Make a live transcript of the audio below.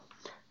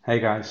Hey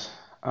guys,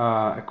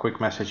 a quick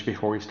message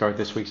before we start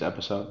this week's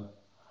episode.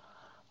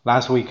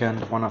 Last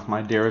weekend, one of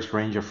my dearest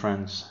Ranger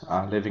friends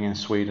living in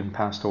Sweden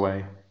passed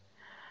away.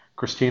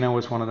 Christina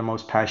was one of the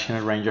most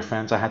passionate Ranger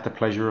fans I had the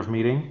pleasure of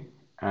meeting.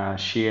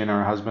 She and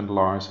her husband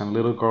Lars and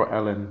little girl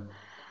Ellen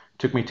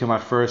took me to my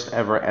first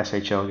ever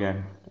SHL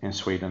game in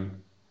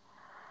Sweden.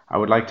 I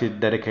would like to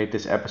dedicate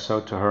this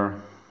episode to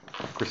her.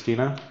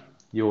 Christina,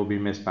 you will be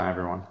missed by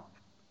everyone.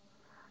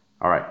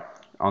 Alright,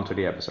 on to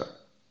the episode.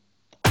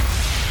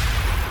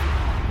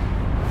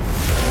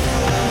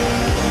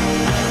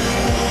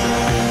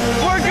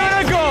 We're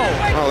gonna go!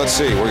 Well, let's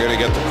see. We're going to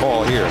get the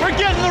call here. We're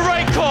getting the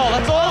right call.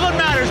 That's all that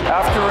matters.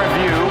 After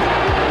review,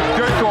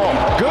 good goal.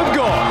 Good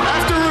goal.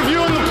 After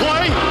reviewing the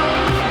play,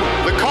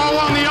 the call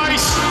on the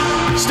ice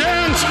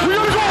stands. We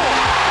got a goal.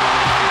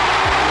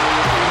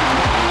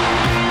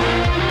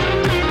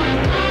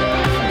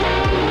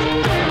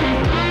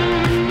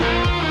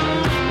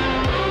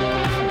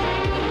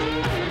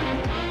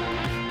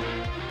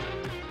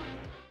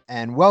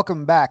 And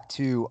welcome back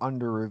to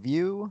Under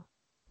Review.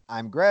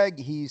 I'm Greg,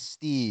 he's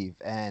Steve,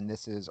 and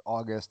this is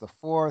August the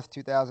 4th,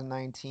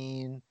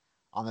 2019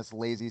 on this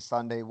lazy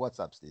Sunday. What's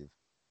up, Steve?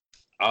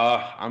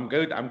 I'm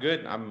good. I'm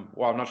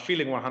not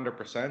feeling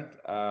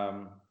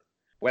 100%.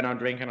 Went on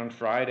drinking on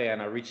Friday,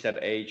 and I reached that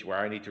age where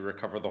I need to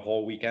recover the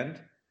whole weekend.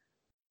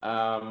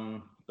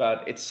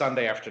 But it's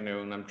Sunday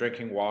afternoon. I'm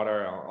drinking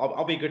water.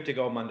 I'll be good to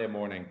go Monday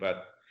morning.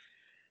 But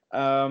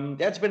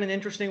it's been an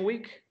interesting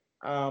week.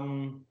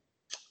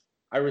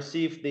 I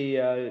received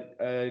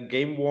the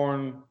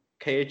game-worn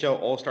KHL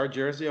All-Star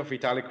jersey of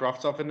Vitaly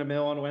Kravtsov in the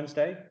mail on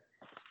Wednesday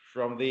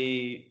from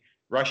the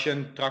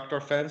Russian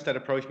Traktor fans that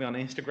approached me on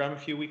Instagram a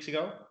few weeks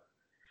ago.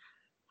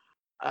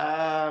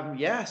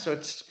 So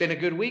it's been a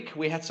good week.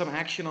 We had some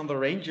action on the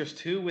Rangers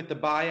too with the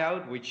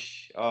buyout,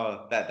 which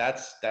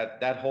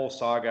that whole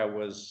saga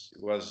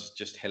was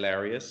just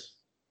hilarious.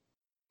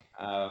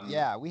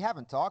 Yeah, we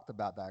haven't talked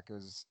about that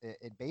because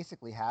it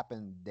basically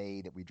happened the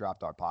day that we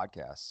dropped our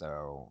podcast.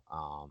 So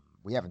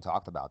we haven't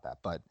talked about that,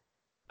 but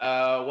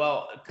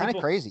kind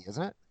of crazy,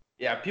 isn't it?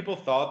 Yeah, people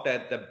thought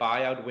that the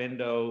buyout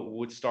window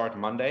would start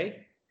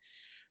Monday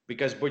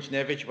because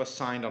Buchnevich was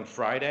signed on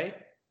Friday,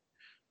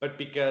 but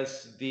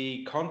because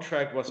the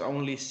contract was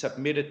only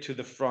submitted to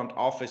the front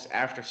office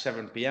after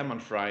 7 p.m.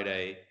 on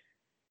Friday,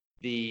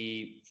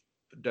 the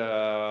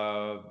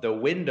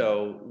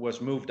window was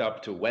moved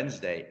up to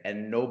Wednesday,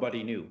 and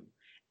nobody knew.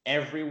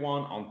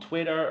 Everyone on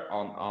Twitter,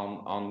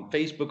 on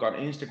Facebook, on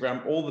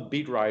Instagram, all the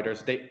beat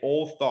writers, they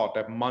all thought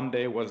that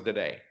Monday was the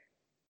day.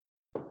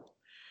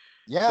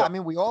 Yeah, So- I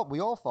mean, we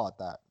all thought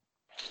that.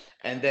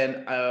 And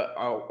then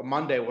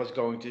Monday was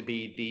going to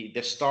be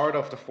the start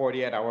of the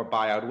 48-hour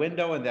buyout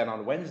window. And then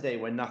on Wednesday,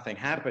 when nothing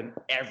happened,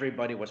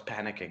 everybody was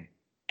panicking.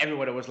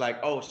 Everybody was like,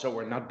 oh, so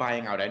we're not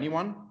buying out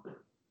anyone?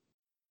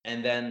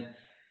 And then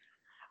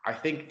I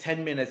think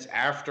 10 minutes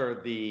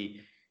after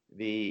the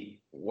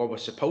what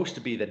was supposed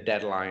to be the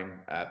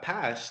deadline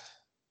passed,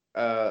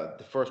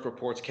 the first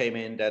reports came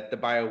in that the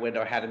buyout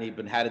window hadn't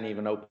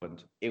even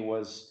opened. It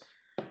was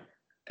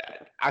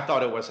I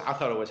thought it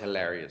was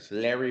hilarious.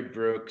 Larry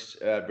Brooks,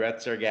 Brett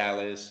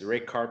Sergalis,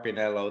 Rick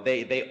Carpinello,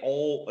 they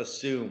all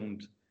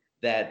assumed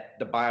that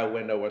the buyout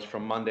window was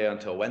from Monday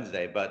until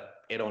Wednesday, but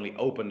it only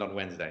opened on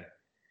Wednesday.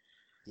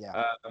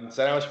 Yeah.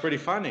 So that was pretty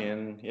funny.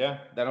 And yeah,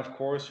 then of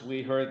course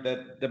we heard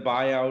that the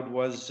buyout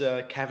was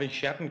Kevin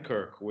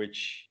Shattenkirk,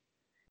 which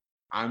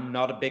I'm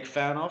not a big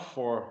fan of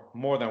for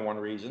more than one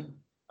reason.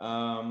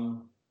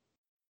 I'm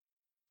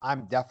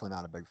definitely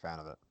not a big fan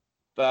of it.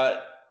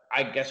 But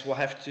I guess we'll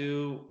have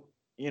to,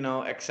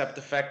 accept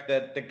the fact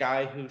that the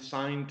guy who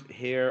signed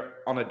here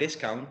on a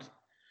discount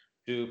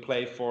to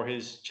play for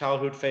his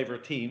childhood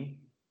favorite team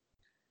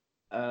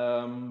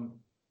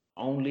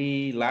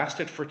only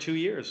lasted for 2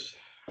 years,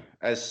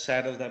 as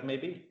sad as that may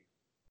be.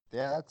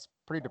 Yeah, that's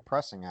pretty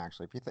depressing,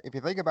 actually. If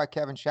you think about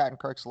Kevin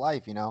Shattenkirk's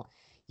life,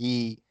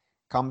 he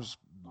comes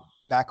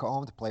back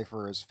home to play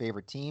for his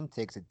favorite team,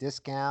 takes a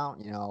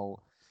discount,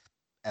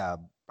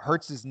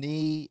 hurts his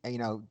knee,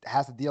 and,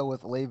 has to deal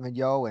with Le'Veon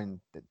Yo and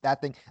that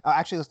thing.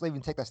 Actually, let's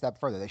even take that step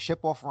further. They ship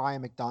off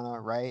Ryan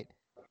McDonough, right?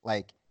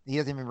 Like he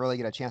doesn't even really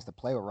get a chance to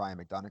play with Ryan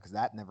McDonough because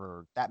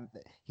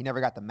he never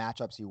got the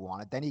matchups he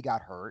wanted. Then he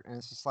got hurt, and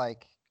it's just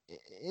like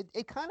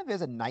it kind of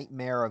is a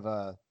nightmare of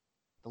the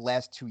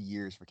last 2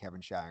 years for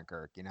Kevin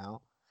Shattenkirk.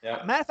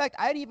 Yeah. Matter of fact,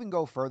 I'd even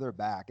go further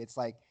back. It's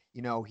like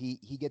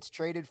he gets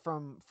traded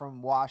from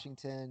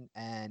Washington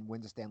and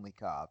wins a Stanley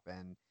Cup,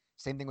 and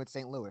same thing with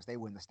St. Louis. They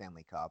win the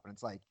Stanley Cup. And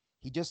it's like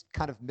he just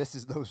kind of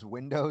misses those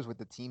windows with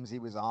the teams he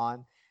was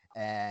on.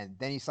 And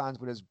then he signs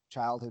with his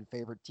childhood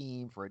favorite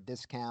team for a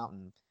discount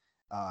and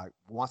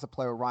wants to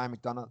play with Ryan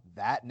McDonough.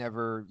 That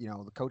never,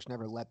 the coach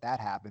never let that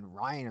happen.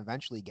 Ryan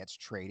eventually gets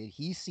traded.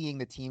 He's seeing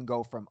the team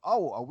go from,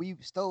 oh, are we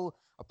still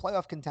a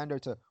playoff contender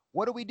to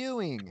what are we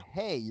doing?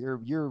 Hey, you're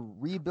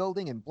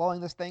rebuilding and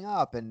blowing this thing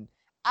up. And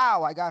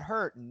ow, I got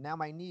hurt. And now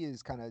my knee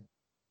is kind of,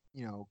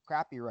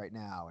 crappy right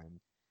now. And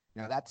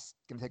that's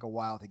going to take a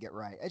while to get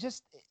right.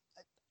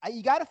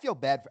 You got to feel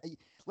bad.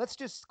 Let's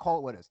just call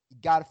it what it is. You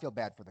got to feel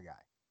bad for the guy.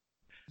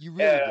 You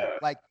really do.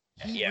 Like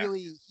he Yeah.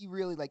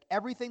 really like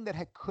everything that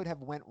could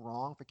have went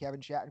wrong for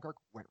Kevin Shattenkirk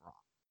went wrong.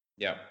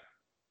 Yeah.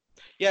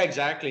 Yeah,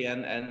 exactly.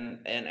 And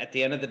at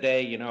the end of the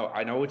day,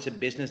 I know it's a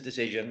business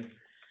decision.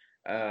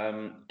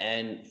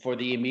 And for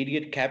the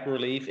immediate cap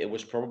relief, it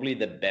was probably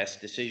the best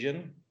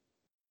decision.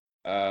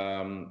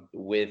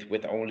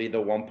 With only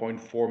the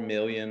 1.4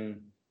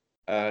 million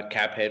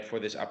cap hit for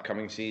this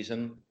upcoming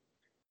season.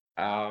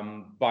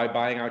 By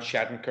buying out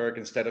Shattenkirk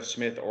instead of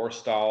Smith or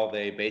Stahl,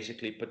 they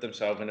basically put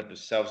themselves in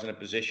a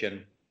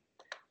position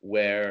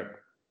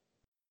where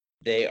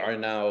they are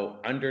now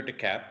under the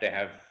cap. They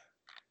have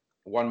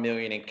 1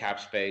 million in cap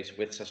space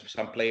with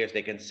some players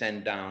they can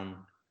send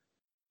down.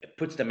 It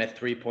puts them at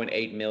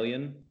 3.8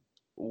 million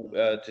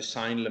to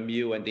sign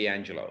Lemieux and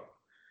D'Angelo,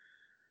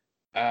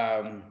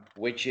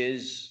 which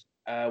is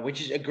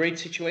a great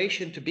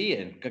situation to be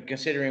in,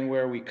 considering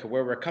where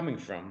we're coming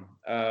from.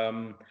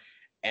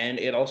 And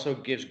it also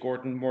gives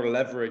Gordon more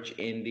leverage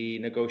in the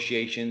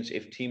negotiations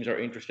if teams are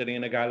interested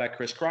in a guy like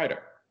Chris Kreider.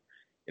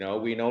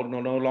 We no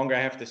longer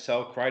have to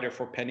sell Kreider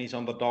for pennies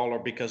on the dollar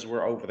because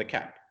we're over the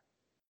cap.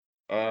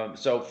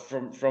 So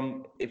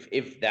from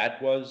if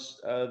that was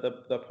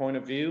the point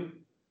of view,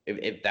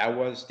 if that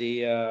was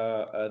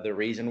the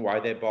reason why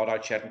they bought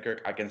out Shattenkirk,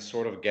 I can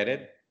sort of get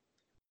it.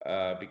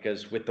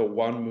 Because with the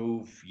one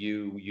move,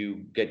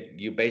 you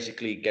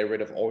basically get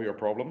rid of all your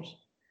problems.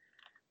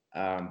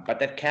 But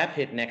that cap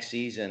hit next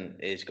season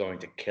is going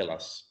to kill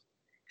us.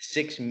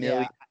 $6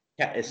 million.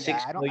 I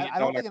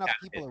don't think enough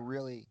people are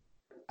really.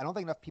 I don't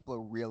think enough people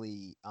are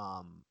really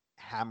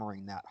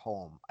hammering that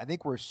home. I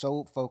think we're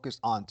so focused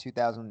on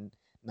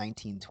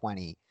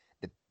 2019-20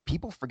 that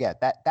people forget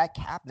that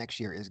cap next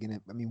year is gonna.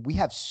 I mean, we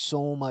have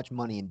so much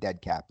money in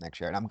dead cap next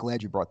year, and I'm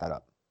glad you brought that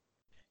up.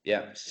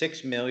 Yeah,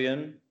 $6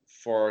 million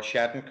for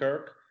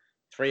Shattenkirk,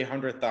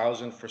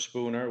 300,000 for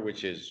Spooner,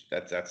 which is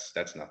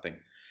that's nothing,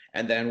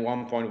 and then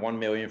 1.1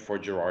 million for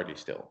Girardi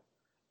still.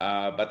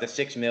 But the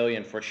 6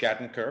 million for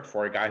Shattenkirk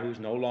for a guy who's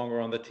no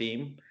longer on the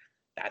team,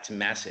 that's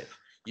massive.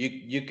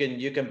 You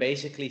can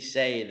basically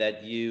say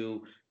that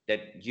you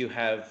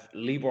have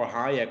Libor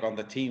Hayek on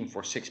the team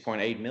for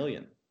 6.8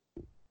 million,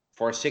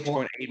 for a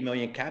 6.8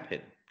 million cap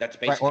hit. That's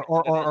basically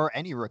right, or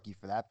any rookie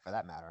for that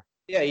matter.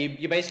 Yeah,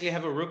 you basically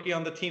have a rookie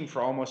on the team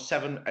for almost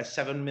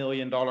 $7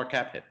 million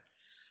cap hit.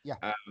 Yeah.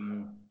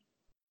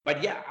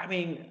 But yeah, I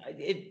mean,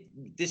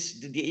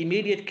 the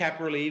immediate cap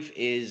relief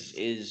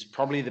is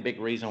probably the big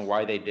reason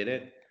why they did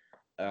it.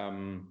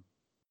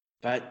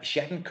 But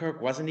Shattenkirk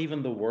wasn't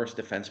even the worst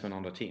defenseman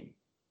on the team.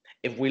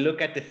 If we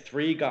look at the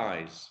three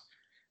guys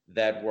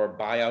that were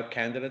buyout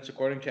candidates,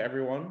 according to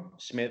everyone,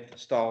 Smith,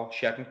 Stahl,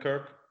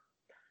 Shattenkirk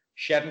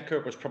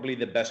was probably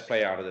the best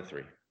player out of the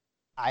three.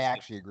 I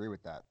actually agree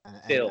with that,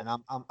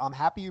 and I'm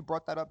happy you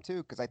brought that up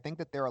too, because I think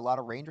that there are a lot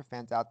of Ranger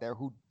fans out there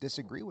who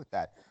disagree with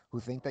that, who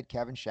think that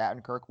Kevin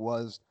Shattenkirk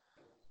was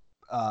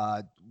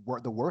the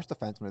worst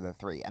defenseman of the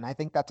three, and I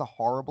think that's a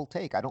horrible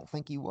take. I don't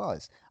think he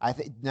was. I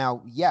think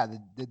now, yeah,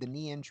 the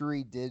knee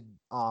injury did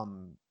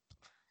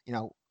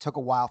took a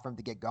while for him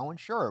to get going,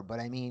 sure, but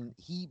I mean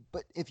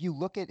but if you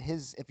look at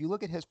his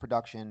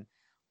production,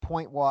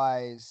 point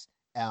wise,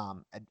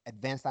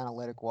 advanced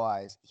analytic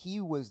wise,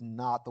 he was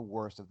not the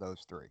worst of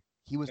those three.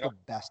 He was the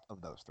best of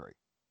those three.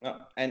 No,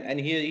 and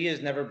he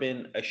has never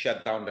been a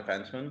shutdown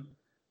defenseman,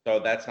 so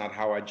that's not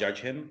how I judge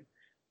him.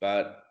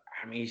 But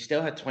I mean, he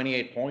still had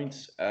 28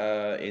 points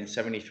in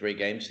 73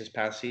 games this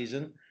past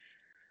season.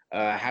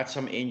 Had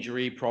some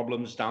injury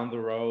problems down the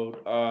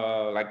road,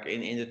 like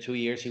in the 2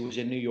 years he was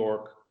in New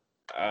York.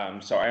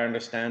 So I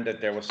understand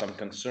that there was some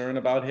concern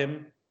about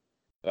him.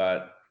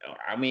 But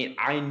I mean,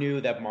 I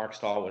knew that Mark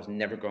Stahl was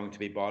never going to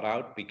be bought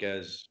out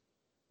because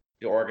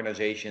the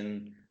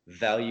organization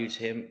values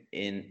him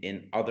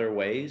in other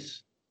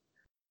ways.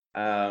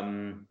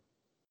 And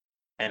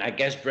I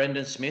guess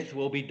Brendan Smith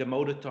will be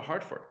demoted to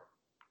Hartford.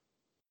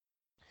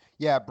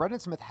 Yeah, Brendan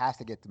Smith has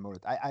to get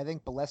demoted. I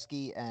think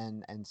Bolesky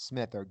and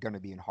Smith are going to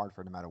be in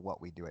Hartford no matter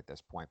what we do at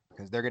this point,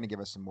 because they're going to give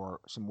us some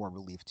more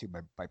relief too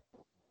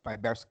by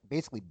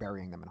basically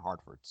burying them in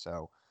Hartford.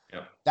 So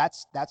yeah,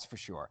 that's for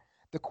sure.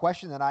 The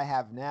question that I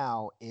have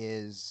now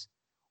is,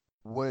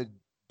 would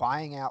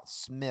buying out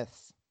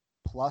Smith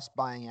plus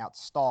buying out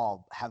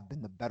Stahl have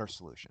been the better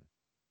solution?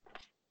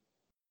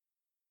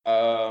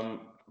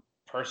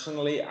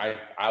 Personally,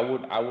 I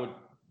would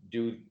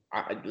do.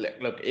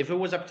 Look, if it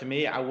was up to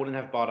me, I wouldn't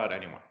have bought out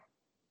anyone,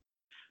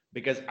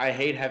 because I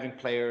hate having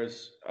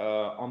players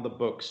on the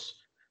books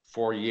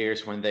for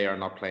years when they are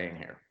not playing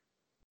here.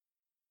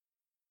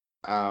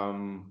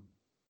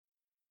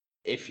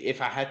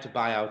 If I had to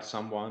buy out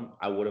someone,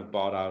 I would have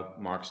bought out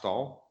Mark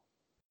Stahl.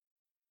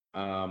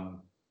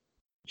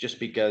 Just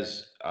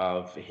because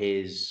of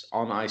his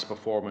on-ice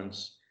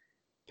performance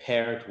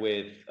paired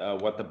with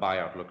what the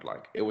buyout looked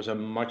like. It was a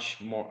much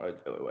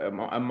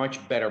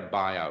better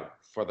buyout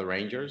for the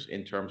Rangers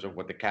in terms of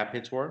what the cap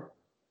hits were.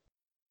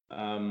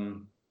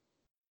 But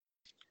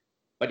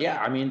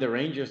yeah, I mean, the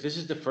Rangers, this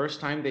is the first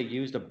time they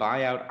used a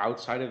buyout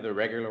outside of the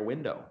regular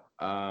window.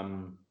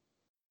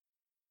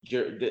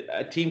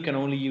 A team can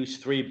only use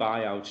 3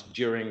 buyouts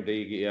during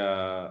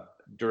the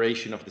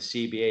duration of the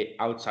CBA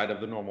outside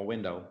of the normal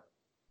window.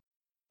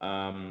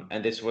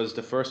 And this was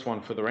the first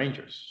one for the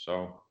Rangers.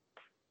 So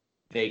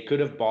they could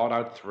have bought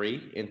out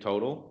 3 in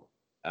total.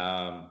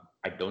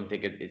 I don't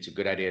think it's a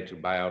good idea to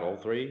buy out all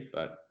 3,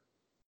 but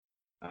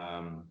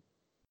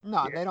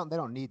No, they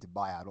don't need to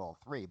buy out all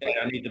 3. But they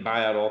don't need to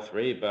buy out all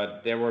 3,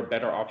 but there were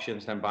better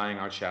options than buying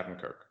out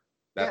Shattenkirk.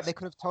 yeah, they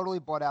could have totally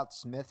bought out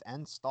Smith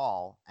and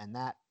Stahl, and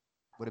that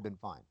would have been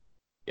fine.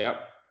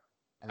 Yep.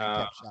 And then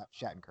kept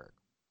Shattenkirk.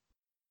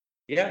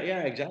 Yeah,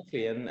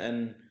 exactly.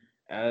 And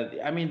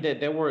I mean,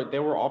 there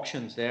were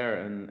options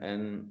there,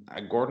 and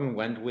Gordon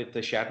went with the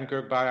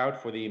Shattenkirk buyout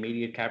for the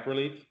immediate cap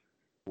relief,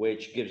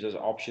 which gives us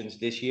options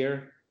this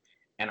year.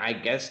 And I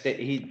guess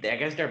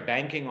they're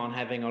banking on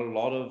having a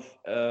lot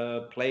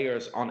of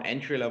players on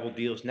entry level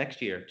deals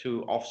next year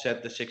to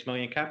offset the $6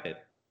 million cap hit.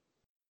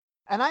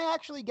 And I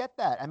actually get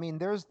that. I mean,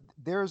 there's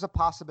a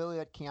possibility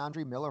that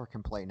Keandre Miller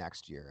can play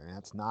next year, and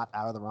it's not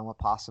out of the realm of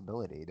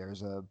possibility.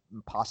 There's a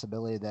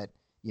possibility that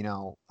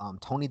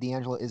Tony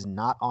DeAngelo is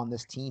not on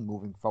this team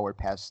moving forward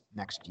past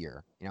next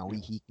year.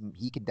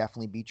 He could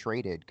definitely be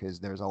traded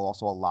because there's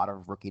also a lot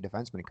of rookie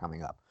defensemen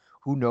coming up.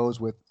 Who knows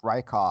with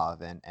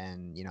Rykov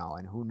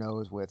and who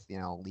knows with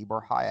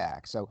Libor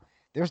Hayek. So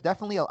there's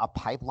definitely a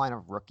pipeline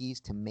of rookies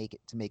to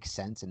make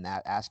sense in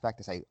that aspect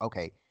to say,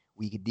 okay,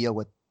 we could deal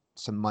with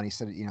some money,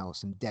 so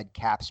some dead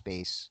cap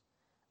space,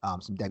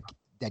 some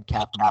dead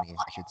cap money,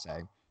 I should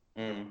say.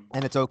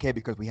 And it's okay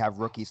because we have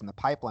rookies in the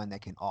pipeline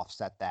that can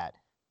offset that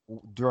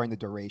during the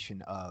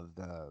duration of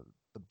the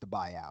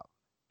buyout.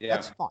 Yeah.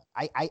 That's fine.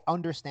 I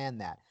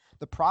understand that.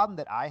 The problem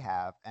that I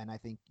have, and I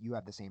think you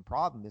have the same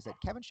problem, is that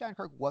Kevin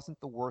Shattenkirk wasn't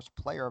the worst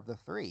player of the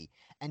 3,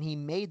 and he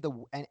made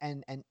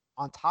and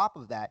on top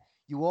of that,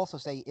 you also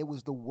say it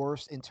was the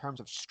worst in terms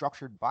of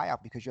structured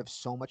buyout because you have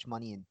so much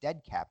money in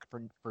dead cap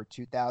for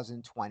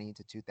 2020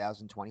 to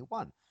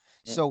 2021.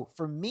 Yeah. So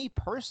for me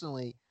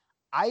personally,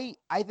 I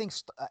think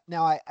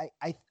now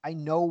I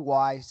know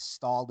why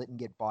Stahl didn't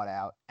get bought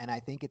out, and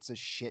I think it's a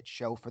shit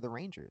show for the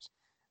Rangers.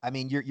 I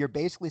mean, you're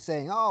basically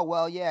saying, oh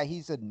well, yeah,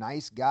 he's a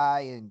nice guy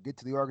and good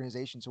to the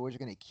organization, so we're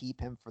just going to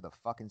keep him for the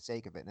fucking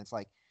sake of it. And it's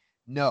like,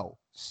 no,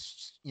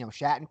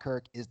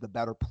 Shattenkirk is the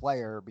better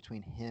player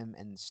between him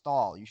and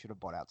Stahl. You should have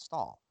bought out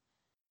Stahl.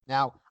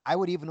 Now, I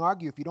would even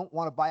argue if you don't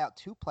want to buy out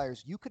 2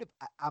 players, you could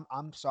have.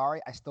 I'm sorry,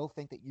 I still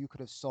think that you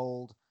could have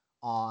sold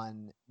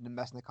on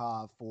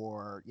Nemesnikov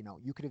for,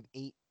 you could have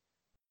 20%,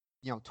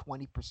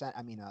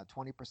 20%,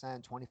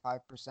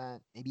 25%,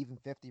 maybe even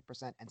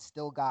 50%, and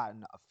still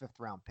gotten a 5th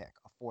round pick,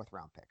 a 4th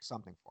round pick,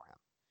 something for him,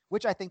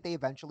 which I think they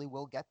eventually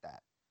will get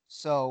that.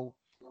 So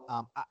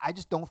I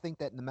just don't think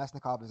that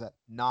Nemesnikov is a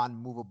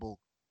non-movable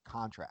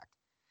contract.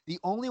 The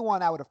only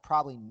one I would have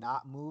probably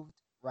not moved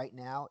right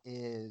now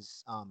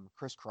is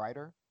Chris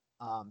Kreider,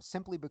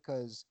 simply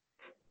because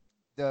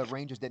the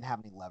Rangers didn't have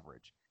any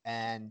leverage.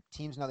 And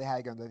teams know they had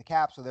to go under the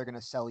cap, so they're going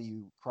to sell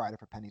you Kreider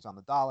for pennies on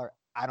the dollar.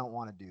 I don't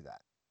want to do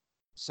that.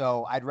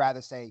 So I'd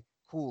rather say,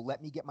 cool,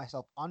 let me get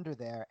myself under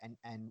there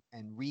and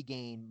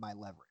regain my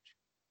leverage.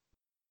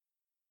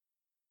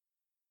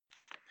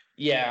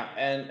 Yeah,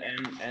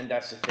 and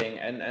that's the thing.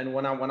 And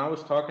when I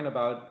was talking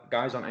about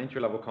guys on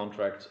entry level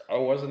contracts, I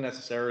wasn't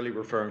necessarily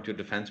referring to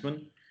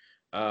defensemen,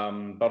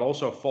 but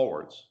also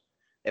forwards.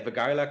 If a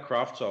guy like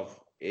Kravtsov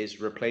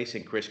is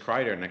replacing Chris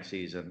Kreider next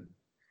season,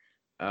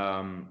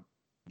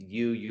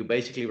 you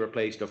basically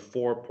replaced a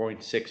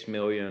 $4.6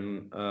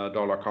 million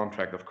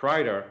contract of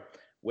Kreider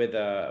with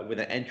an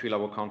entry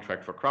level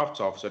contract for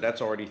Kravtsov. So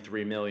that's already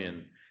 $3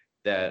 million.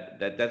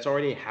 That's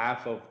already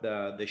half of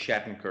the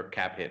Shattenkirk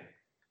cap hit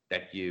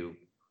that you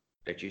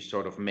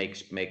sort of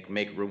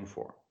make room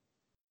for.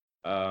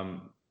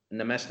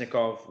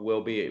 Nemesnikov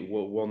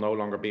will no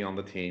longer be on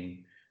the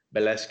team.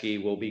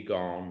 Beleskey will be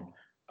gone.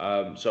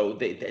 So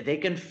they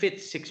can fit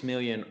 $6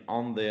 million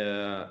on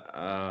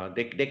the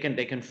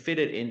they can fit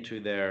it into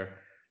their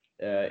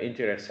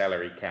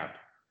salary cap.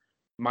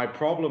 My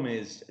problem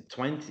is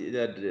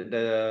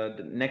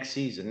the next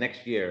season,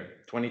 next year,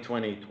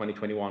 2020,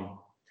 2021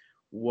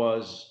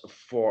 was,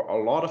 for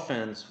a lot of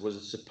fans,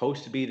 was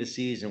supposed to be the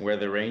season where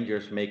the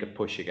Rangers make a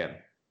push again.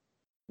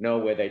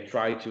 Where they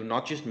try to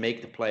not just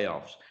make the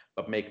playoffs,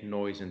 but make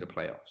noise in the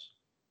playoffs.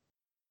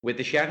 With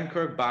the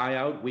Shattenkirk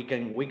buyout, we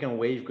can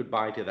wave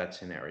goodbye to that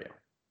scenario.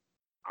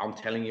 I'm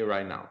telling you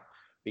right now,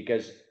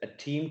 because a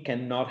team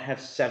cannot have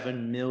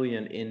 $7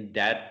 million in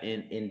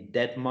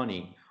debt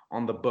money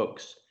on the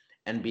books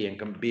and be a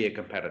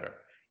competitor.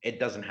 It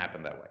doesn't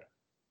happen that way.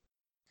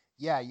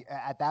 Yeah,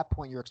 at that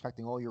point, you're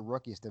expecting all your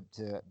rookies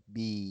to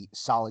be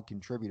solid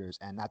contributors,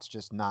 and that's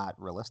just not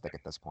realistic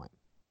at this point.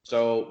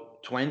 So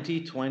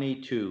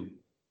 2022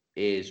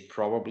 is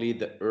probably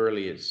the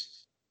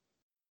earliest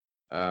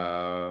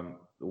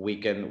we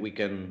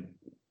can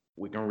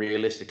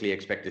realistically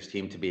expect this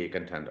team to be a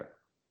contender.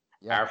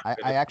 Yeah,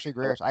 I actually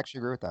agree. I actually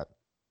agree with that.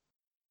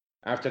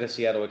 After the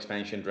Seattle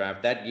expansion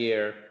draft that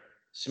year,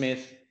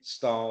 Smith,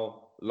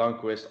 Stahl,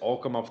 Lundqvist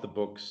all come off the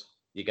books.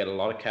 You get a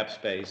lot of cap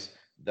space.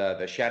 The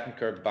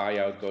Shattenkirk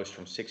buyout goes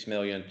from 6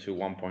 million to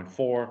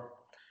 1.4.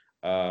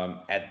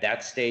 At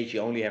that stage,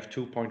 you only have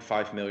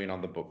 2.5 million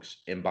on the books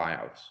in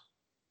buyouts.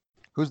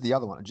 Who's the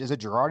other one? Is it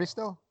Girardi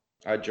still?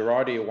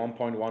 Girardi,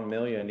 1.1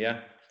 million,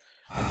 yeah,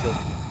 until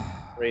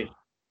 3.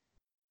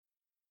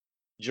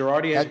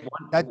 Girardi has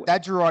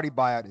that Girardi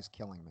buyout is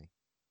killing me.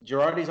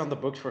 Girardi's on the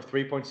books for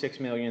 3.6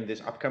 million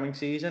this upcoming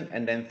season,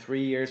 and then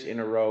 3 years in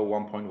a row,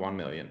 1.1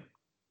 million.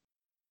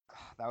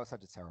 That was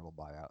such a terrible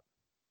buyout.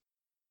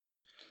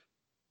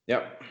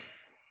 Yep.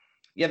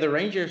 Yeah, the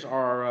Rangers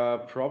are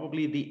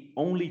probably the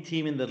only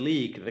team in the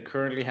league that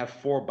currently have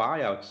 4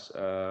 buyouts,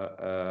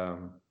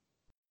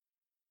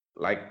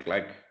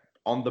 like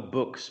on the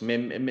books.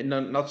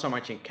 Not so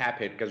much in cap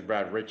hit because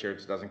Brad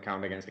Richards doesn't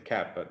count against the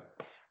cap, but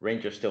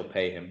Rangers still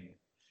pay him.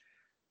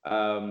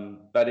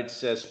 But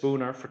it's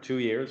Spooner for 2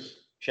 years,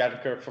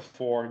 Shattenkirk for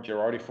 4,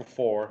 Girardi for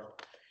 4,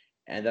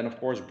 and then of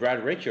course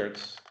Brad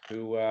Richards,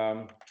 who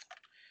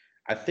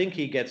I think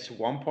he gets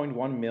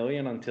 1.1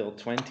 million until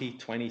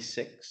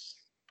 2026.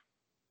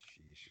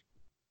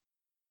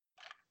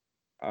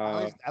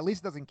 At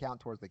least it doesn't count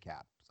towards the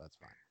cap, so that's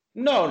fine.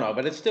 No,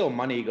 but it's still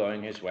money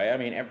going his way. I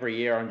mean, every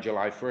year on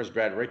July 1st,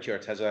 Brad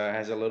Richards has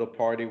a little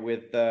party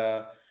with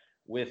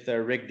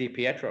Rick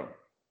DiPietro.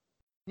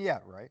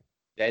 Yeah, right.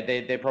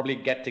 They probably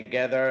get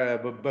together,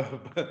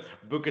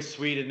 book a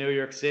suite in New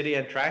York City,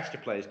 and trash the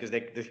place because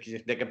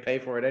they can pay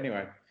for it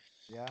anyway.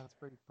 Yeah, that's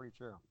pretty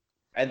true.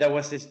 And there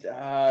was this. You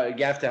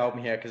have to help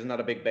me here because I'm not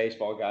a big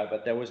baseball guy,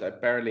 but there was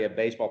apparently a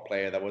baseball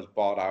player that was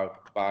bought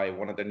out by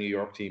one of the New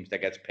York teams that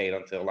gets paid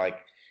until like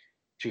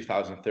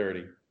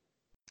 2030.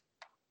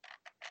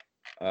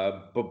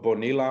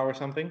 Bonilla or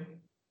something.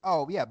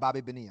 Oh yeah, Bobby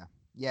Bonilla.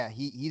 Yeah,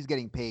 he's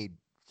getting paid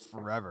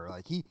forever.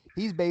 Like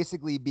he's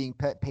basically being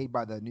paid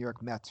by the New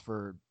York Mets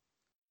for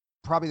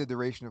probably the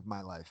duration of my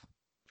life.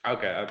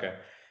 Okay.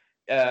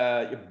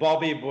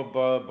 Bobby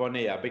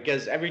Bonilla,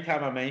 because every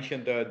time I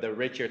mention the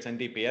Richards and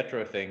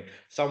DiPietro thing,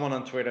 someone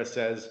on Twitter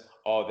says,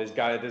 "Oh, this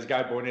guy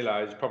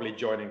Bonilla is probably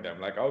joining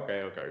them." Like,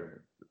 okay.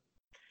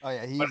 Oh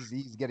yeah,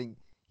 he's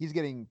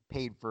getting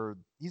paid for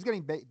he's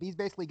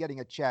basically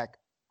getting a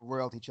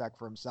royalty check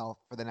for himself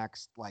for the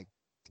next like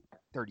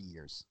 30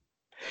 years.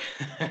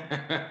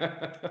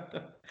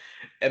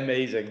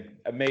 Amazing.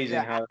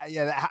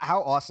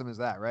 How awesome is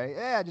that, right?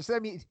 Yeah, just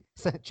send me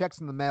checks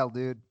in the mail,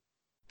 dude.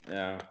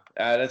 Yeah,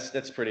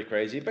 that's pretty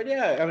crazy. But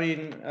yeah, I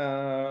mean,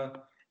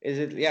 is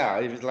it? Yeah,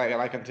 if it's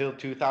like until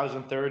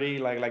 2030,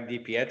 like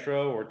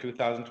DiPietro, or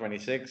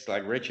 2026,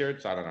 like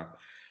Richards. I don't know.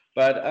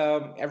 But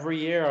every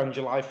year on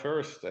July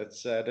 1st,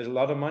 there's a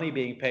lot of money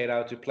being paid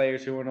out to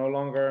players who are no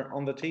longer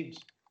on the teams.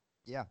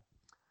 Yeah.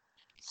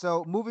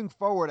 So moving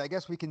forward, I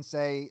guess we can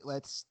say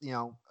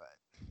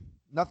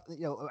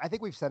nothing. I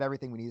think we've said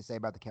everything we need to say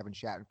about the Kevin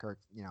Shattenkirk,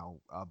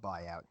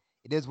 buyout.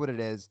 It is what it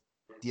is.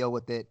 Deal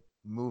with it.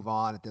 Move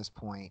on at this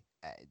point.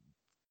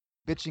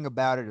 Bitching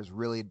about it is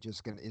really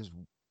just is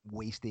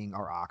wasting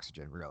our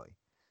oxygen, really.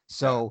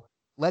 So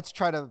let's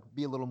try to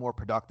be a little more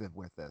productive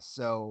with this.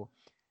 So,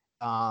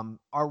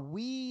 are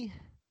we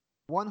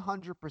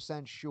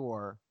 100%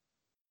 sure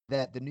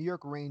that the New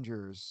York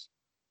Rangers,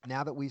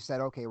 now that we've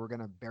said, okay, we're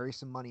going to bury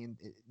some money in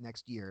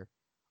next year,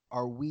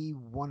 are we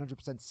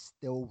 100%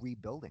 still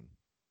rebuilding?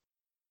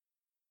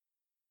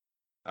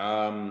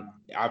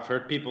 I've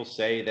heard people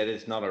say that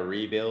it's not a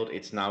rebuild,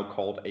 it's now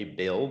called a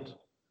build,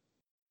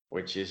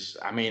 which is,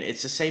 I mean,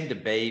 it's the same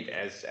debate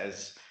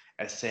as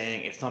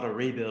saying it's not a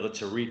rebuild,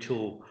 it's a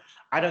retool.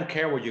 I don't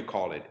care what you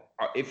call it.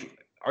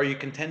 Are you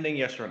contending,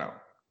 yes or no?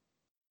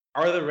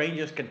 Are the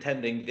Rangers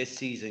contending this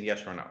season,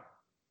 yes or no?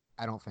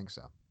 I don't think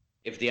so.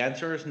 If the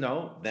answer is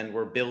no, then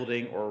we're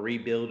building or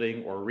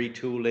rebuilding or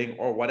retooling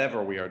or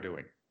whatever we are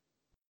doing.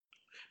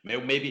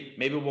 Maybe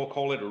we'll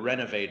call it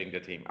renovating the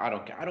team. I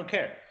don't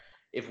care.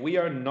 If we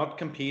are not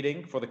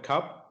competing for the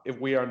cup, if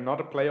we are not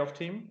a playoff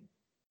team.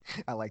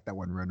 I like that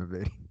one,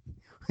 renovating.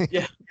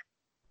 Yeah.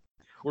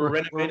 We're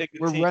renovating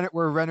the team.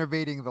 We're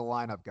renovating the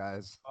lineup,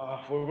 guys.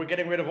 We're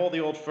getting rid of all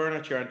the old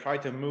furniture and try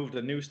to move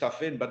the new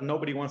stuff in, but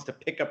nobody wants to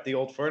pick up the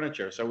old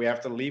furniture, so we have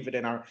to leave it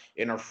in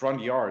our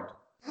front yard.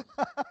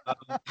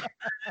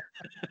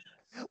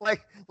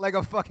 like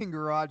a fucking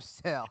garage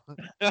sale.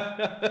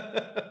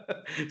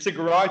 It's a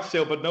garage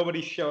sale, but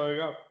nobody's showing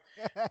up.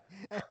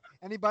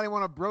 Anyone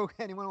want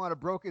a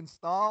broken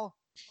stall?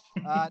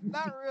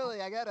 Not really.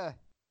 I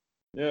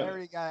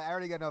already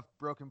got enough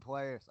broken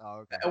players.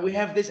 Oh, okay. We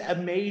have this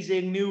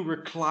amazing new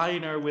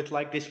recliner with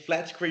like this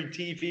flat screen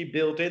TV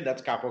built in.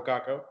 That's Capo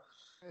Caco.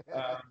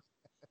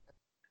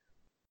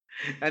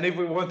 And if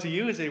we want to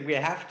use it, we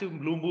have to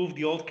move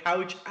the old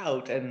couch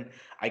out, and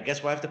I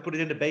guess we'll have to put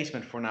it in the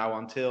basement for now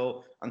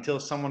until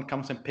someone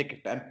comes and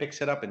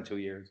picks it up in 2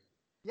 years.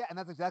 Yeah, and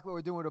that's exactly what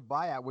we're doing with a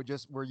buyout.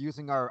 We're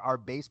using our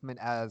basement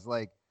as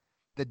like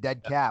the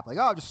dead cap. Like,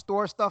 oh, just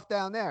store stuff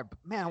down there. But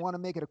man, I want to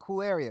make it a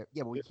cool area.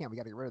 Yeah, but we can't. We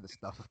got to get rid of this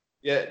stuff.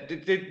 Yeah,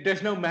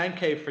 there's no man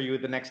cave for you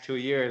the next 2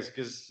 years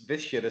because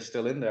this shit is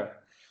still in there.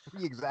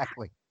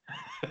 Exactly.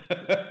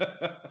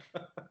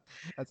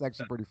 That's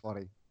actually pretty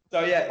funny.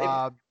 So yeah,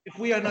 Uh, if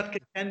we are not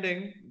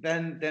contending,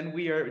 then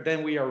we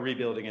are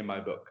rebuilding in my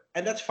book,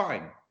 and that's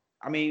fine.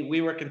 I mean,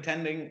 we were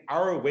contending.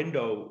 Our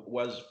window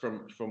was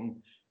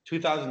from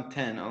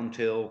 2010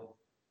 until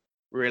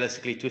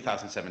realistically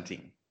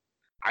 2017.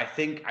 I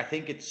think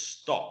it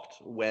stopped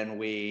when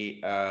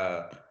we.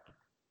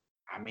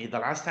 I mean, the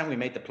last time we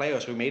made the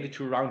playoffs, we made it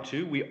to round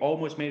two. We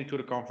almost made it to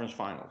the conference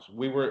finals.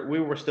 We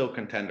were still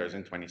contenders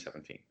in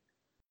 2017.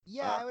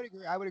 yeah, I would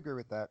agree. I would agree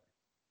with that.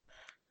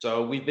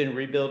 So we've been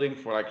rebuilding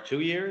for like 2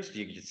 years.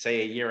 You could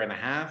say a year and a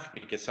half,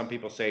 because some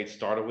people say it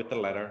started with the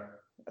letter.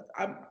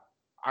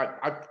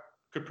 I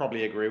could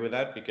probably agree with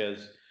that,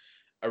 because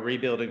a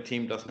rebuilding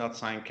team does not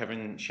sign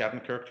Kevin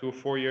Shattenkirk to a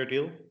 4-year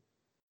deal.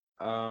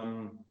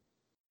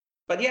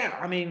 But yeah,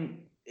 I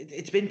mean,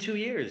 it's been 2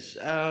 years.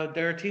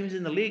 There are teams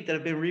in the league that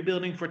have been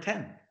rebuilding for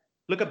 10.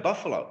 Look at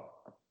Buffalo.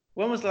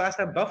 When was the last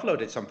time Buffalo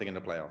did something in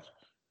the playoffs?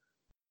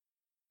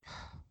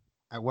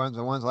 And when's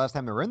the last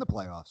time they were in the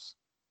playoffs?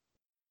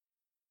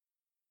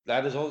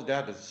 That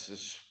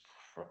is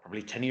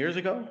probably 10 years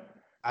ago.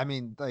 I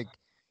mean, like,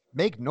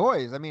 make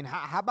noise. I mean,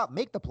 how about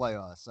make the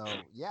playoffs? So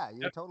yeah,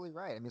 you're totally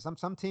right. I mean,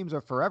 some teams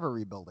are forever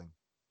rebuilding.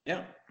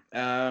 Yeah.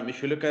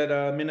 If you look at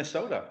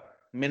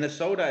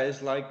Minnesota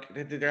is like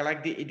they're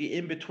like the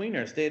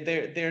in-betweeners.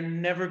 They're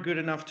never good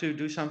enough to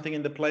do something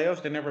in the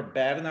playoffs. They're never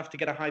bad enough to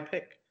get a high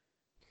pick.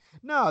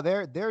 No,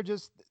 they're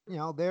just,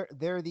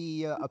 they're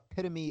the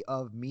epitome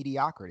of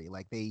mediocrity.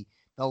 Like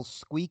they'll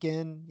squeak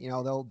in,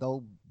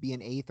 they'll be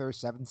an 8th or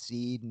 7th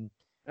seed, and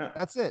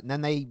that's it. And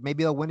then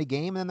maybe they'll win a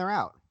game and then they're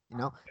out.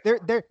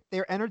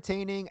 They're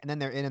entertaining, and then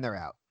they're in and they're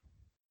out.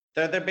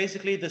 They're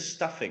basically the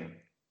stuffing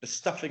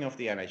of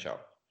the NHL.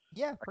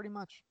 Yeah, pretty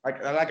much.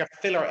 Like a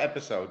filler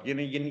episode. You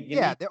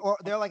yeah,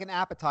 they're like an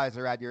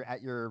appetizer at your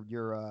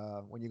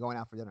when you're going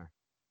out for dinner.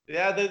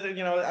 Yeah,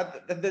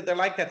 they're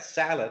like that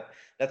salad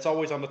that's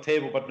always on the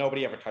table, but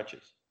nobody ever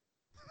touches.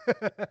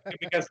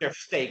 Because they're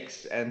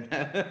steaks, and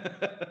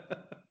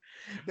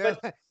they're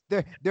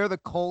the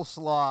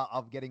coleslaw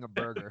of getting a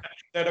burger.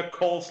 They're the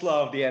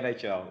coleslaw of the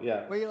NHL.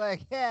 Yeah. Where you're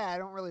like, yeah, I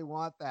don't really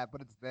want that,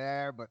 but it's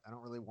there, but I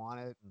don't really want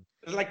it. And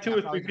there's like two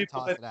or three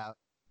people toss it out.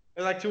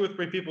 There's like 2 or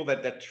 3 people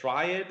that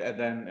try it, and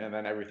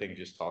then everything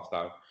just tossed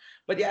out.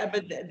 But yeah,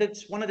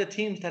 that's one of the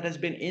teams that has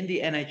been in the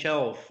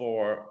NHL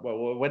for,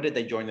 well, when did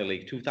they join the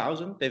league?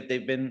 2000.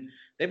 They've been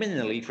in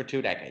the league for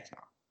 2 decades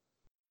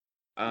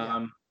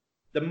now.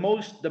 The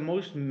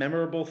most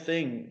memorable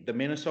thing the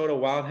Minnesota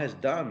Wild has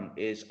done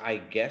is, I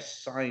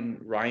guess,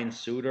 sign Ryan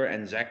Suter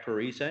and Zach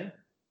Parise.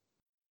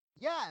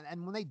 Yeah,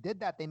 and when they did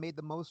that, they made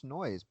the most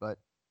noise, but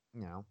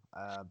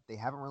they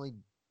haven't really.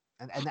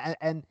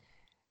 And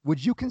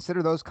would you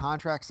consider those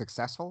contracts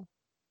successful?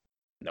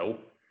 No.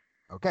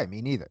 Okay, me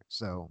neither.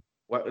 So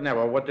what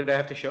did they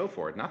have to show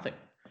for it? Nothing.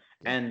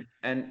 And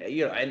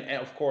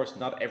of course,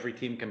 not every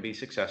team can be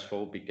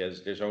successful,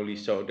 because there's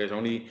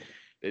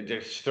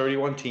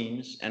 31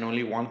 teams, and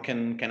only one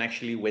can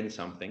actually win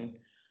something.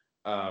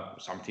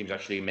 Some teams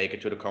actually make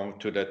it to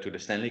the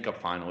Stanley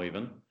Cup final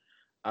even.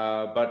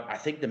 But I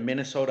think the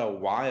Minnesota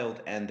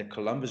Wild and the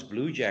Columbus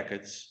Blue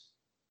Jackets,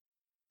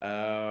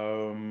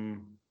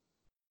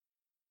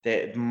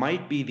 they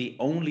might be the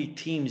only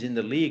teams in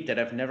the league that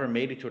have never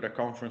made it to the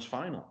conference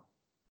final.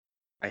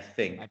 I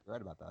think. I've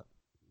read about that.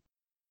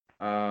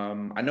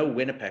 I know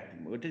Winnipeg.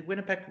 Did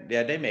Winnipeg?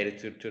 Yeah, they made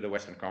it to the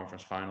Western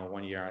Conference final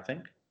one year, I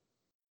think.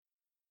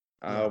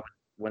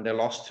 When they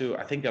lost to,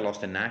 I think they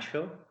lost in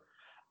Nashville.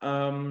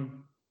 Yeah,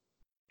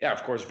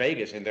 of course,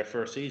 Vegas in their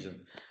first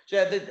season. So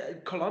yeah,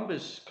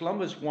 Columbus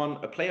won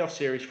a playoff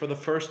series for the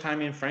first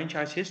time in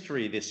franchise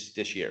history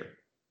this year.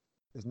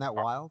 Isn't that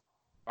wild?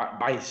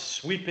 By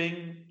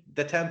sweeping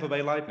the Tampa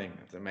Bay Lightning.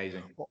 It's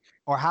amazing.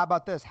 Or how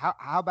about this? How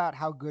about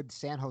how good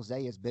San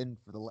Jose has been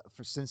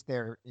for since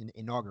their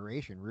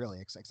inauguration, really,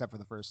 except for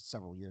the first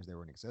several years they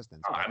were in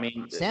existence. I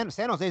mean, San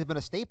Jose has been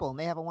a staple, and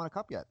they haven't won a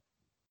cup yet.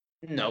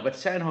 No, but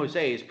San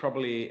Jose is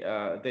probably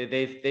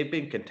they've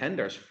been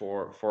contenders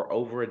for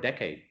over a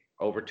decade,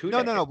 over 2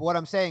 decades. No. But what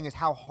I'm saying is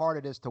how hard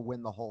it is to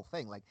win the whole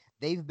thing. Like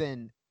they've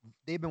been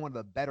one of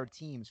the better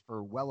teams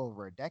for well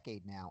over a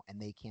decade now, and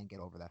they can't get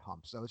over that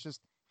hump. So it's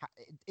just.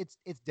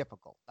 It's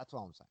difficult. That's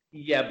all I'm saying.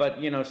 Yeah,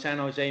 but San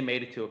Jose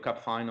made it to a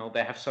cup final.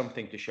 They have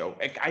something to show.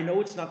 I know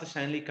it's not the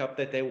Stanley Cup,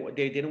 that they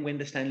didn't win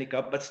the Stanley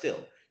Cup, but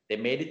still, they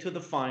made it to the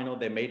final.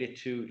 They made it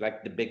to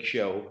like the big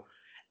show.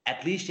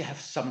 At least you have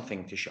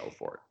something to show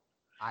for it.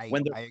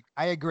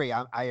 I agree.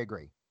 I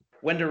agree.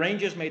 When the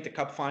Rangers made the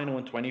cup final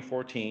in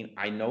 2014,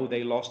 I know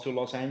they lost to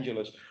Los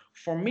Angeles.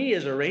 For me,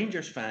 as a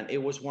Rangers fan,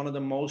 it was one of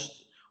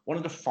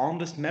the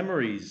fondest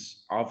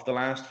memories of the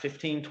last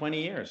 15, 20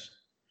 years.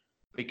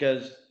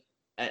 Because,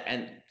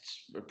 and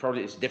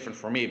it's different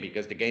for me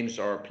because the games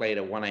are played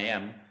at 1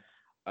 a.m.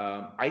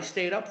 I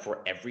stayed up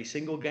for every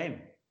single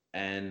game,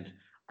 and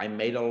I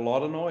made a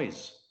lot of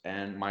noise,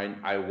 and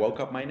I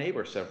woke up my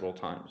neighbor several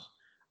times.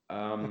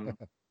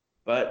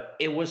 But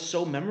it was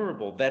so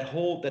memorable, that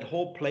whole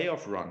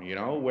playoff run,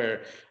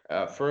 where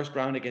first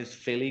round against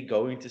Philly,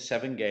 going to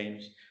 7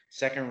 games,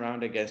 second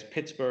round against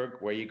Pittsburgh,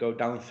 where you go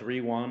down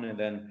 3-1, and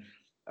then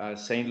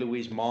St.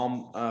 Louis'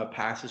 mom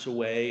passes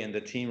away, and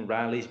the team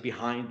rallies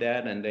behind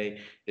that, and they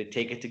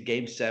take it to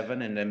Game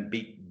 7, and then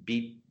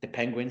beat the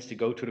Penguins to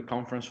go to the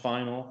conference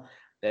final.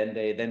 Then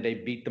they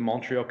beat the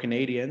Montreal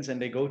Canadiens,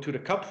 and they go to the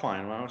Cup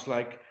final. I was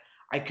like,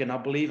 I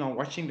cannot believe I'm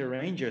watching the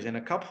Rangers in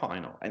a Cup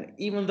final. And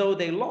even though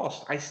they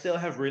lost, I still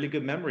have really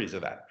good memories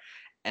of that.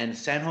 And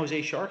San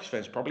Jose Sharks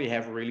fans probably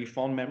have really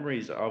fond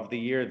memories of the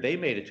year they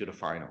made it to the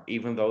final,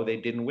 even though they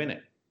didn't win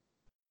it.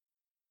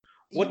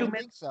 You would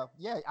think so.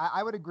 Yeah,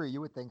 I would agree.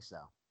 You would think so.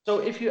 So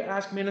if you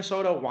ask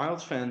Minnesota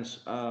Wild fans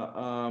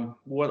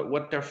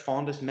what their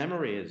fondest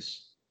memory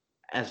is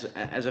as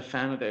a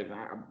fan of the,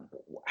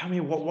 I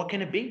mean, what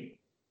can it be?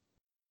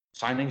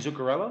 Signing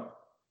Zuccarello?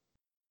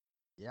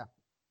 Yeah.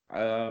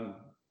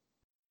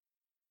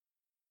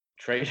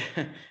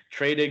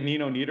 Trading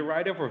Nino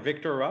Niederreiter for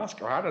Victor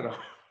Rask, or I don't know.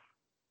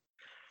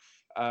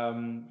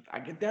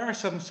 There are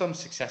some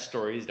success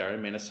stories there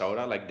in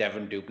Minnesota, like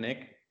Devin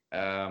Dubnyk,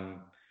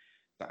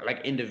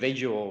 like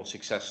individual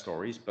success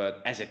stories,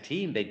 but as a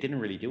team, they didn't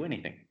really do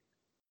anything.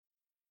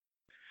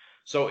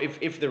 So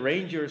if the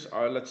Rangers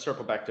are, let's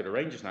circle back to the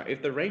Rangers now.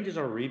 If the Rangers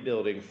are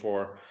rebuilding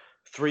for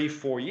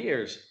 3-4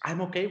 years,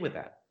 I'm okay with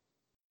that.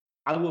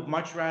 I would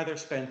much rather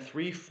spend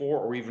 3, 4,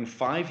 or even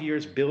 5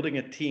 years building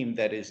a team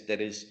that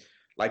is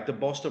like the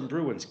Boston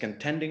Bruins,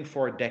 contending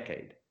for a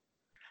decade,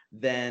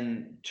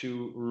 than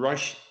to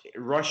rush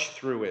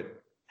through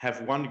it,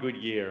 have one good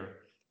year,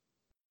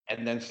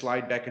 and then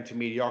slide back into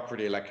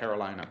mediocrity like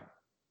Carolina.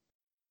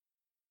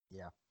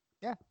 Yeah.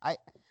 I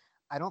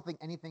don't think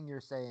anything you're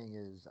saying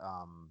is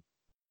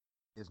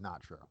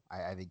not true.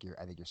 I think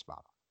you're spot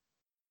on.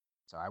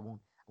 So I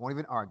won't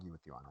even argue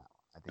with you on that one.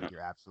 I think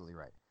you're absolutely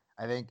right.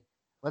 I think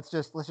let's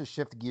just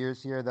shift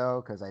gears here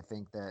though, because I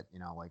think that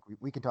like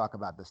we can talk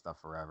about this stuff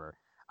forever.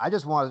 I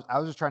was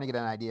just trying to get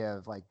an idea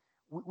of like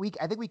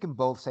I think we can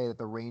both say that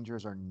the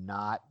Rangers are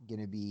not going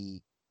to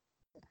be.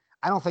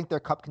 I don't think they're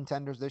Cup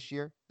contenders this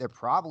year. They're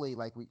probably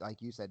like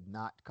you said,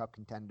 not Cup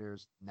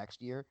contenders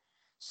next year.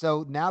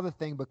 So now the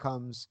thing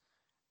becomes,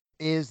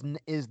 is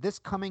this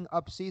coming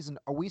up season?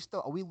 Are we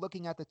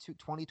looking at the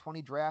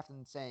 2020 draft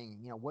and saying,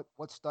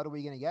 what stud are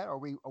we going to get? Or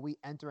are we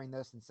entering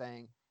this and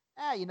saying,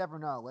 you never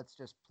know, let's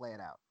just play it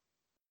out?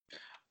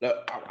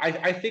 Look,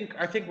 I think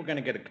we're going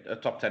to get a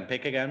top 10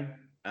 pick again,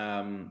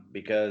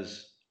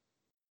 because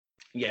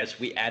yes,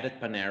 we added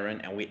Panarin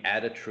and we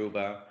added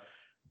Trouba.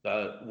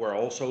 But we're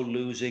also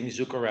losing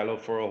Zuccarello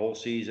for a whole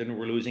season.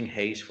 We're losing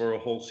Hayes for a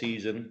whole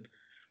season.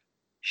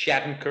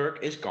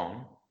 Shattenkirk is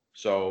gone.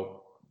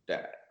 So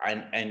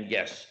and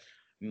yes,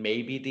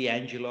 maybe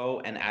D'Angelo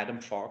and Adam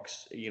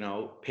Fox,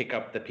 pick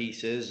up the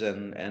pieces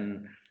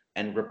and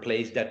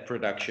replace that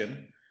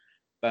production.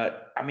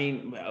 But I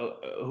mean,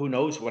 who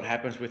knows what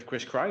happens with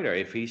Chris Kreider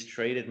if he's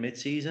traded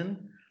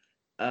midseason?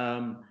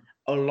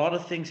 A lot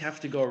of things have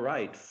to go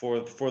right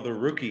for the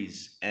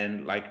rookies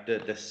and like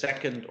the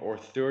second or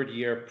third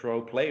year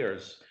pro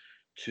players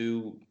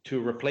to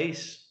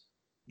replace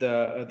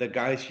the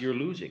guys you're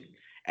losing.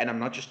 And I'm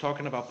not just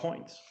talking about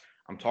points.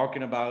 I'm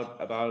talking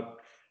about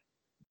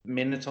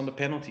minutes on the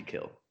penalty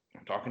kill.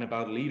 I'm talking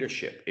about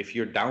leadership. If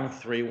you're down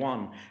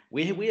 3-1,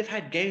 we have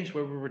had games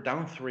where we were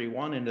down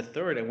 3-1 in the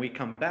third and we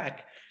come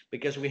back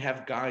because we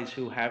have guys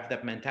who have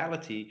that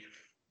mentality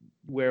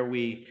where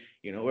we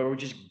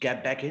just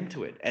get back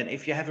into it. And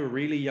if you have a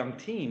really young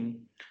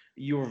team,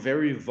 you're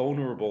very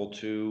vulnerable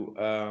to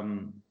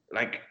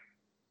like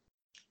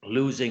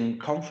losing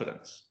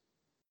confidence.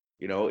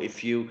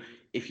 If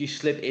you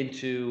slip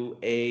into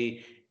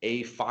a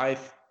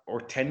 5 or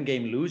 10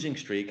 game losing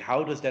streak,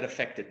 how does that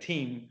affect a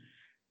team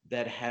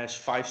that has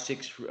 5,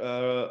 6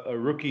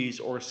 rookies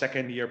or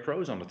second year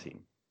pros on the team?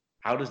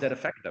 How does that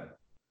affect them?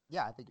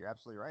 Yeah, I think you're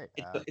absolutely right.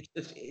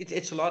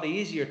 It's a lot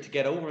easier to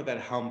get over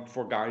that hump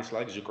for guys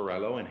like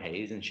Zuccarello and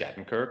Hayes and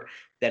Shattenkirk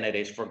than it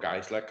is for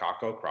guys like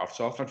Kakko,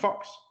 Kravtsov, and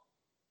Fox.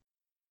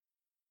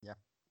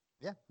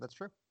 Yeah, that's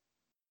true.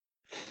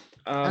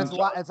 And it's a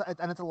lot.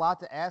 It's a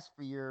lot to ask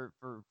for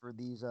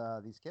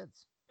these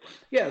kids.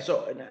 Yeah.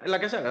 So,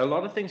 like I said, a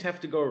lot of things have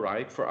to go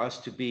right for us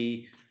to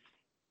be.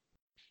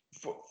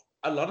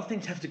 A lot of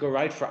things have to go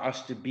right for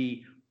us to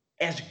be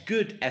as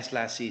good as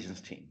last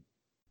season's team.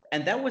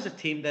 And that was a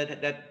team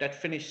that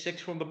finished 6th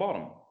from the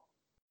bottom.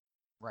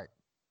 Right.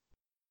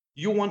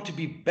 You want to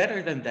be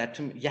better than that.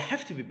 You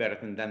have to be better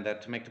than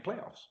that to make the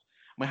playoffs.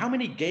 I mean, how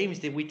many games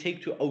did we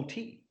take to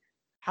OT?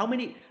 How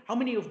many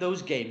of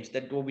those games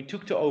that we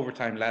took to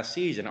overtime last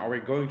season are we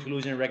going to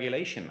lose in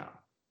regulation now?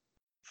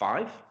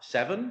 5,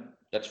 7?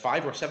 That's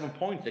 5 or 7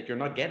 points that you're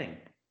not getting.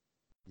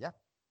 Yeah.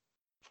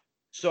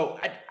 So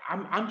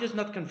I'm just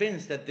not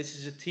convinced that this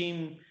is a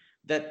team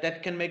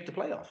that can make the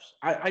playoffs.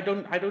 I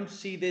don't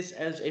see this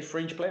as a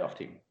fringe playoff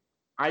team.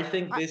 I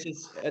think this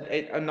is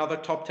another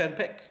top 10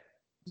 pick.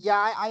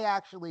 Yeah, I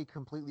actually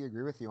completely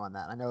agree with you on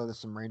that. I know there's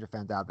some Ranger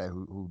fans out there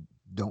who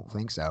don't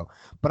think so,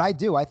 but I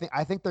do. I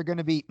think they're going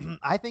to be.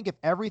 I think if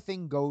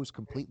everything goes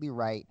completely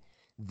right,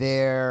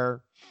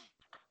 they're,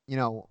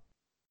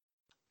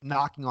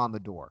 knocking on the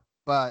door.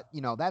 But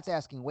that's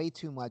asking way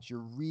too much. You're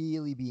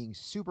really being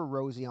super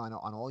rosy on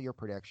all your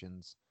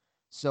predictions.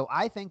 So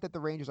I think that the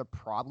Rangers are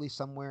probably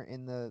somewhere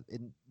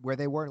in where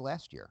they were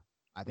last year.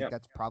 I think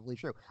that's probably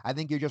true. I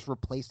think you're just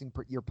replacing.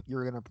 You're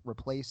going to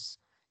replace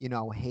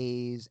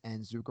Hayes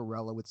and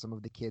Zuccarello with some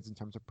of the kids in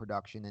terms of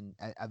production, and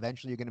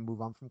eventually you're going to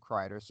move on from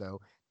Kreider.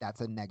 So that's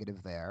a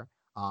negative there.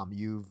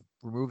 You've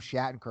removed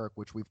Shattenkirk,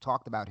 which we've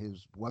talked about.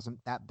 His wasn't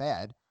that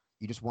bad.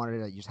 You just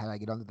had to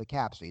get under the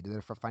cap, so you did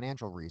it for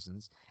financial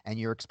reasons, and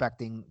you're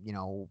expecting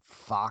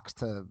Fox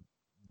to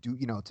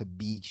to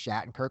beat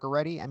Shattenkirk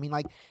already. I mean,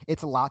 like,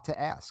 it's a lot to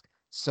ask.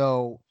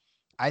 So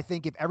I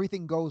think if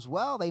everything goes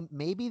well,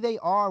 maybe they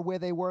are where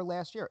they were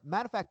last year.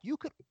 Matter of fact, you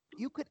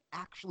could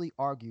actually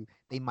argue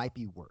they might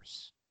be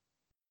worse.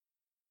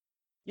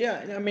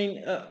 Yeah, I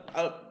mean,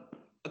 a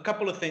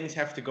couple of things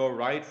have to go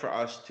right for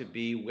us to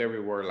be where we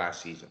were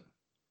last season,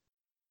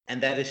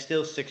 and that is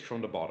still sixth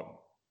from the bottom.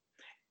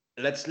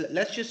 Let's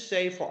just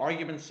say, for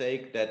argument's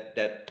sake,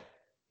 that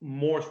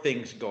more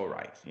things go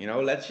right.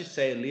 Let's just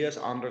say Elias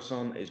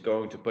Andersson is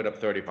going to put up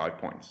 35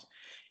 points,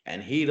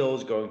 and Hedl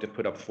is going to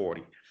put up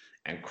 40,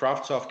 and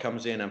Kravtsov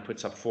comes in and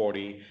puts up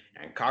 40,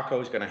 and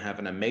Kakko is going to have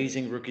an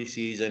amazing rookie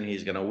season.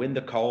 He's going to win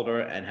the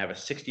Calder and have a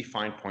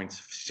 65 point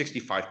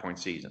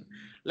season.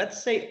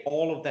 Let's say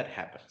all of that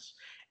happens,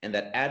 and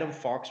that Adam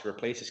Fox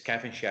replaces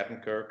Kevin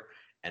Shattenkirk,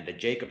 and that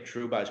Jacob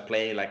Trouba is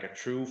playing like a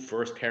true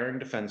first pairing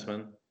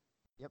defenseman.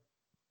 Yep.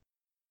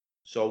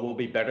 So we'll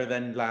be better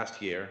than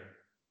last year,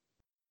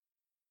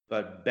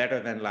 but better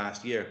than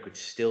last year could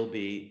still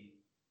be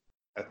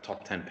a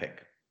top 10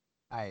 pick.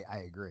 I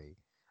agree.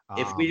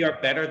 If we are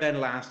better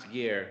than last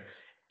year,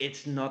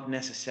 it's not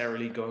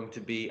necessarily going to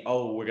be,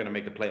 we're going to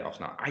make the playoffs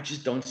now. I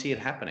just don't see it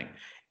happening.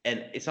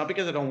 And it's not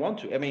because I don't want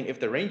to. I mean, if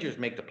the Rangers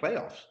make the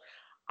playoffs,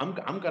 I'm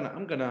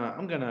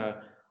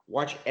gonna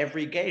watch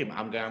every game.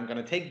 I'm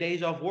gonna take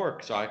days off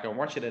work so I can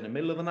watch it in the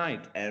middle of the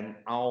night, and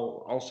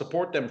I'll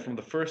support them from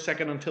the first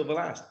second until the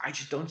last. I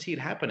just don't see it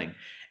happening.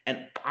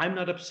 And I'm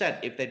not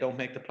upset if they don't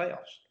make the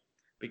playoffs,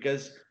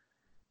 because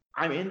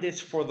I'm in this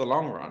for the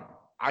long run.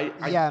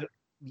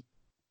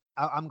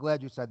 I'm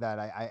glad you said that.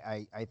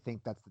 I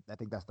think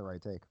that's the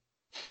right take.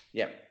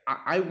 Yeah,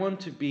 I want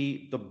to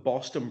be the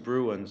Boston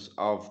Bruins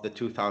of the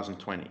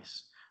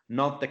 2020s,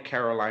 not the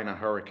Carolina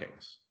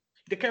Hurricanes.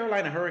 The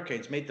Carolina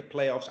Hurricanes made the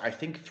playoffs, I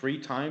think, 3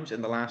 times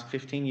in the last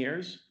 15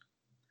 years.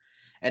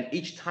 And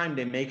each time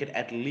they make it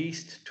at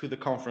least to the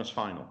conference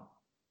final.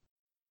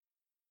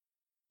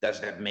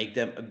 Does that make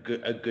them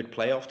a good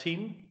playoff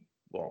team?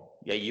 Well,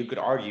 yeah, you could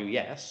argue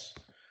yes,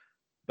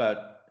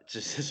 but it's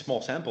just a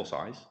small sample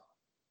size.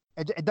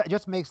 It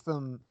just makes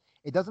them.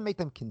 It doesn't make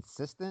them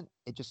consistent.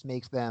 It just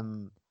makes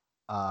them.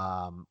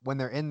 When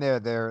they're in there,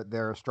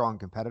 they're a strong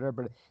competitor.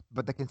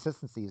 But the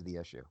consistency is the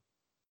issue.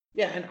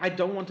 Yeah, and I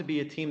don't want to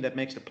be a team that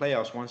makes the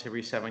playoffs once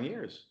every 7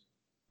 years.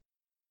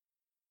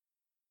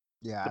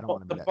 Yeah, I don't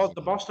want to be that.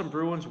 The Boston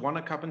Bruins won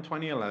a cup in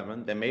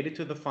 2011. They made it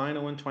to the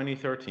final in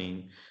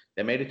 2013.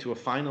 They made it to a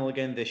final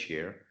again this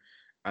year.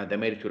 They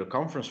made it to the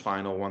conference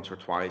final once or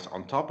twice.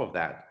 On top of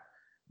that,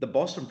 the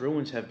Boston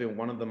Bruins have been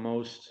one of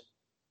the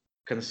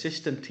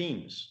consistent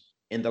teams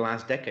in the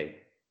last decade.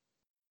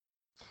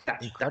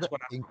 That's what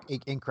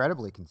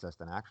incredibly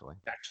consistent, actually.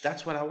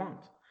 That's what I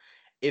want.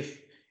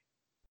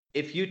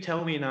 If you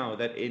tell me now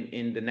that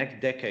in the next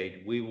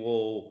decade we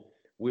will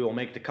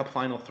make the cup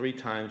final 3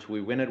 times,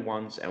 we win it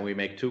once, and we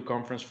make 2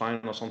 conference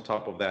finals on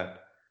top of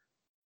that,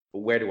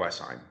 where do I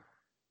sign?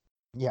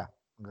 Yeah,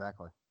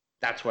 exactly.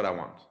 That's what I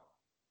want.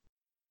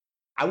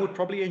 I would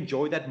probably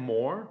enjoy that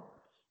more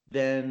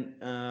than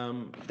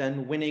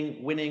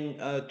winning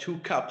 2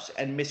 cups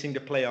and missing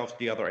the playoffs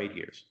the other 8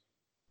 years.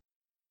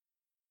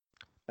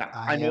 Now,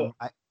 I know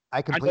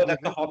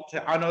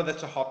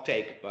that's a hot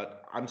take,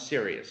 but I'm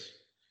serious.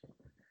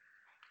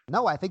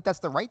 No, I think that's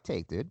the right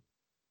take, dude.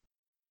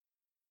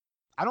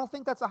 I don't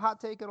think that's a hot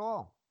take at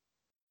all.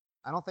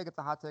 I don't think it's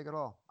a hot take at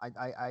all.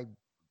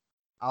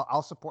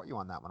 I'll support you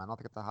on that one. I don't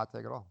think it's a hot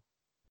take at all.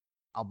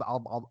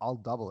 I'll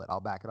double it. I'll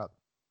back it up.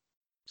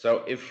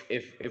 So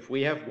if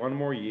we have one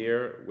more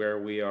year where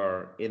we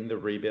are in the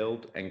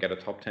rebuild and get a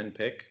top 10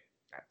 pick,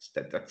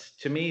 that's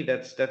to me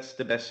that's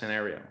the best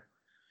scenario.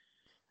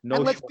 No,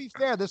 and let's be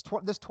fair. This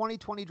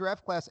 2020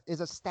 draft class is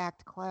a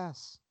stacked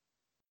class.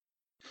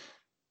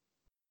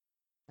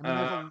 I mean,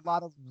 there's a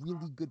lot of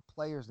really good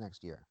players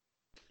next year.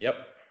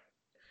 Yep.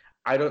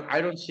 I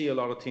don't see a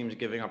lot of teams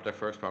giving up their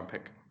first round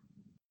pick.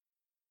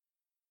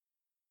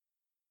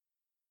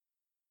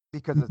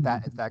 Because it's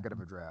that good of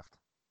a draft.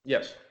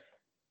 Yes.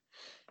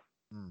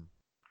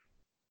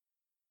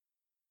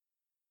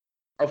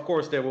 Of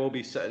course, there will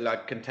be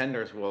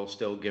contenders will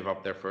still give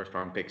up their first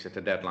round picks at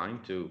the deadline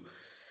to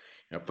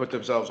put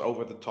themselves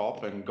over the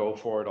top and go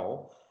for it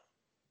all.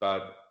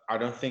 But I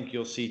don't think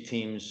you'll see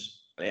teams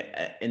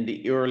in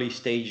the early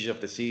stages of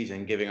the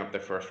season giving up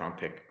their first round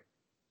pick.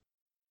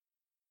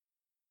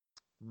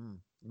 You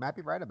might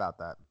be right about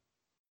that.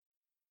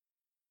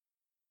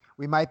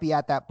 We might be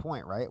at that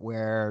point, right,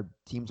 where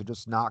teams are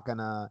just not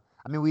gonna.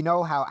 I mean, we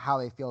know how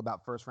they feel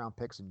about first round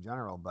picks in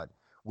general, but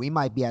we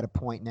might be at a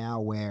point now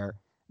where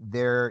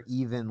they're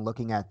even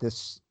looking at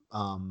this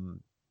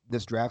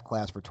this draft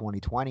class for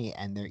 2020,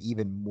 and they're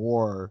even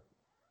more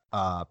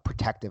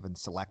protective and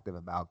selective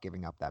about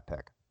giving up that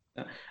pick.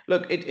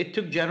 Look, it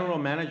took general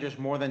managers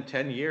more than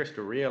 10 years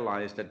to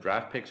realize that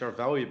draft picks are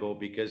valuable,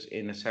 because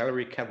in a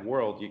salary cap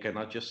world, you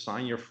cannot just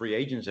sign your free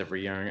agents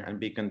every year and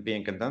be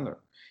a contender.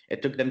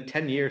 It took them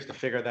 10 years to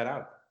figure that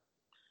out.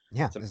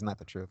 Yeah, isn't that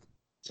the truth?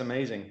 It's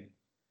amazing.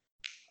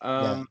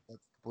 Yeah,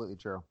 that's completely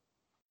true.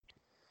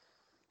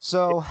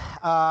 So,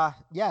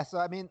 yeah, so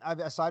I mean,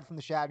 aside from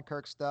the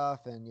Shattenkirk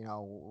stuff and, you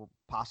know, we're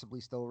possibly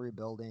still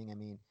rebuilding, I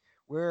mean,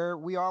 we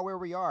are where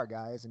we are,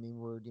 guys. I mean,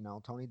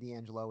 Tony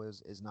DeAngelo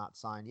is not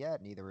signed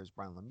yet. Neither is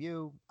Brian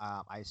Lemieux.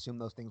 I assume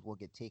those things will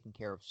get taken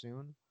care of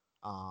soon.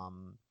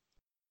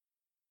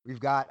 We've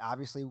got,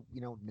 obviously,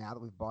 now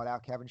that we've bought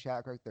out Kevin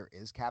Shattenkirk, there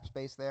is cap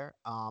space there.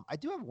 I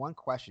do have one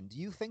question. Do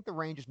you think the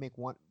Rangers make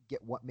one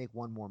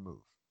more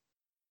move,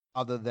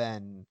 other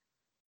than,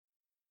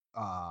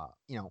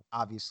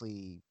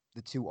 obviously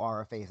the 2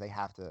 RFAs they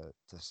have to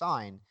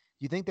sign? Do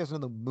you think there's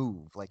another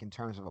move, like in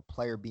terms of a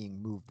player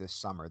being moved this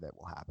summer, that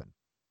will happen?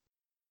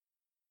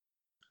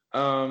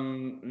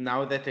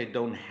 Now that they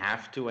don't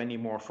have to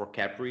anymore for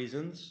cap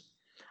reasons,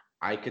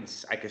 I can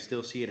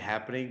still see it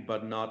happening,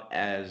 but not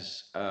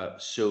as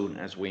soon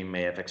as we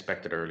may have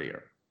expected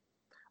earlier.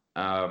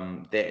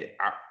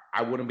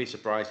 I wouldn't be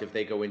surprised if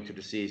they go into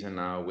the season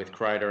now with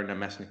Kreider and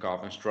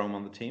Namestnikov and Strome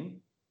on the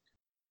team,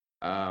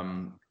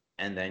 and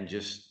then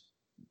just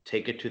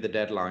take it to the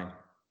deadline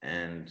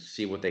and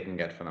see what they can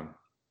get for them.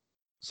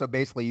 So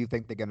basically, you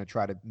think they're going to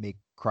try to make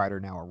Kreider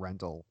now a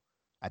rental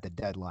at the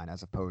deadline,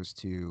 as opposed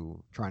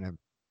to trying to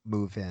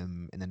move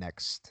him in the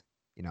next,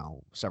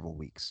 several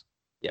weeks?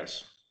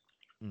 Yes.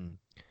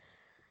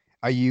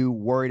 Are you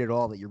worried at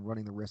all that you're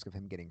running the risk of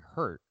him getting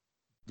hurt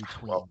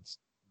between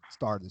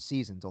start of the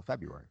season until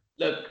February?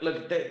 Look,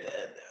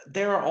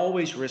 there are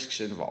always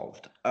risks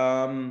involved.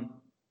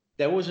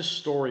 There was a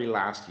story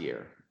last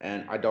year,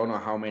 and I don't know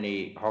how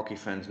many hockey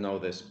fans know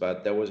this,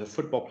 but there was a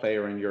football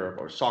player in Europe,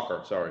 or a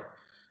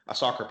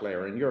soccer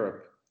player in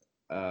Europe,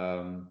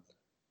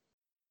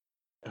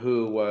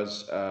 who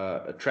was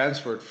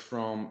transferred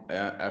from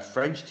a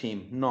French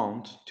team,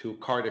 Nantes, to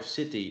Cardiff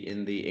City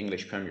in the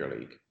English Premier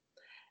League.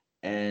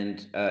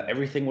 And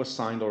everything was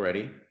signed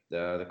already.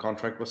 The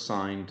contract was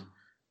signed.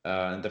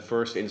 And the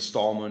first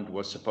installment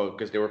was supposed,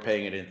 because they were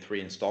paying it in 3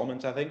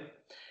 installments, I think.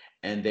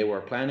 And they were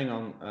planning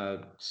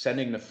on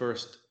sending the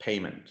first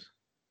payment.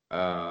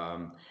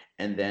 And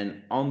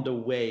then on the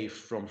way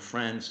from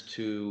France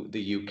to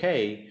the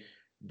UK,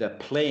 the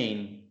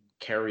plane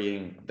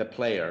carrying the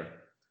player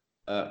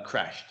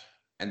crashed,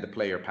 and the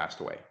player passed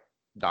away,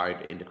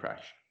 died in the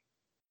crash.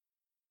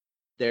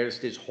 There's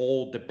this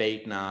whole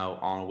debate now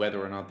on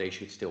whether or not they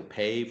should still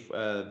pay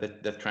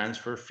the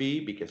transfer fee,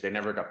 because they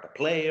never got the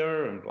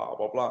player, and blah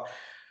blah blah.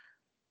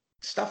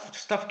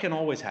 Stuff can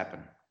always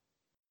happen.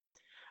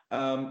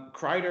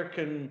 Kreider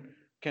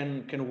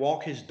can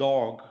walk his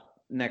dog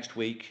next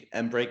week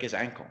and break his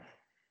ankle.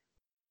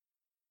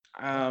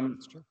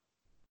 That's true.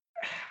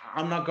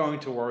 I'm not going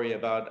to worry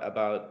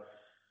about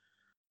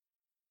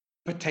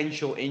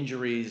potential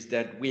injuries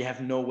that we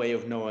have no way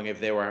of knowing if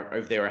they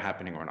were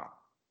happening or not.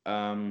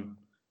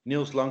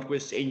 Niels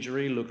Lundqvist's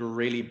injury looked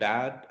really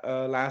bad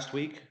last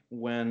week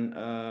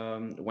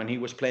when he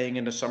was playing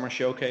in the summer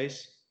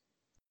showcase.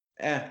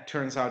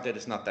 Turns out that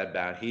it's not that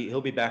bad.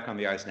 He'll be back on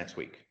the ice next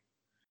week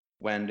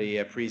when the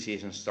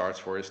preseason starts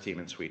for his team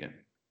in Sweden.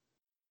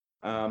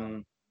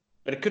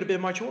 But it could have been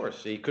much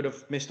worse. He could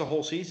have missed the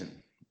whole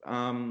season.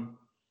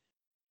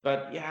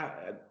 But yeah,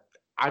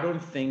 I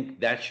don't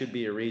think that should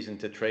be a reason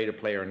to trade a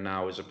player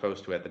now as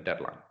opposed to at the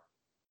deadline.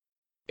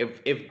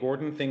 If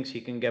Gordon thinks he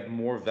can get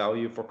more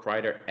value for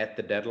Kreider at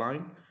the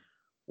deadline,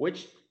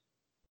 which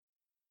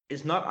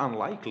is not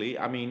unlikely.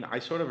 I mean, I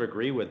sort of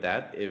agree with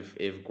that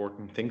if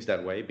Gordon thinks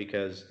that way,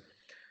 because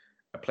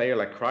a player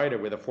like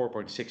Kreider with a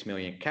 4.6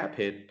 million cap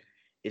hit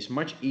is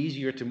much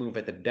easier to move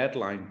at the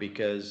deadline,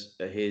 because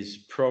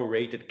his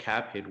prorated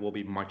cap hit will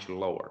be much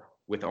lower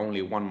with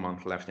only 1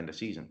 month left in the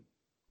season.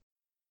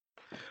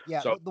 Yeah,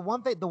 so the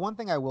one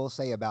thing I will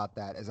say about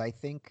that is, I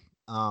think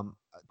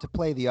to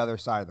play the other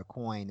side of the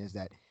coin is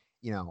that,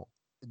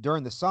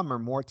 during the summer,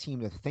 more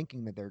teams are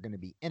thinking that they're going to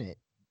be in it.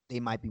 They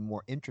might be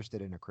more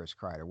interested in a Chris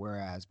Kreider,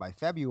 whereas by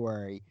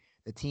February,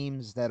 the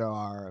teams that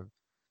are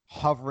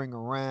hovering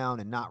around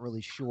and not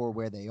really sure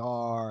where they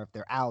are, if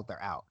they're out,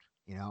 they're out.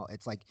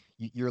 It's like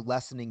you're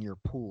lessening your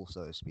pool,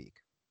 so to speak.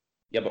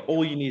 Yeah, but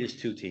all you need is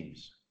 2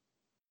 teams.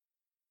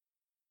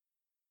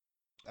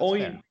 All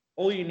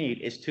you need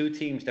is 2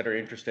 teams that are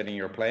interested in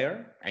your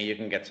player, and you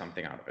can get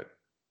something out of it.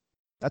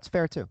 That's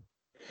fair too.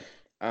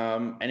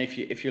 And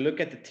if you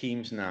look at the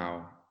teams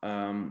now,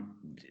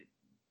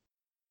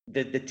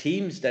 the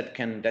teams that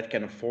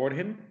can afford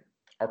him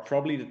are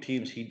probably the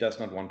teams he does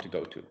not want to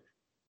go to,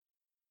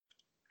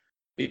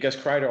 because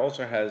Kreider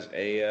also has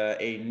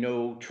a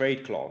no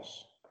trade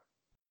clause.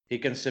 He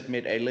can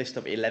submit a list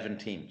of 11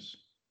 teams.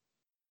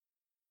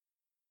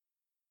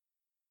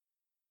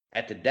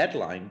 at the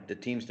deadline, the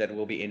teams that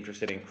will be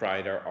interested in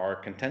Kreider are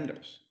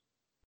contenders.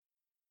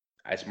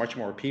 It's much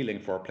more appealing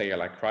for a player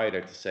like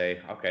Kreider to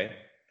say, okay,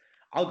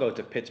 I'll go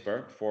to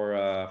Pittsburgh for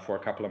a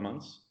couple of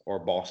months, or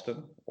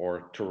Boston,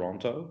 or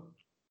Toronto,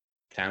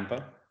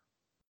 Tampa,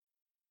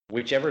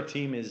 whichever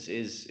team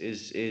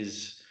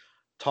is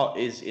top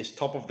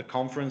of the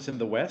conference in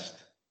the West.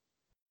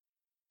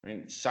 I mean,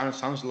 it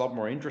sounds a lot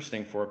more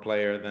interesting for a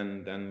player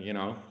than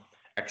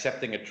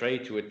accepting a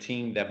trade to a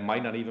team that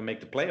might not even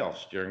make the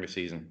playoffs during the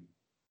season.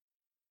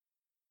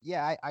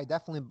 Yeah, I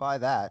definitely buy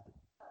that.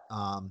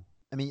 I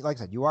mean, like I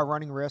said, you are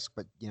running risk,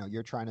 but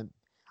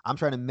I'm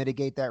trying to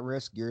mitigate that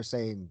risk. You're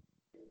saying,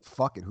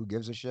 fuck it, who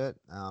gives a shit?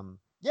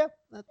 Yeah,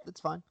 that's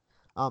fine.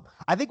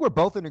 I think we're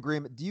both in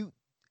agreement.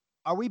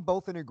 Are we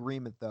both in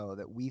agreement though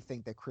that we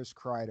think that Chris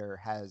Kreider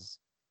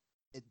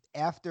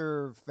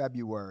after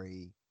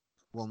February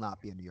will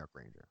not be a New York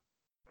Ranger?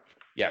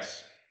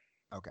 Yes.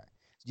 Okay.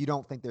 So you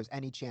don't think there's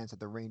any chance that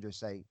the Rangers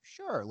say,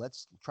 sure,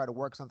 let's try to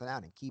work something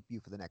out and keep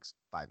you for the next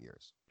 5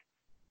 years?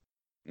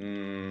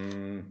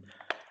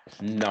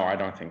 No, I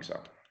don't think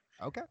so.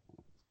 Okay.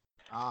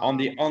 On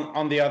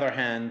the other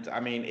hand, I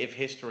mean, if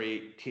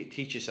history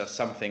teaches us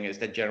something, is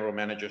that general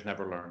managers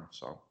never learn.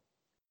 So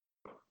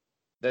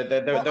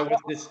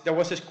there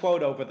was this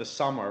quote over the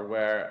summer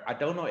where I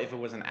don't know if it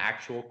was an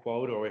actual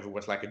quote or if it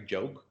was like a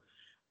joke,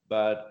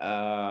 but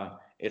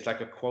it's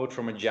like a quote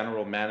from a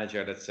general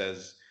manager that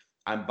says,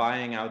 "I'm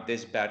buying out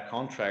this bad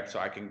contract so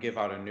I can give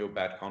out a new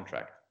bad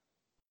contract."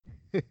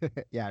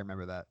 Yeah, I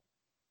remember that.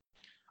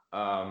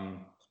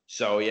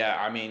 So yeah,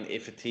 I mean,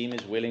 if a team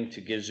is willing to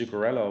give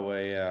Zuccarello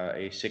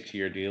a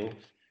 6-year deal,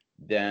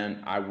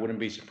 then I wouldn't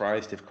be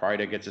surprised if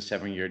Kreider gets a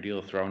 7-year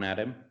deal thrown at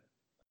him.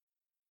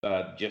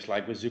 But just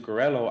like with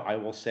Zuccarello, I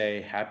will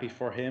say happy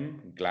for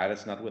him, glad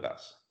it's not with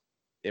us,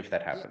 if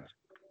that happens.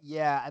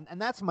 Yeah, and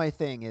that's my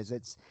thing.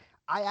 It's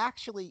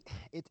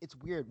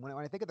weird when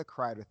I think of the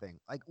Kreider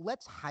thing. Like,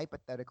 let's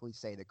hypothetically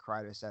say that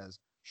Kreider says,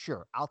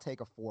 "Sure, I'll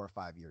take a 4 or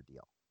 5 year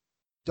deal."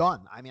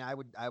 Done. I mean, I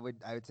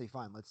would say,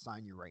 fine, let's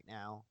sign you right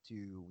now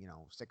to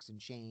 6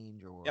 and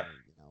change, or Yep.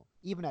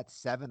 even at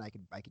 7, I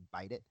could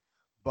bite it.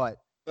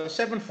 But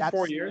 7 for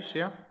 4 years,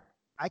 yeah.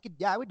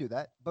 I would do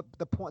that. But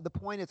the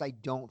point is, I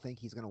don't think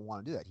he's going to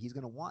want to do that. He's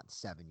going to want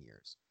 7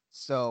 years.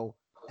 So,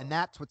 and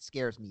that's what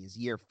scares me is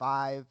year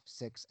 5,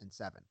 6, and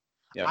 7.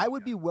 Yep. I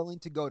would be willing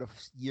to go to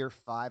year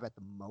 5 at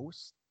the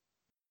most,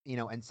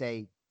 and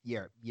say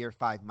year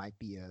 5 might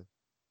be a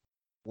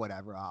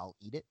whatever. I'll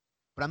eat it,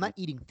 but I'm not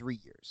eating 3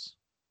 years.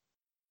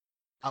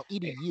 I'll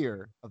eat a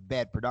year of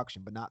bad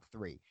production, but not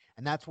 3.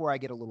 And that's where I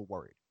get a little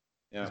worried.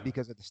 Yeah. It's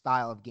because of the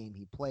style of game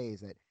he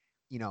plays that,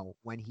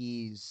 when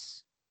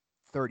he's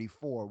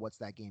 34, what's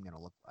that game going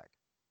to look like?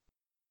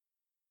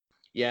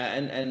 Yeah,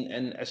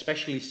 and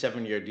especially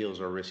 7-year deals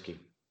are risky.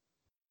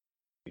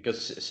 Because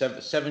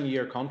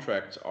 7-year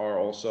contracts are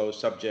also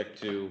subject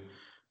to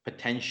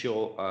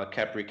potential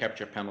cap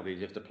recapture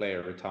penalties if the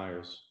player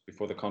retires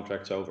before the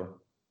contract's over.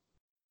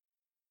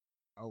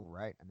 Oh,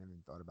 right. I never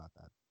even thought about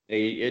that.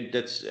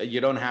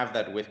 You don't have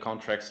that with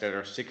contracts that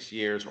are 6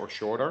 years or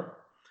shorter.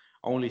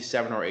 Only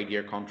 7 or 8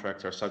 year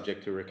contracts are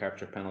subject to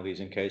recapture penalties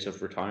in case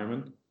of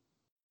retirement.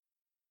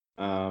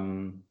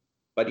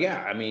 But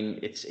yeah, I mean,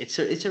 it's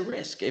a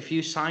risk. If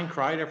you sign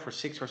Kreider for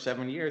 6 or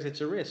 7 years,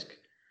 it's a risk.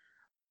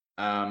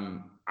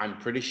 I'm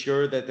pretty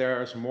sure that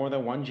there's more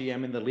than one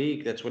GM in the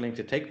league that's willing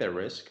to take that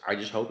risk. I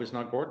just hope it's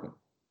not Gordon.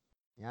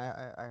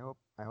 Yeah, I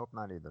hope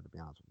not either, to be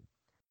honest with you.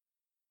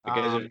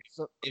 Because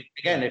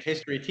if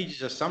history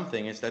teaches us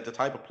something, it's that the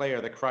type of player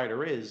that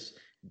Kreider is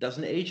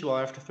doesn't age well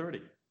after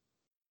 30.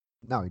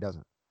 No, he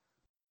doesn't.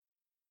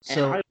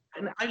 So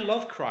I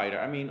love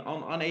Kreider. I mean,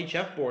 on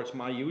HF boards,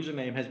 my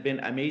username has been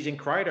Amazing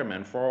Kreider,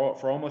 man, for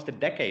almost a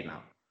decade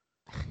now.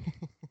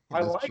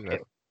 I like him.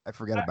 I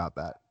forget about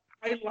that.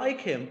 I like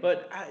him,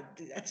 but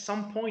at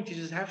some point you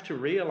just have to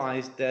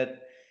realize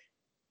that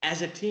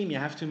as a team you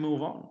have to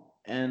move on.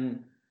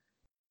 And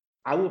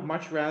I would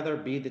much rather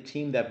be the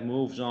team that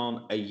moves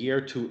on a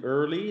year too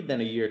early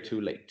than a year too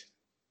late.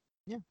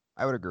 Yeah,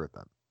 I would agree with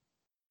that.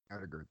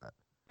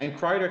 And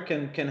Kreider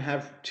can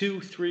have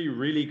 2-3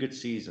 really good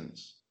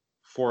seasons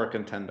for a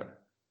contender.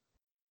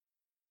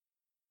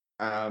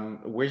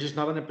 We're just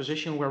not in a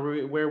position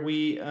where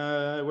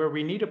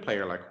we need a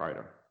player like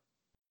Kreider.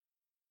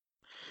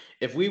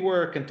 If we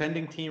were a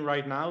contending team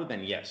right now,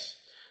 then yes,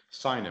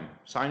 sign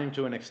him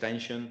to an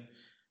extension,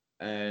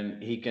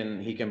 and he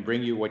can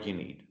bring you what you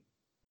need.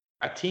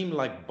 A team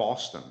like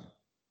Boston,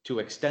 to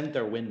extend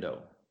their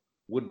window,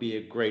 would be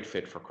a great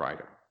fit for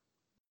Kreider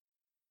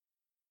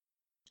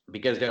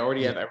because they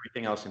already have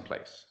everything else in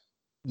place.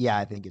 Yeah,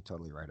 I think you're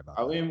totally right about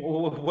that. I mean,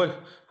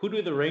 who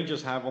do the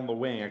Rangers have on the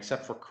wing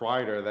except for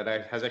Kreider that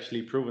has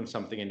actually proven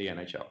something in the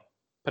NHL?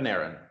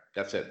 Panarin,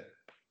 that's it.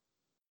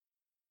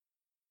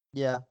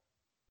 Yeah.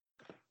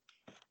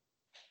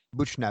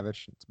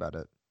 Buchnevich, that's about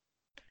it.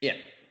 Yeah.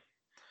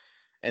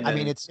 And I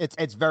mean,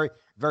 it's very,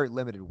 very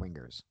limited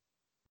wingers.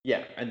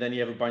 Yeah, and then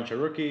you have a bunch of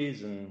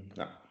rookies,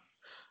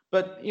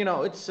 but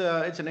it's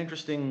an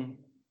interesting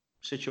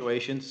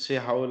situation to see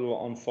how it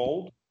will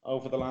unfold.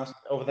 over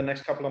the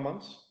next couple of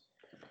months.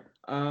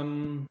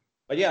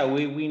 But yeah,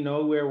 we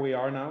know where we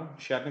are now.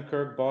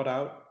 Shattenkirk bought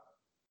out.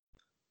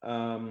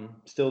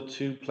 Still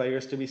 2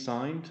 players to be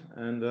signed,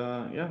 and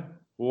yeah,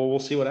 we'll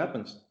see what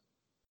happens.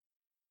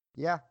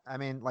 Yeah, I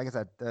mean, like I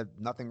said,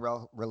 nothing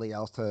really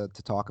else to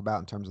talk about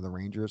in terms of the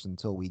Rangers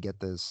until we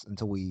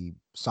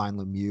sign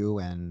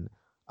Lemieux and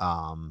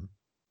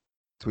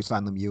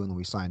then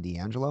we sign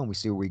D'Angelo and we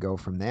see where we go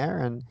from there.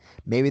 And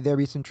maybe there'll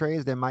be some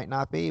trades. There might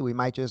not be.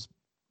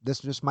 This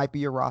just might be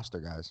your roster,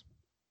 guys.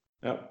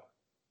 Yeah,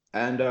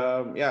 and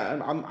yeah,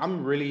 and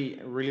I'm really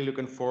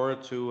looking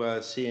forward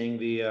to seeing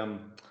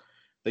the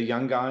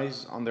young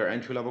guys on their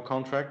entry level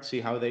contract, see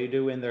how they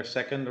do in their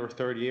second or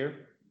third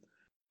year.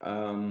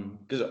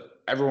 Because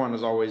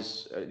everyone's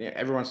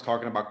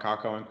talking about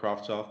Kako and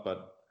Kravtsov,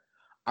 but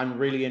I'm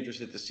really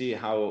interested to see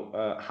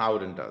how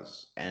Howden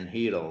does, and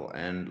Hedel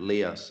and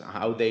Lias,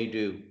 how they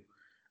do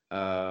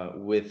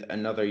with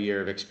another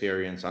year of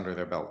experience under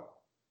their belt.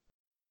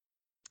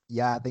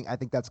 Yeah, I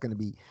think that's going to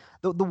be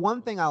the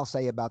one thing I'll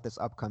say about this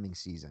upcoming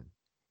season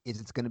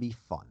is it's going to be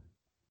fun.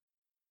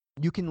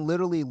 You can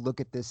literally look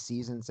at this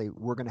season and say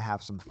we're going to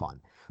have some fun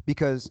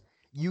because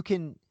you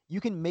can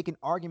make an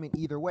argument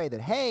either way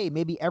that, hey,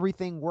 maybe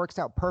everything works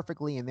out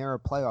perfectly and they're a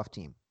playoff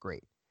team.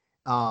 Great.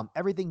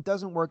 Everything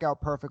doesn't work out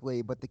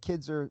perfectly, but the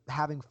kids are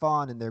having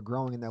fun and they're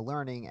growing and they're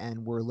learning,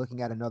 and we're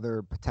looking at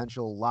another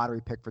potential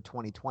lottery pick for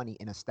 2020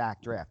 in a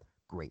stacked draft.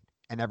 Great.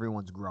 And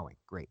everyone's growing.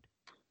 Great.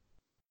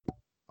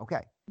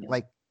 Okay. Yeah.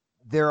 Like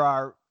there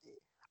are,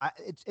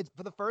 it's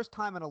for the first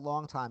time in a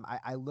long time,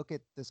 I look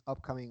at this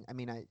upcoming, I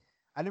mean, I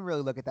didn't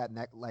really look at that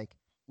like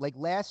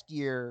last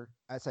year,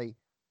 I'd say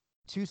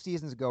 2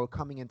 seasons ago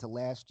coming into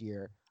last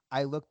year,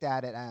 I looked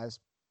at it as,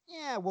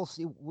 yeah, we'll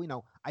see.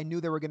 I knew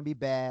they were going to be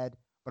bad,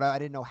 but I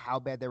didn't know how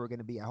bad they were going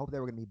to be. I hope they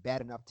were going to be bad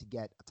enough to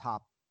get a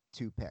top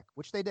 2 pick,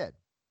 which they did.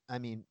 I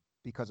mean,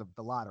 because of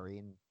the lottery,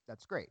 and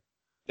that's great.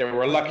 They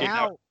were lucky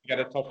enough to get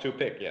a top 2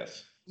 pick,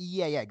 yes.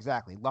 Yeah,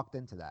 exactly. Lucked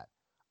into that.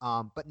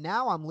 But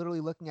now I'm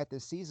literally looking at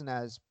this season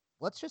as,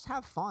 let's just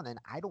have fun, and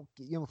I don't,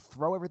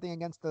 throw everything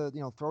against the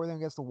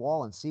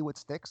wall and see what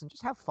sticks and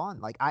just have fun.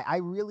 Like I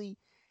really,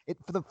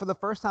 for the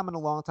first time in a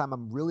long time,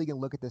 I'm really gonna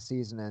look at this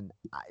season and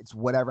it's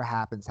whatever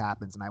happens,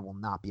 and I will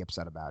not be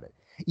upset about it.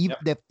 Even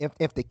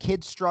if the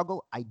kids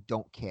struggle, I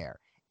don't care.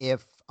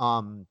 If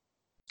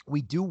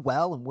we do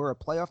well and we're a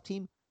playoff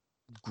team,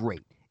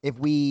 great. If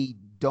we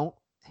don't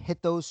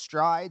hit those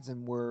strides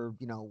and we're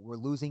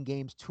losing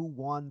games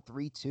 2-1,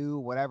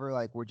 3-2, whatever,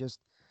 like we're just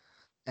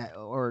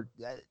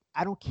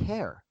I don't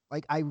care.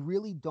 Like I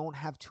really don't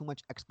have too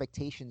much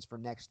expectations for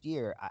next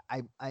year.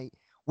 I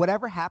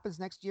whatever happens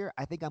next year,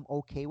 I think I'm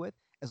okay with,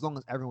 as long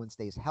as everyone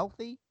stays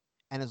healthy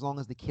and as long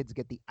as the kids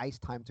get the ice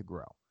time to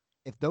grow.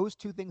 If those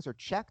 2 things are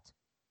checked,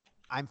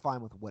 I'm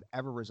fine with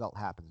whatever result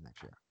happens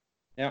next year.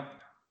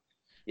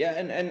 Yeah,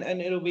 and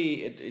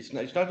it's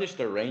not just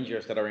the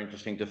Rangers that are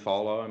interesting to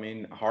follow. I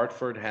mean,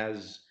 Hartford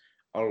has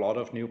a lot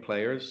of new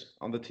players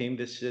on the team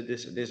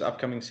this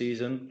upcoming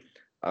season.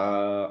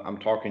 I'm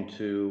talking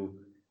to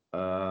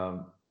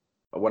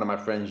one of my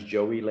friends,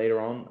 Joey, later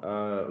on,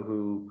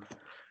 who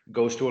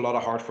goes to a lot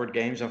of Hartford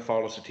games and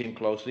follows the team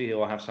closely.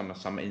 He'll have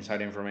some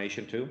inside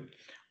information too.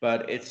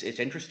 But it's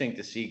interesting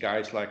to see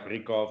guys like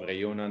Rykov,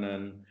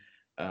 Reijonen,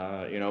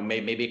 and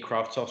maybe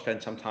Kravtsov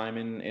spent some time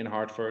in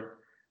Hartford.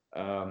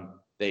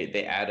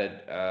 They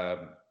added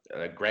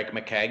Greg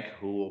McKegg,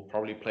 who will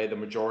probably play the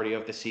majority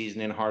of the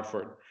season in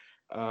Hartford.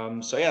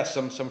 So yeah,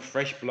 some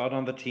fresh blood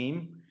on the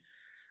team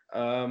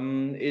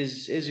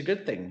is a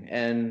good thing.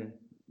 And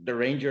the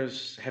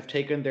Rangers have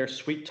taken their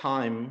sweet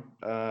time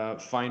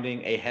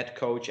finding a head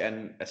coach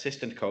and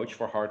assistant coach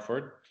for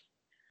Hartford.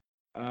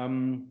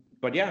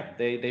 But yeah,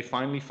 they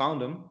finally found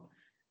them.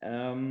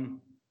 And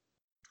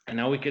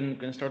now we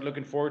can start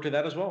looking forward to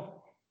that as well.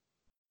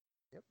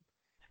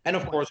 And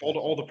of course,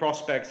 all the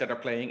prospects that are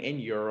playing in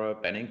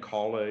Europe and in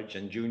college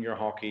and junior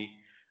hockey,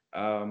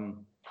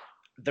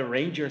 the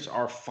Rangers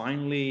are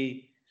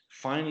finally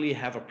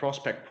have a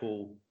prospect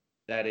pool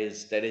that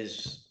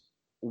is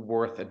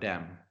worth a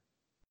damn.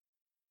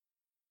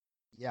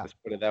 Yeah, let's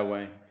put it that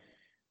way.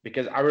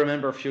 Because I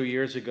remember a few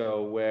years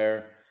ago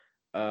where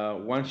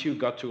once you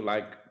got to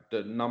like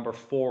the number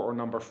 4 or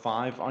number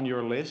 5 on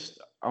your list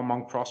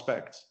among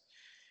prospects,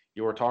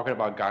 you were talking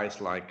about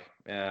guys like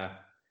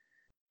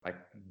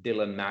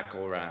Dylan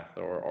McElrath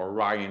or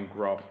Ryan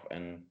Grubb,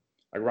 and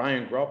like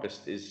Ryan Grubb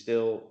is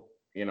still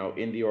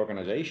in the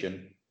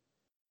organization,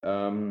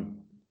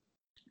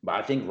 but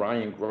I think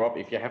Ryan Grubb,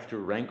 if you have to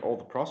rank all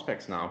the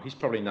prospects now, he's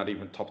probably not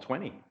even top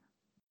 20.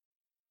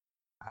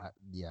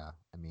 Yeah,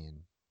 I mean,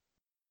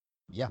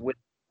 yeah.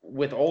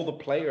 With all the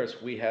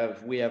players we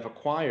have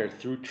acquired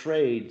through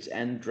trades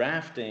and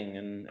drafting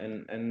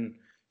and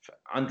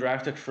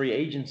undrafted free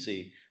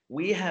agency,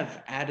 we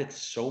have added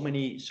so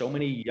many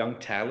young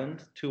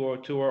talent to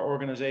our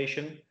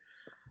organization.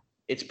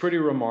 It's pretty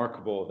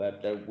remarkable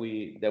that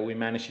we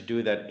managed to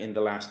do that in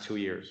the last 2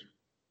 years.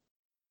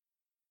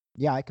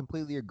 Yeah, I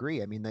completely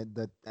agree. I mean,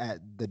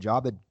 the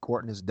job that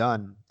Gorton has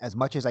done, as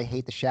much as I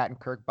hate the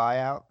Shattenkirk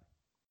buyout,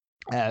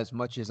 As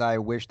much as I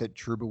wish that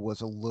Trouba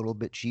was a little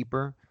bit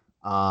cheaper,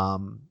 I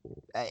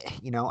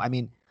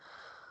mean,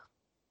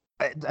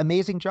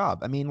 amazing job.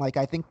 I mean, like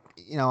I think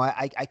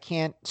I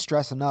can't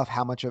stress enough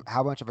how much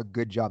of a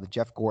good job that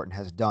Jeff Gorton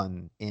has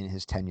done in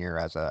his tenure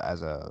as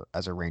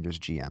a Rangers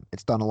GM.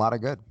 It's done a lot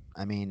of good.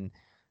 I mean,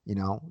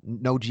 no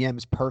GM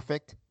is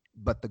perfect,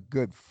 but the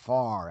good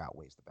far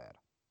outweighs the bad.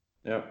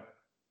 Yeah.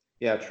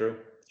 Yeah. True.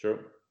 True.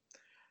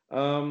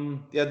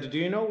 Yeah. Do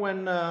you know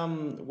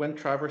when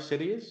Traverse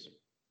City is?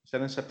 Is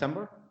that in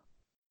September?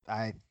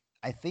 I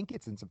think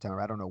it's in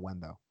September. I don't know when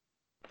though.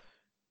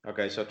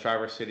 Okay, so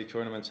Traverse City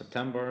tournament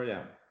September.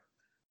 Yeah.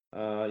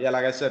 Yeah,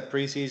 like I said,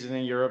 preseason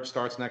in Europe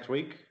starts next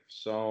week,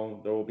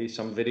 so there will be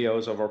some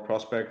videos of our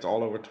prospects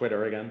all over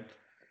Twitter again.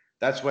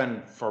 That's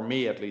when, for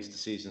me at least, the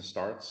season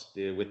starts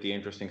with the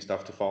interesting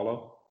stuff to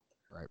follow.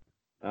 Right.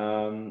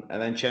 And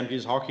then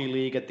Champions Hockey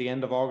League at the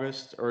end of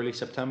August, early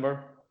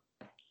September,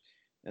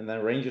 and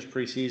then Rangers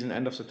preseason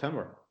end of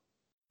September.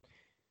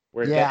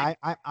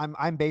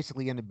 I'm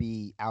basically going to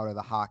be out of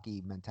the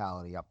hockey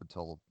mentality up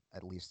until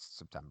at least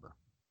September.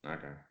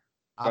 Okay.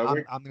 I'm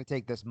going to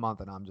take this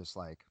month, and I'm just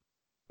like,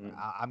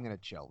 I'm going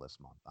to chill this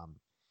month.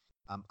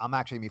 I'm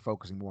actually going to be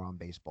focusing more on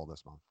baseball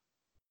this month.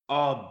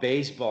 Oh,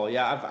 baseball.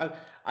 Yeah,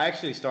 I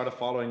actually started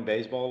following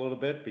baseball a little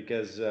bit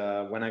because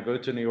when I go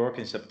to New York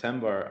in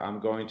September, I'm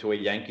going to a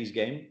Yankees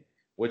game,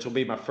 which will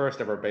be my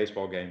first ever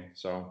baseball game.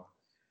 So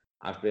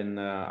I've been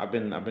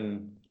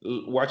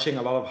watching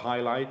a lot of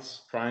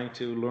highlights, trying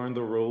to learn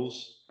the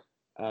rules.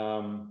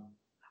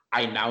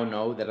 I now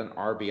know that an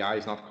RBI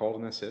is not called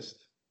an assist.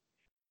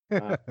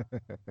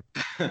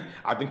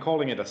 I've been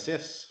calling it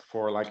assists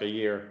for like a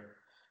year.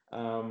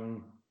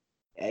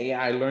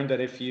 Yeah, I learned that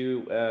if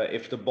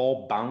the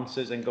ball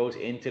bounces and goes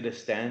into the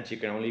stands, you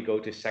can only go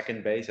to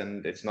second base,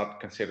 and it's not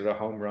considered a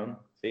home run.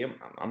 See,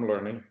 I'm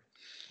learning.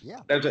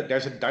 Yeah.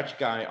 There's a Dutch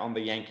guy on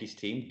the Yankees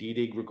team,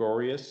 Didi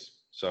Gregorius.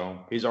 So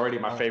he's already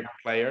my favorite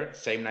player.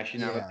 Same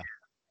nationality.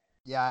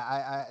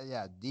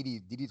 Yeah.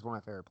 Didi's one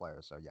of my favorite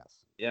players. So yes.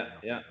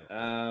 Yeah.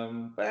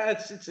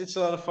 But it's a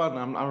lot of fun.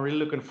 I'm really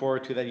looking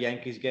forward to that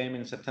Yankees game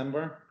in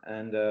September,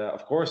 and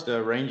of course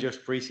the Rangers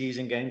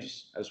preseason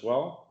games as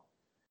well.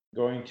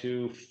 Going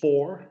to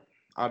 4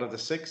 out of the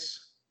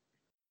 6.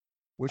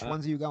 Which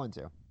ones are you going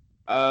to?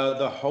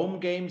 The home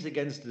games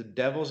against the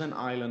Devils and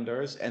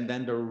Islanders, and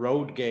then the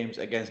road games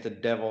against the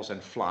Devils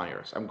and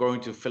Flyers. I'm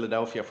going to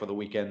Philadelphia for the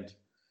weekend.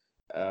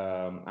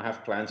 I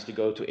have plans to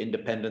go to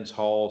Independence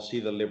Hall, see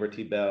the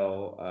Liberty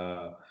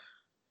Bell.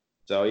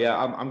 So yeah,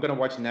 I'm gonna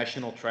watch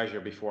National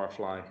Treasure before I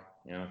fly.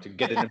 To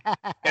get in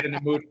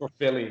the mood for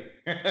Philly.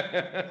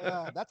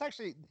 That's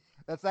actually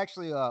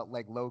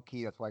like low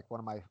key. That's like one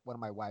of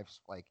my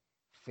wife's like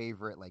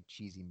favorite like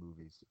cheesy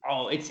movies.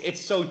 Oh, it's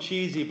so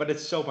cheesy, but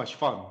it's so much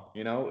fun.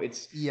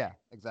 It's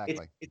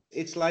exactly.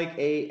 It's like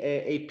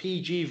a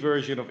PG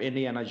version of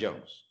Indiana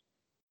Jones.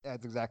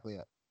 That's exactly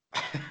it.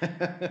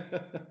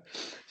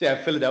 So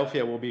yeah,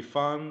 Philadelphia will be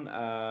fun.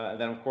 And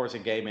then of course a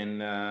game in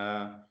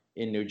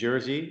New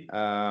Jersey.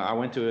 I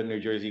went to a New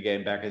Jersey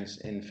game back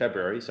in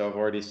February, so I've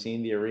already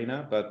seen the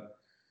arena. But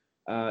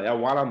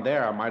while I'm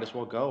there, I might as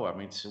well go. I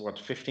mean, it's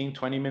 15,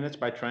 20 minutes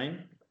by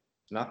train?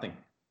 It's nothing.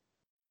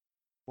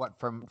 What,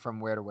 from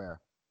where to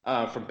where?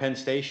 From Penn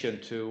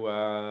Station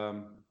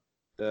to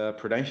the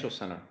Prudential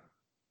Center.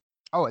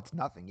 Oh, it's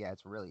nothing. Yeah,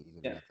 it's really easy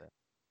to get there.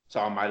 So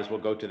I might as well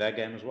go to that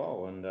game as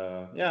well. And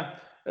yeah,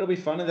 it'll be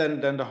fun.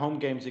 And then the home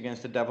games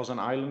against the Devils and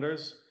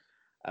Islanders.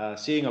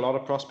 Seeing a lot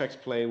of prospects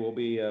play will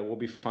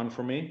be fun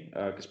for me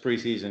because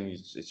preseason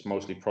it's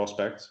mostly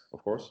prospects,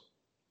 of course.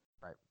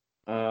 Right.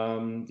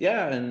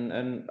 Yeah,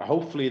 and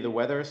hopefully the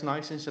weather is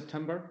nice in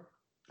September.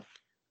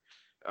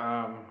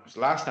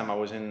 Last time I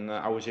was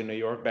in New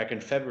York back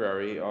in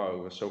February. Oh,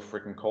 it was so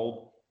freaking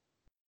cold.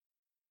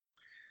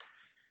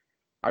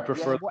 I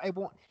prefer. Yeah,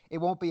 it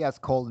won't be as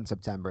cold in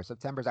September.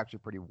 September is actually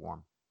pretty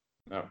warm.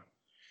 No.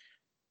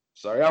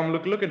 So yeah, I'm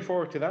looking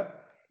forward to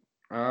that.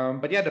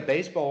 But yeah, the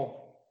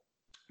baseball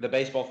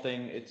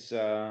thing,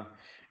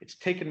 it's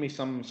taken me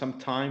some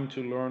time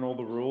to learn all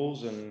the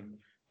rules,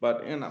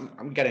 but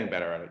I'm getting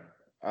better at it.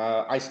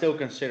 I still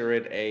consider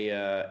it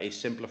a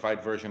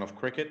simplified version of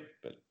cricket,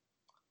 but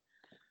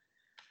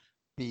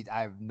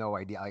I have no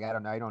idea. Like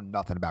I know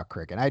nothing about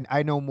cricket.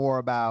 I know more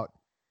about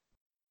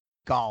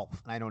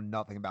golf, and I know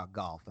nothing about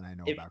golf than I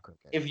know about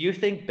cricket. If you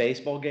think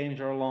baseball games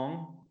are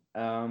long,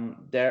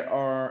 there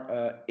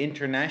are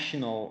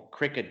international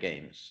cricket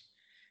games.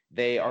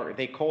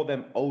 They call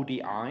them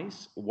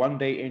ODIs,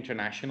 one-day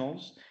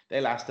internationals.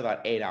 They last about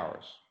 8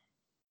 hours.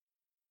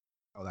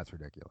 Oh, that's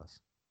ridiculous.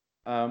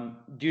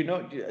 Do you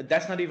know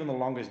that's not even the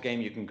longest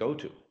game you can go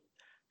to?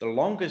 The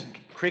longest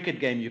cricket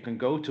game you can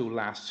go to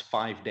lasts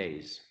 5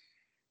 days.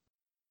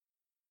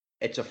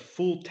 It's a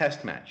full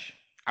test match.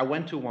 I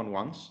went to one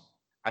once.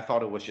 I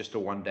thought it was just a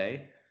 1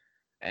 day.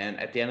 And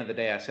at the end of the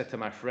day, I said to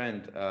my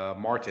friend,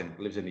 Martin,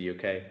 who lives in the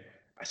UK,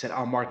 I said,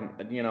 "Oh, Martin,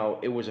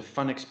 it was a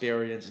fun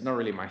experience. It's not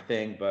really my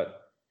thing,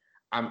 but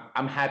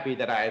I'm happy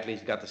that I at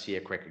least got to see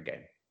a cricket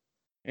game."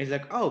 And he's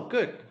like, "Oh,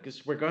 good,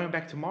 because we're going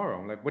back tomorrow."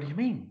 I'm like, "What do you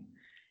mean?"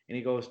 And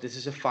he goes, "This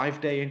is a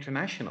 5-day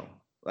international."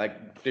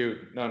 Like,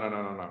 dude, no.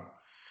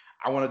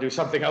 I want to do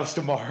something else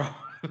tomorrow.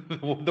 The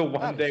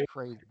one That is day,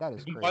 crazy. That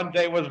is crazy. 1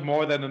 day was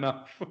more than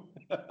enough.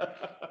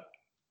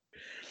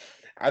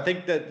 I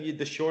think that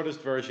the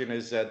shortest version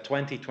is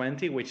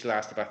 2020, which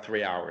lasts about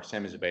 3 hours,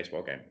 same as a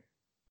baseball game.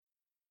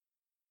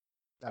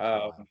 That's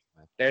wild,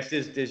 man. There's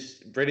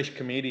this British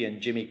comedian,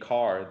 Jimmy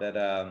Carr, that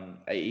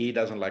he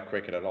doesn't like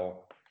cricket at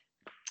all,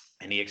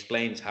 and he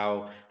explains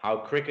how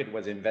cricket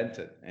was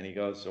invented. And he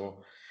goes,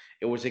 "So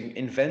it was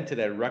invented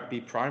at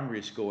rugby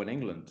primary school in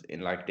England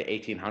in like the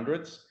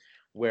 1800s,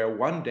 where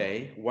one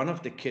day one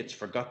of the kids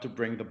forgot to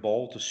bring the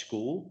ball to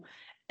school,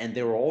 and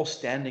they were all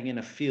standing in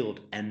a field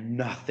and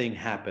nothing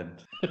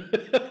happened." Oh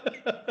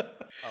my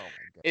god.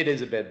 It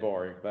is a bit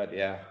boring, but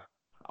yeah.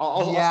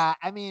 Yeah,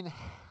 I mean,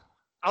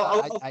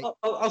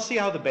 I'll see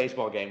how the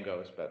baseball game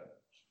goes, but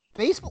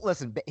baseball.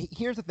 Listen,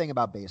 here's the thing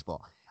about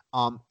baseball.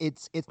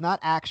 It's not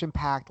action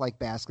packed like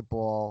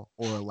basketball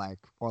or like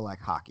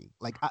hockey.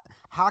 Like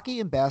hockey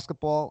and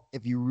basketball,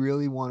 if you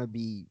really want to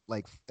be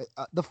like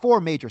the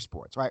four major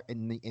sports, right,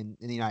 in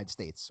the United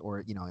States,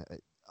 or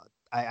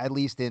at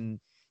least in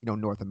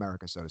North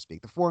America, so to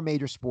speak. The four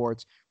major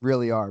sports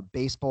really are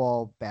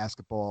baseball,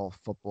 basketball,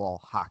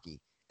 football, hockey,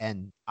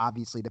 and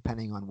obviously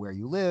depending on where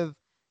you live,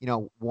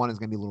 one is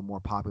going to be a little more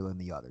popular than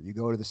the other. You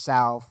go to the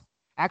South.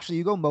 Actually,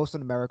 you go most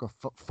in America,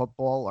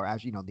 football, or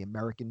as the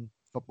American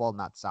football,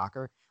 not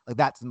soccer. Like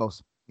that's the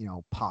most,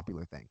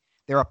 popular thing.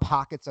 There are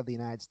pockets of the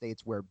United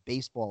States where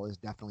baseball is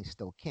definitely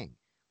still king.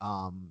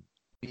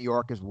 New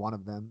York is one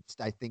of them.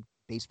 I think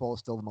baseball is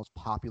still the most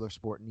popular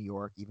sport in New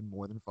York, even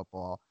more than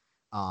football.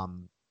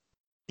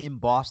 In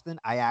Boston,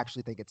 I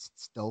actually think it's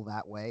still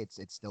that way.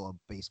 It's still a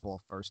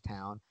baseball first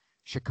town.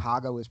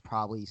 Chicago is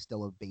probably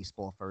still a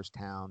baseball first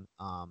town.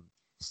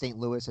 St.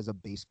 Louis is a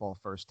baseball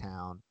first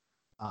town.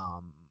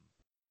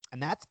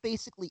 And that's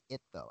basically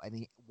it, though. I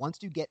mean, once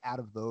you get out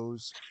of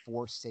those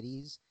four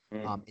cities,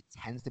 it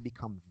tends to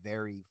become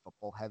very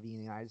football heavy in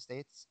the United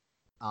States.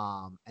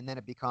 And then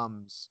it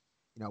becomes,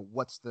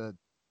 what's the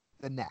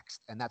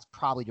next? And that's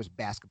probably just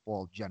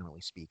basketball,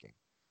 generally speaking.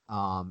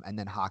 And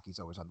then hockey's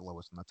always on the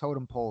lowest on the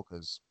totem pole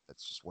because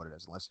that's just what it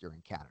is, unless you're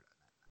in Canada.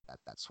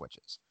 That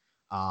switches.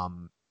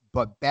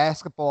 But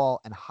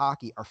basketball and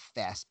hockey are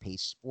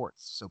fast-paced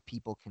sports, so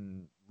people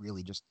can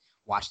really just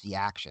watch the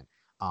action.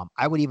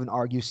 I would even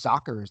argue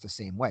soccer is the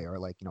same way, or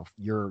like,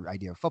 your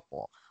idea of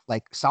football.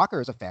 Like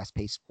soccer is a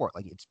fast-paced sport.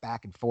 Like it's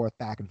back and forth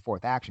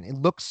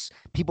action.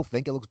 People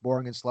think it looks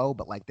boring and slow,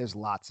 but like there's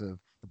lots of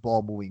the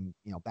ball moving,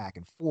 back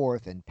and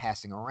forth and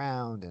passing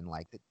around, and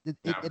like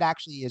it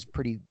actually is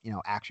pretty,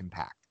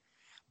 action-packed.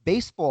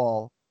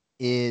 Baseball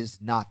is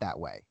not that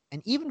way.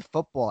 And even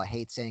football, I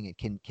hate saying it,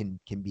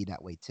 can be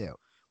that way too.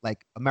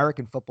 Like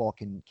American football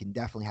can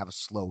definitely have a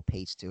slow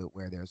pace to it,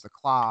 where there's the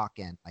clock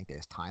and like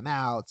there's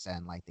timeouts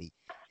and like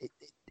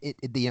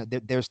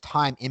there's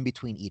time in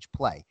between each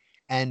play.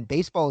 And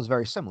baseball is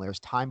very similar. There's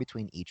time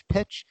between each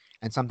pitch,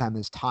 and sometimes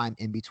there's time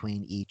in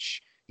between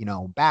each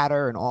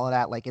batter and all of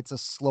that. Like it's a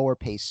slower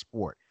paced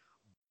sport,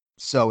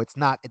 so it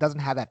doesn't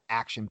have that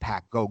action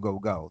packed go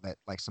that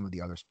like some of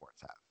the other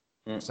sports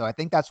have. So I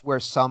think that's where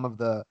some of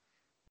the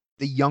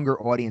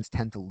younger audience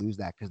tend to lose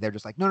that, because they're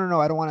just like, no,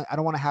 I don't want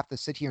to have to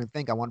sit here and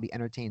think. I want to be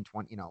entertained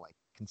like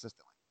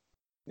consistently.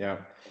 Yeah.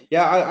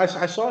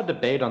 I saw a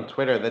debate on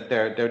Twitter that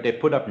they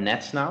put up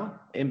nets now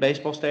in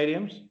baseball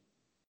stadiums.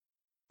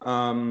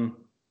 And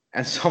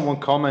someone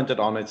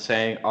commented on it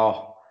saying,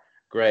 "Oh,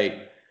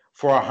 great!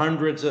 For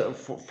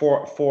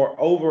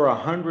over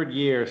 100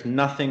 years,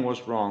 nothing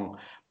was wrong.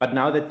 But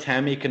now that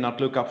Tammy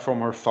cannot look up from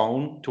her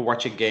phone to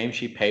watch a game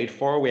she paid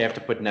for, we have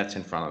to put nets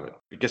in front of it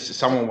because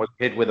someone was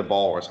hit with a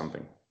ball or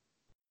something."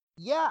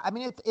 Yeah, I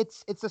mean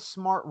it's a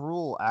smart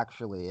rule,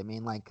 actually. I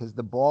mean, like, because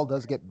the ball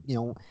does get,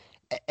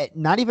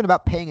 not even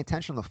about paying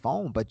attention on the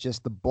phone, but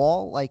just the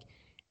ball, like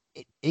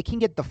it can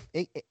get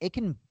it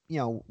can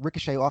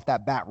ricochet off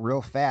that bat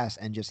real fast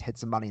and just hit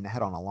somebody in the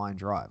head on a line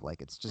drive.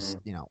 Like it's just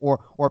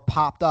or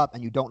popped up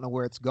and you don't know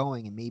where it's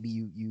going, and maybe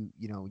you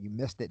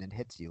missed it and it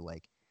hits you.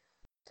 Like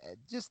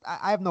just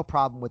I have no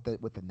problem with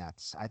the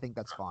nets. I think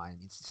that's fine.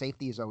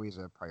 Safety is always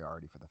a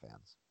priority for the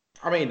fans.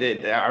 I mean,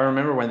 I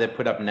remember when they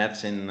put up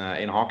nets in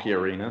hockey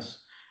arenas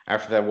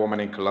after that woman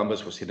in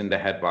Columbus was hit in the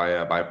head by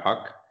a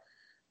puck.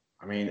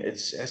 I mean,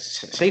 it's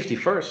safety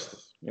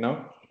first,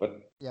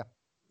 But yeah.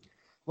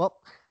 Well,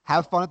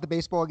 have fun at the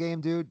baseball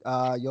game, dude.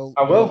 You'll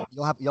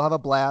have a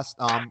blast.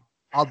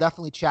 I'll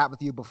definitely chat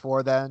with you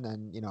before then,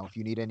 and if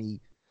you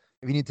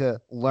need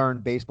to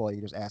learn baseball,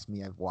 you just ask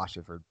me. I've watched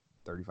it for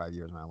 35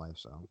 years of my life,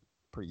 so I'm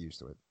pretty used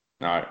to it.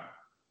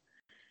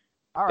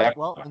 All right.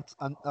 Well,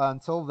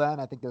 until then,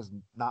 I think there's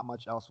not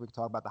much else we can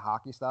talk about the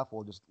hockey stuff.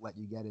 We'll just let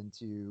you get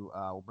into.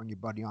 We'll bring your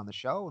buddy on the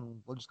show,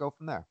 and we'll just go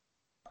from there.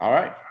 All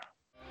right.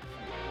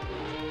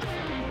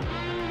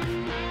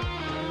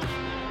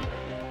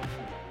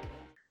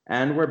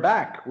 And we're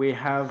back. We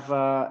have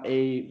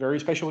a very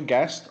special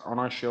guest on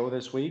our show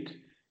this week.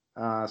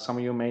 Some of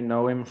you may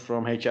know him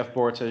from HF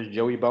Boards as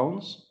Joey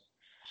Bones.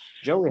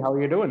 Joey, how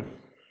are you doing?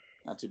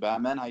 Not too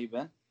bad, man. How you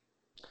been?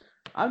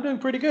 I'm doing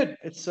pretty good.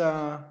 It's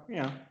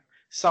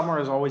summer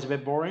is always a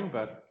bit boring,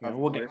 but Of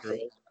we'll get course.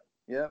 through it.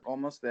 Yeah,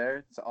 almost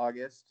there. It's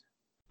August.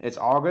 It's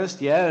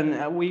August, yeah,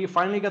 and we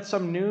finally got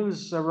some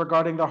news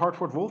regarding the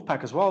Hartford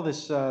Wolfpack as well.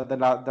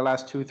 The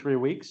last 2-3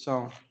 weeks.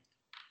 So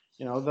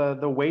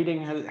the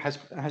waiting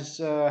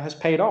has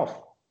paid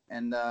off.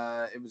 And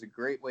it was a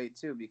great wait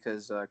too,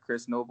 because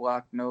Chris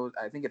Knobloch knows.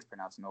 I think it's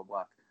pronounced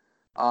Knobloch.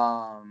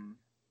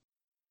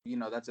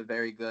 That's a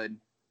very good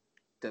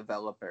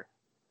developer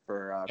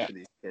for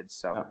these kids.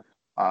 So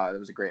it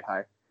was a great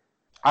hire.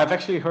 I've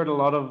actually heard a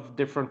lot of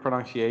different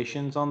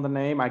pronunciations on the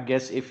name. I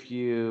guess if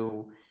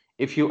you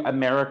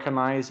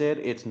Americanize it,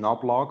 it's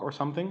Knobloch or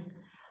something.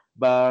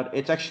 But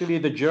it's actually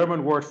the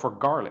German word for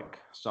garlic.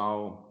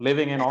 So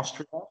living in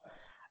Austria,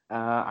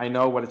 I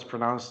know what it's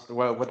pronounced.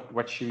 Well,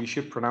 what you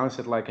should pronounce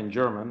it like in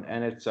German,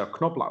 and it's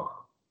Knoblauch.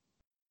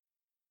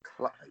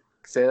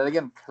 Say that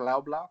again.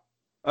 Knoblauch.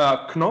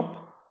 Knop,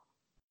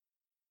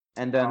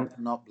 and then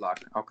Knobloch.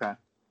 Okay.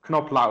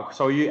 Knoblauch.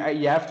 So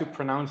you have to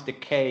pronounce the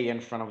K in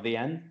front of the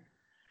N.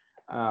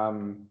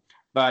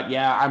 But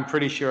yeah, I'm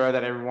pretty sure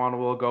that everyone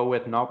will go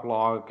with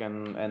Knobloch,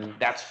 and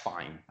that's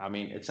fine. I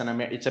mean, it's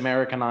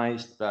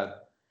Americanized,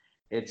 but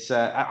it's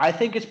I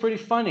think it's pretty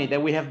funny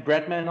that we have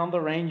Breadman on the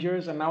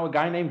Rangers and now a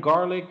guy named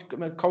Garlic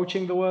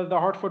coaching the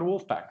Hartford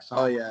Wolfpack. So.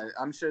 Oh yeah,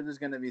 I'm sure there's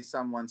going to be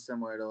someone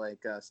similar to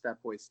like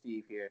Stepboy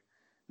Steve here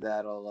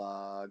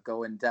that'll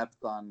go in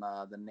depth on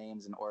the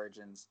names and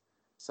origins.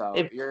 So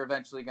you're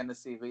eventually going to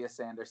see Leah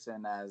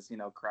Sanderson as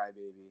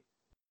Crybaby,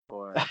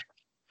 or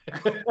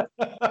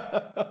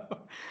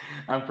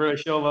I'm pretty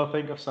sure they'll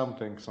think of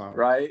something. So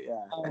right,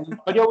 yeah.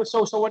 But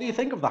so what do you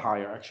think of the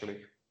hire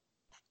actually?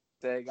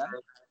 Say again.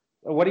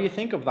 What do you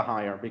think of the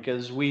hire?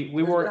 Because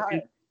we were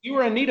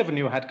in need of a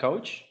new head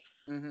coach.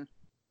 Mm-hmm.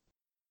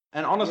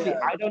 And honestly,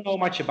 I don't know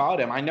much about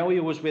him. I know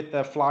he was with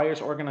the Flyers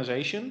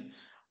organization,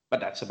 but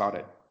that's about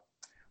it.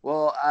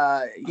 Well,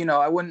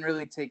 I wouldn't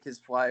really take his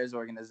Flyers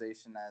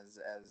organization as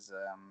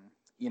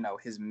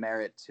his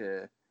merit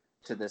to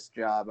this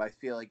job. I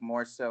feel like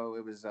more so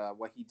it was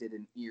what he did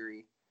in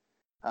Erie.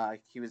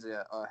 He was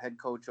a head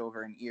coach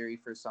over in Erie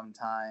for some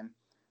time,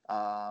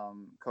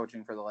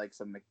 coaching for the likes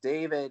of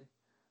McDavid.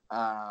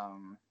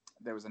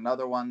 There was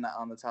another one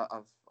off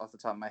the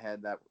top of my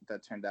head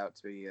that turned out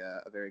to be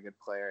a very good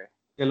player.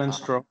 Dylan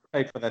Strome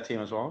played for that team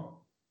as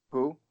well.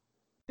 Who?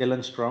 Dylan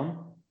Strome.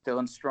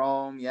 Dylan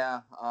Strome, yeah.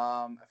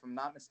 If I'm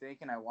not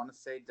mistaken, I want to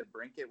say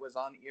DeBrincat was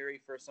on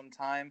Erie for some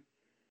time.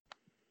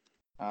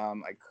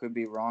 I could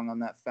be wrong on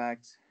that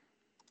fact.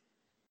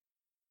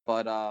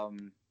 But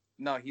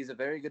no, he's a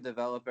very good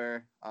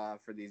developer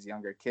for these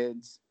younger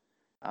kids.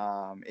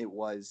 It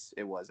was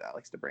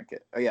Alex DeBrincat.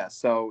 Oh yeah,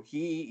 so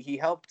he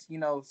helped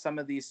some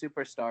of these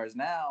superstars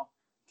now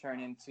turn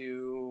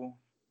into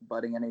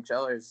budding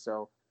NHLers.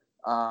 So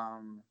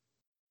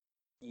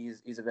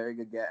he's a very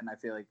good get, and I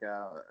feel like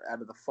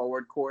out of the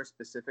forward core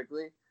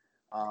specifically,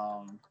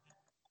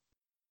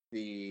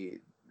 the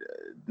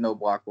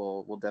Knobloch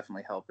will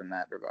definitely help in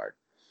that regard.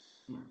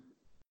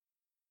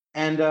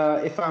 And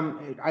if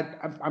I'm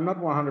not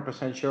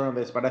 100% sure on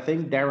this, but I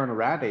think Darren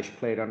Radish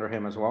played under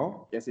him as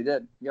well. Yes, he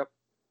did. Yep.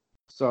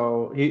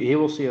 So he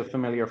will see a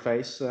familiar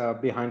face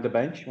behind the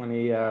bench when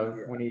he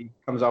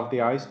comes off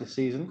the ice this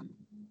season.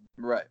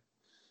 Right.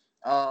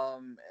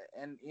 And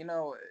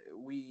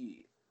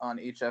we on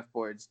HF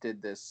boards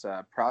did this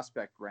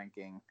prospect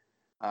ranking,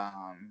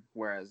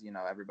 whereas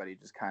everybody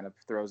just kind of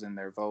throws in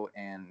their vote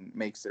and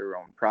makes their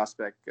own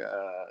prospect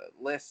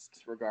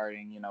list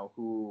regarding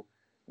who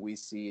we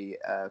see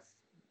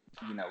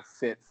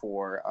fit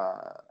for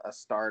a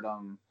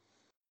stardom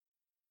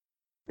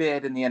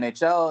bid in the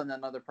NHL, and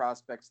then other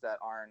prospects that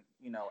aren't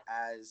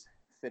as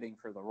fitting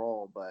for the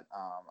role. But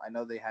I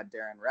know they had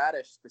Darren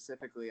Radish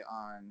specifically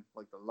on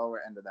like the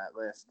lower end of that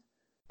list,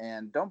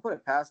 and don't put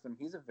it past him.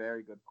 He's a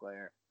very good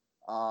player.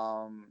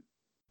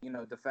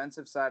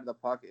 Defensive side of the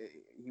puck,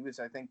 he was,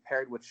 I think,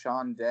 paired with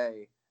Sean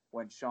Day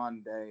when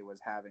Sean Day was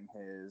having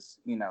his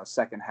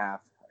second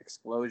half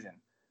explosion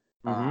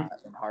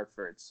in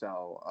Hartford.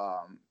 So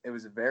it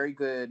was a very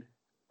good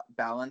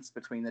balance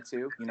between the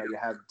two. You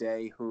have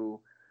Day,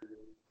 who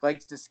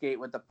likes to skate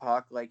with the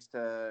puck, likes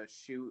to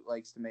shoot,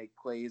 likes to make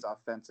plays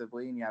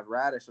offensively, and you have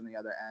Radish on the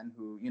other end,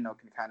 who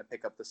can kind of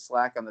pick up the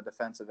slack on the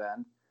defensive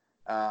end.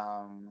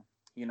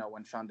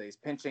 When Sean Day's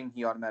pinching,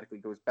 he automatically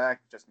goes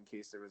back just in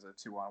case there was a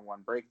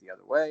 2-on-1 break the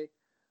other way.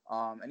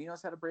 And he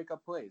knows how to break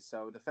up plays.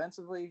 So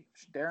defensively,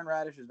 Darren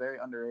Radish is very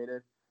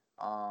underrated.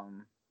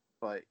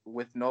 But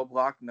with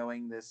Knobloch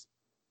knowing this,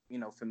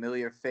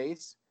 familiar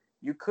face,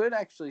 you could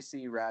actually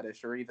see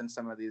Radish or even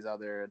some of these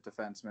other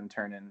defensemen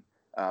turn in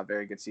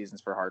very good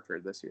seasons for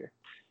Hartford this year.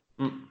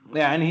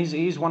 Yeah, and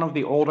he's one of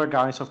the older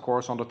guys, of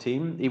course, on the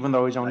team, even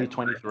though he's only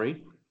 23.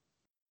 He's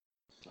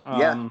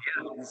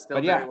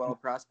still very well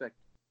prospect.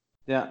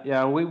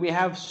 Yeah, we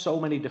have so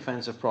many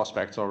defensive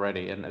prospects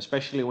already, and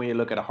especially when you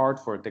look at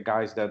Hartford, the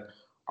guys that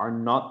are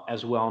not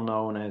as well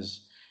known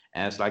as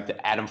like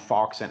the Adam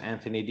Fox and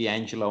Anthony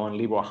D'Angelo and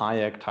Libor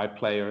Hayek type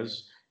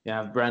players. You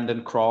have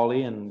Brandon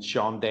Crawley and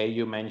Sean Day,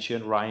 you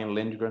mentioned, Ryan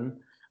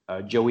Lindgren,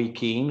 Joey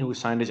Keane, who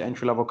signed his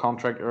entry-level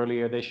contract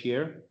earlier this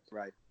year.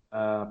 Right.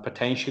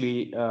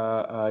 Potentially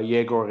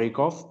Yegor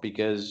Rykov,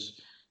 because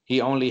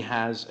he only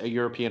has a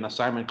European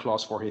assignment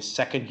clause for his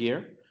second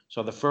year.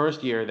 So the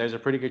first year, there's a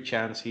pretty good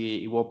chance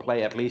he will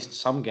play at least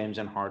some games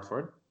in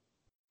Hartford.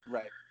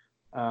 Right.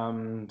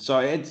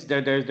 So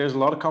there's a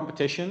lot of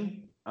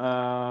competition,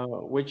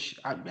 which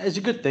is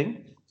a good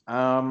thing.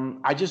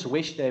 I just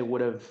wish they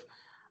would have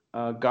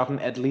gotten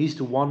at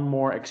least one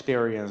more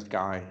experienced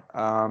guy.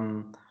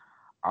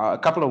 A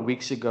couple of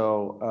weeks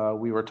ago,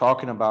 we were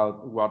talking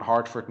about what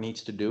Hartford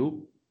needs to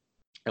do,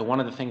 and one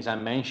of the things I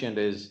mentioned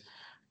is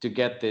to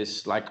get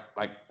this like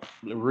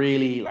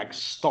really like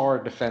star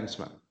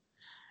defenseman.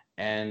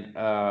 And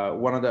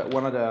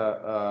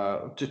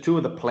two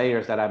of the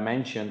players that I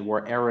mentioned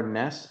were Aaron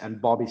Ness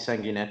and Bobby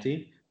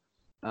Sanguinetti.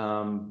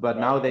 But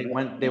now they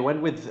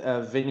went with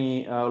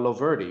Vinny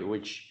Loverdi,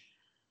 which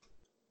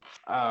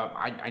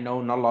I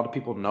know not a lot of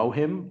people know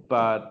him,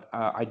 but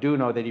I do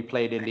know that he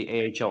played in the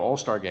AHL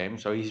All-Star game.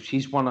 So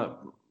he's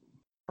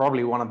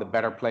probably one of the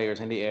better players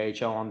in the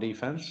AHL on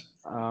defense.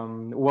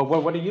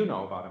 What do you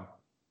know about him?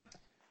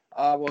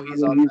 Well,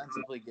 he's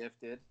offensively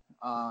gifted.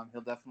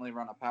 He'll definitely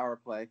run a power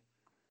play.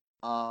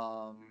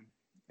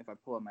 If I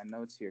pull up my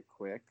notes here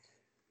quick,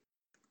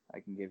 I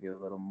can give you a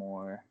little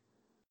more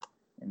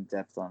in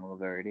depth on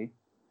Laverty.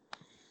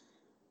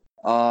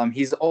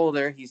 He's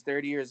older. He's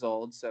 30 years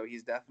old, so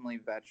he's definitely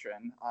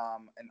veteran.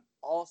 And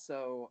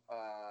also,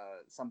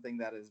 something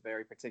that is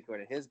very particular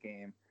to his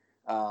game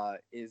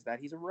is that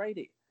he's a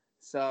righty.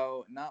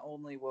 So not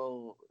only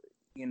will,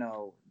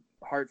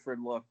 Hartford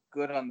look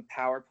good on the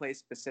power play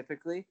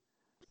specifically,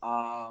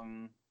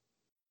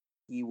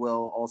 he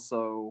will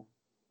also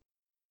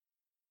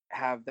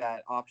have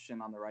that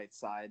option on the right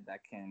side that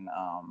can,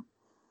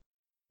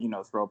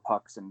 throw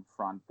pucks in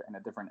front in a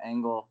different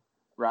angle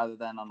rather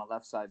than on the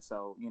left side.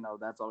 So,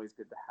 that's always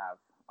good to have.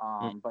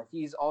 But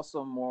he's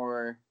also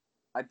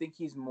I think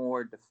he's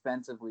more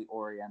defensively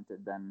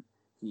oriented than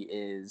he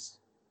is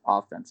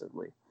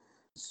offensively.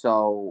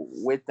 So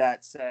with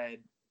that said,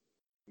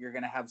 you're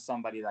going to have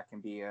somebody that can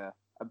be a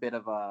bit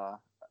of a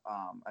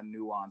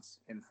nuance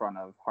in front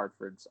of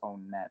Hartford's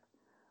own net.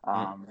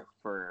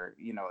 For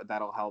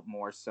that'll help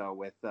more so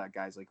with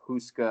guys like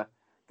Huska,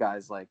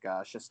 guys like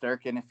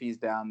Shesterkin if he's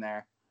down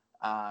there,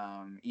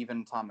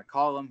 even Tom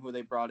McCollum, who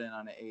they brought in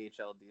on an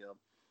AHL deal.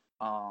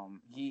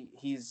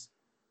 He's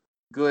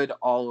good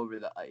all over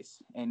the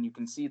ice, and you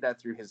can see that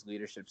through his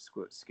leadership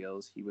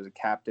skills. He was a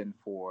captain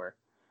for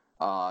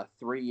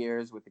 3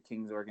 years with the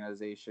Kings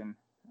organization,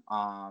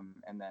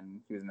 and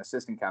then he was an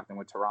assistant captain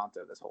with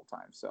Toronto this whole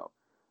time. So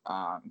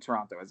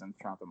Toronto as in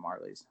Toronto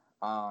Marlies.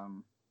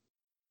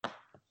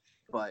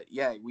 But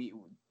yeah,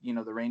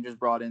 the Rangers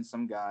brought in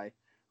some guy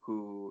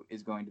who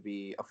is going to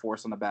be a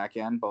force on the back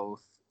end,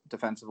 both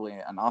defensively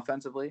and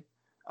offensively.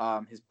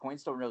 His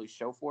points don't really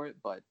show for it,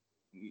 but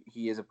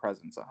he is a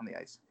presence on the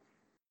ice.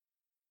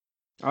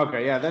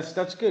 Okay, yeah,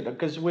 that's good,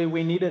 because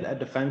we needed a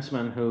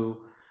defenseman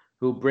who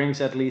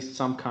brings at least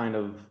some kind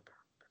of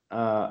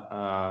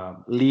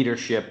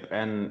leadership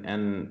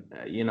and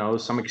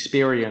some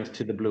experience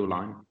to the blue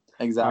line.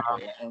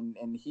 Exactly,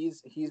 and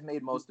he's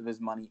made most of his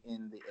money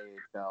in the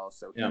AHL,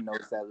 so he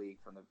knows that league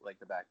from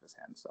the back of his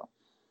hand. So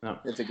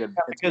it's a good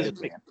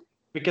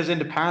because in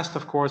the past,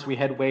 of course, we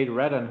had Wade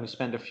Redden, who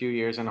spent a few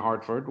years in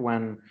Hartford,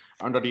 when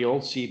under the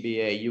old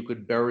CBA you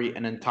could bury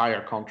an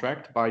entire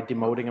contract by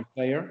demoting a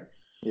player.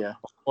 Yeah,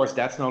 of course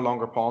that's no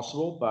longer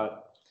possible.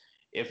 But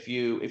if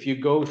you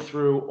go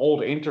through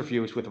old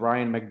interviews with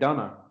Ryan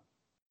McDonough,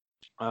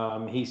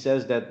 he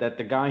says that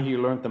the guy he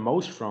learned the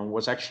most from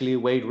was actually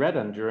Wade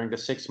Redden during the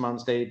 6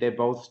 months they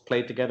both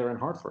played together in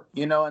Hartford.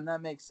 And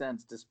that makes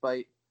sense,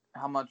 despite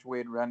how much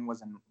Wade Redden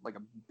was in like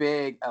a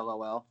big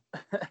LOL.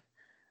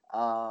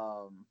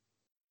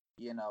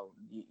 You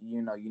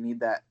need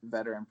that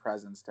veteran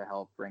presence to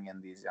help bring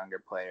in these younger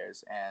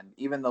players. And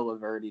even though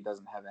Laverty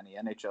doesn't have any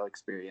NHL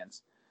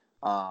experience,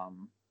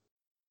 I'm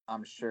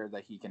sure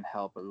that he can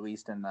help at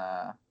least in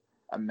a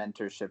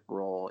mentorship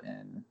role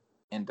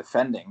in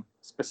defending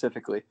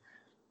specifically.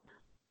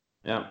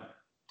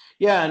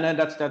 Yeah, and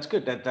that's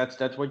good.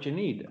 That's what you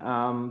need.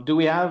 Do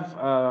we have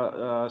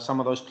some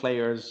of those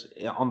players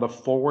on the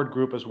forward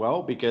group as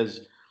well?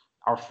 Because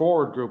our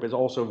forward group is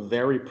also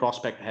very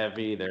prospect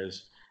heavy.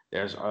 There's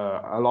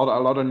a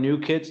lot of new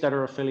kids that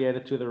are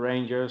affiliated to the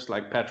Rangers,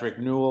 like Patrick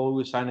Newell,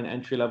 who signed an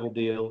entry level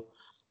deal.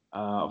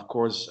 Of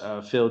course,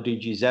 Phil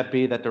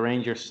DiGiuseppe that the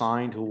Rangers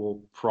signed, who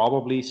will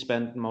probably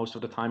spend most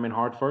of the time in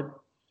Hartford.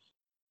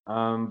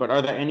 But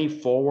are there any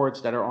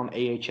forwards that are on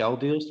AHL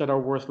deals that are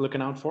worth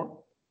looking out for?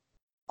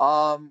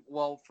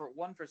 Well,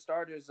 for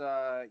starters,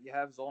 you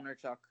have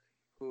Zolnarchuk,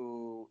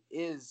 who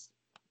is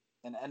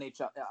an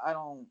NHL. I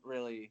don't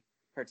really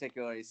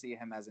particularly see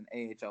him as an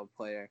AHL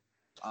player.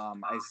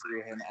 I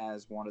see him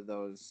as one of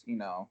those,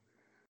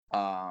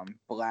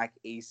 black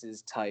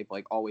aces type,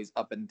 like always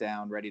up and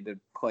down, ready to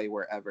play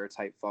wherever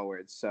type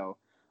forward. So,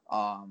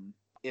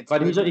 it's.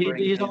 But he's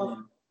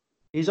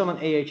on an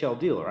AHL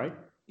deal, right?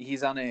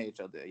 He's on an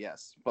AHL deal,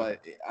 yes, but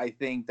I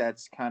think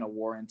that's kind of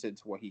warranted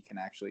to what he can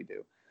actually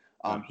do.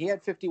 He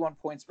had 51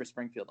 points for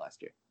Springfield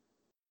last year.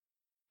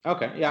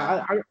 Okay,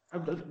 yeah.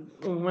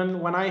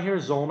 When I hear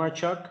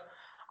Zolnarchuk,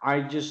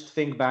 I just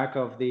think back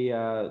of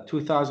the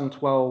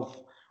 2012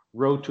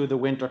 Road to the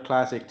Winter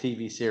Classic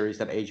TV series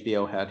that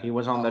HBO had. He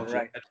was on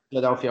that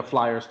Philadelphia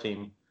Flyers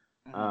team.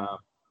 Mhm.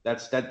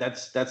 That's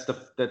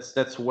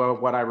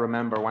what I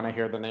remember when I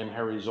hear the name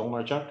Harry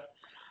Zolnarchuk.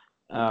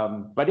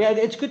 But yeah,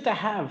 it's good to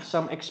have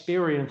some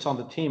experience on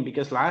the team,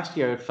 because last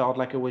year it felt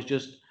like it was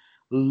just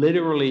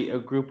literally a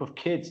group of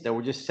kids that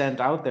were just sent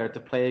out there to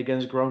play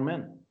against grown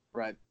men.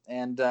 Right.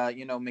 And,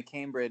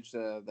 McCambridge,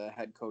 the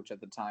head coach at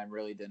the time,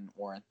 really didn't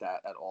warrant that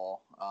at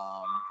all.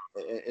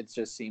 It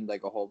just seemed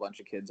like a whole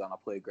bunch of kids on a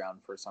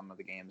playground for some of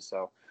the games.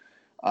 So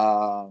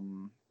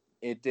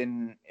it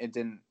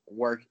didn't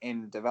work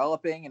in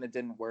developing, and it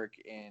didn't work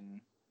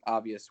in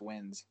obvious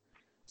wins.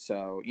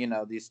 So,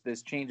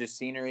 this change of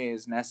scenery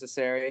is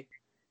necessary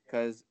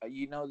because,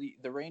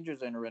 the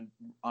Rangers are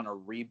on a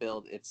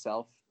rebuild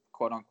itself,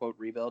 quote unquote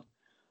rebuild.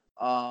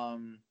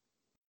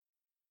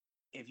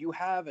 If you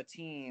have a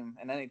team,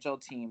 an NHL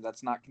team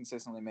that's not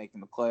consistently making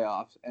the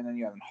playoffs, and then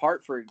you have a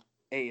Hartford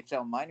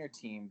AHL minor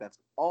team that's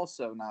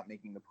also not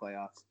making the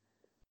playoffs,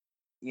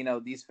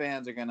 these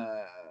fans are going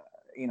to,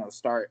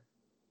 start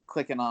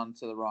clicking on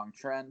to the wrong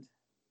trend,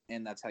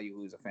 and that's how you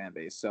lose a fan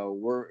base. So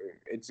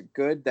it's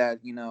good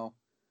that,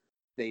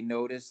 they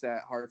notice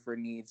that Hartford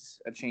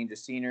needs a change of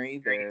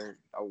scenery. They're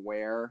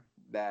aware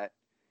that,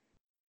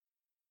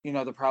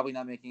 they're probably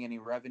not making any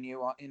revenue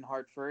in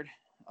Hartford.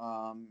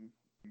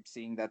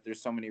 Seeing that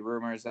there's so many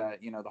rumors that,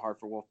 the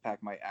Hartford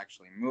Wolfpack might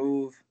actually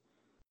move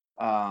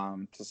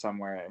to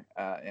somewhere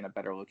in a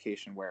better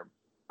location where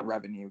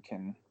revenue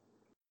can,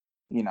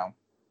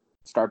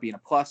 start being a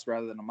plus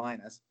rather than a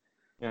minus.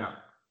 Yeah.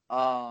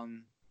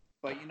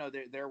 But,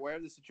 they're aware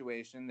of the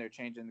situation. They're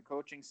changing the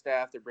coaching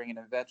staff. They're bringing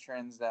in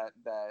veterans that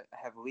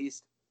have at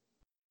least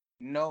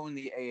known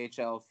the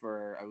AHL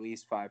for at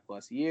least 5+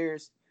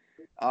 years.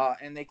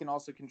 And they can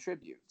also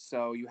contribute.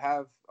 So you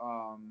have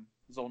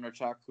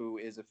Zolnarchuk, who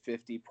is a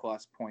 50+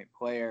 point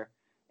player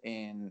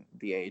in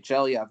the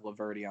AHL. You have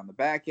Laverty on the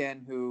back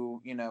end,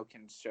 who,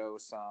 can show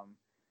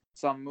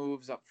some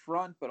moves up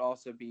front, but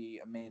also be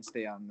a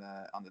mainstay on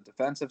the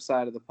defensive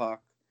side of the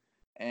puck.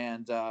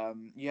 And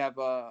you have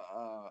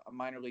a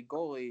minor league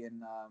goalie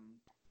in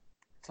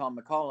Tom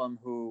McCollum,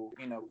 who,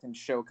 can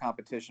show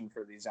competition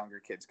for these younger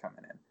kids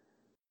coming in.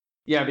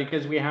 Yeah,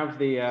 because we have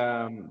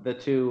the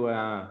two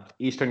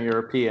Eastern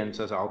Europeans,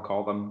 as I'll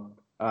call them,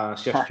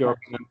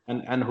 Shesterkin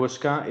and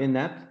Huska in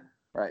that.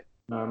 Right.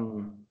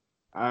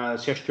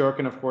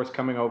 Shesterkin, of course,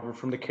 coming over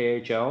from the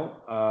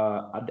KHL.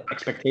 The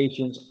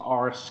expectations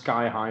are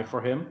sky high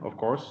for him, of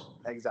course.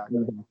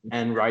 Exactly.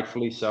 And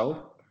rightfully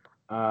so.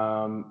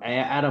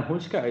 Adam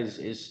Huska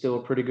is still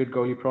a pretty good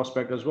goalie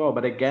prospect as well.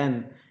 But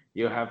again,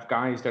 you have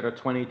guys that are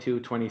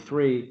 22,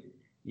 23.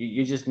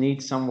 You just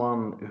need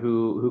someone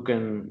who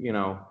can,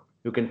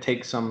 who can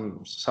take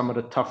some of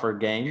the tougher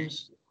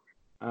games.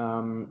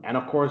 And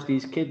of course,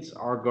 these kids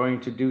are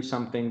going to do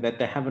something that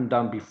they haven't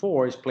done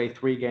before, is play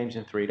 3 games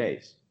in 3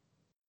 days.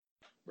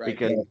 Right.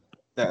 Because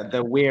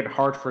the weird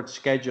Hartford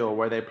schedule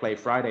where they play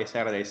Friday,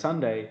 Saturday,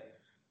 Sunday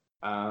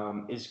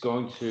is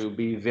going to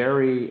be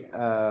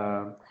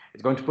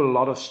it's going to put a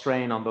lot of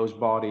strain on those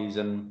bodies,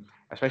 and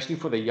especially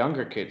for the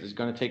younger kids, it's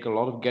going to take a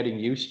lot of getting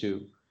used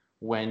to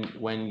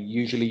when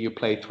usually you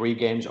play 3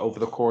 games over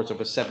the course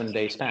of a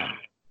 7-day span.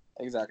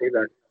 Exactly.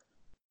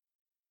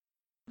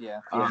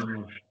 Yeah.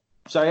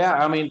 So yeah,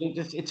 I mean,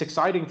 it's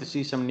exciting to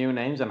see some new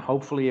names, and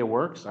hopefully it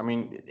works. I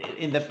mean,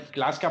 in the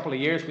last couple of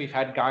years, we've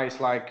had guys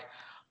like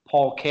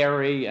Paul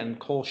Carey and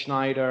Cole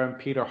Schneider and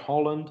Peter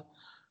Holland,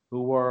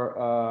 who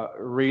were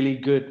really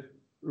good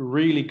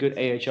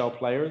AHL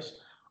players.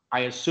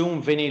 I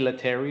assume Vinny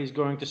Lettieri is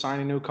going to sign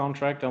a new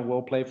contract and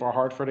will play for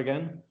Hartford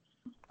again.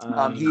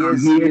 He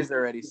is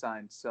already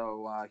signed,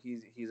 so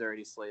he's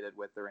already slated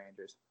with the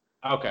Rangers.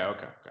 Okay.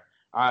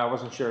 I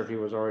wasn't sure if he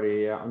was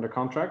already under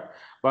contract,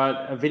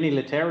 but Vinny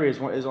Lettieri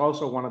is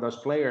also one of those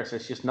players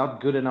that's just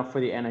not good enough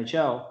for the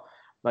NHL.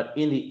 But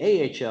in the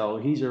AHL,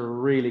 he's a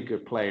really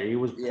good player. He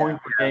was point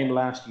per game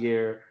last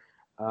year.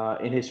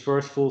 In his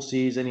first full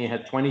season, he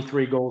had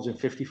 23 goals in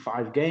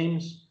 55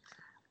 games.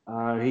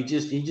 He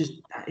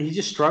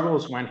just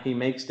struggles when he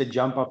makes the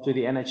jump up to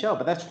the NHL,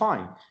 but that's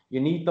fine. You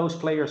need those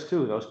players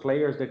too. Those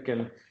players that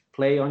can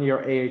play on your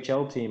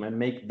AHL team and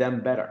make them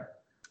better.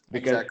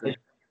 Because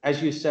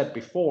as you said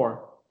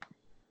before,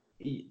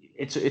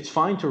 it's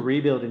fine to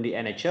rebuild in the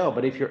NHL,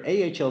 but if your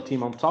AHL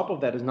team on top of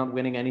that is not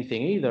winning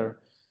anything either,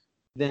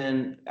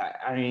 then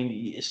I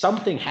mean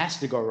something has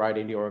to go right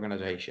in the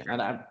organization.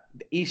 And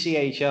the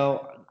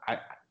ECHL,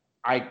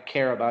 I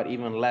care about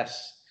even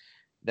less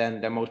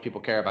than most people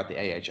care about the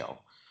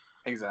AHL.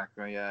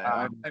 Exactly.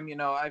 Yeah.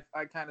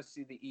 I kind of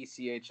see the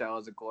ECHL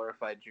as a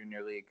glorified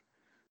junior league.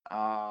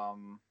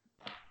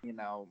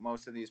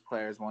 Most of these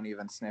players won't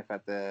even sniff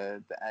at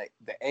the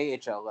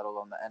AHL, let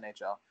alone the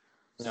NHL.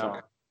 So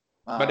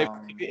But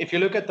if you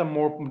look at the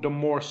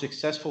more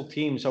successful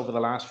teams over the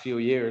last few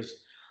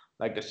years,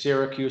 like the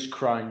Syracuse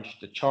Crunch,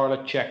 the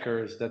Charlotte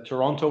Checkers, the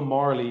Toronto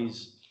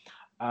Marlies,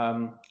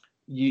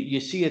 you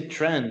see a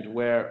trend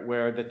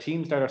where the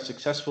teams that are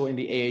successful in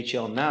the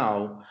AHL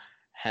now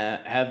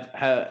have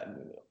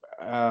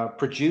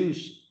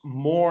produced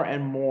more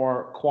and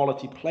more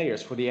quality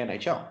players for the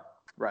NHL.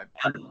 Right.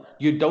 And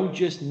you don't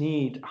just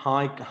need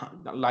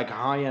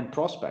high-end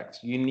prospects.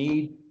 You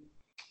need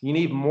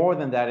more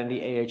than that in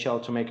the AHL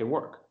to make it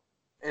work.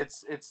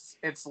 It's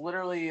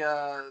literally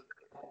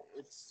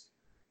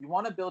you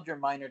want to build your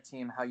minor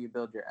team how you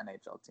build your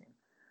NHL team.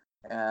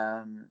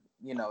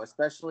 You know,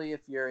 especially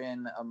if you're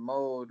in a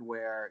mode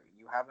where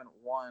you haven't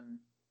won,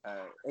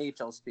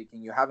 AHL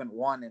speaking, you haven't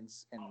won in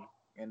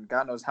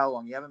God knows how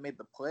long. You haven't made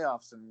the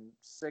playoffs in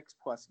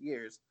 6+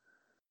 years.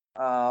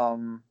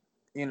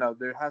 You know,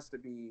 there has to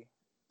be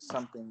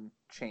something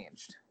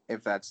changed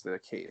if that's the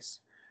case.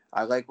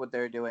 I like what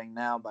they're doing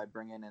now by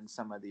bringing in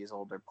some of these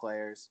older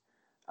players,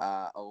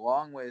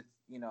 along with,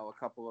 you know, a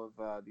couple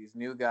of these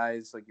new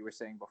guys, like you were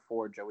saying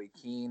before. Joey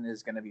Keane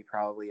is going to be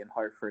probably in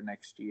Hartford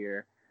next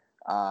year.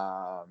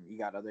 You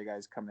got other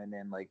guys coming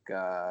in like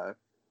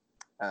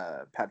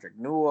Patrick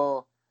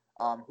Newell,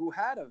 who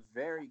had a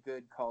very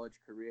good college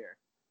career.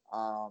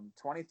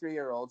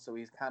 23-year-old, so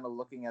he's kind of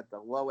looking at the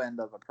low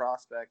end of a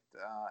prospect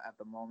at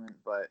the moment.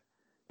 But,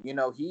 you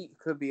know, he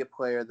could be a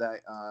player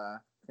that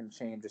can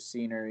change the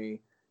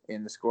scenery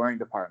in the scoring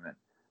department.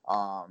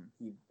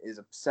 He is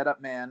a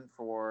setup man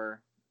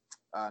for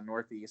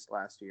Northeast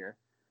last year,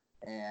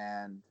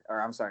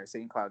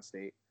 St. Cloud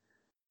State.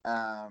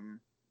 And,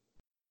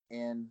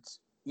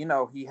 you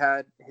know, he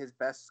had his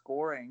best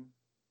scoring,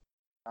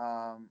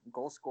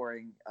 goal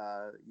scoring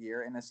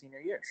year in a senior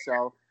year.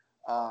 So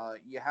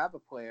you have a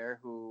player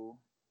who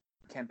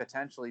can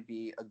potentially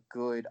be a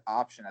good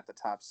option at the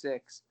top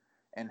six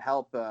and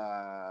help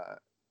a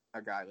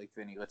guy like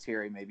Vinny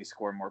Lettieri maybe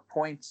score more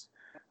points,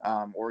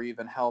 or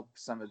even help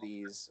some of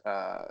these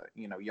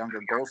you know,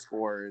 younger goal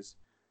scorers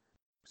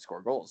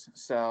score goals.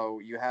 So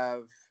you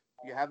have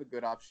a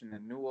good option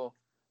in Newell,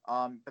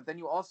 but then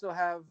you also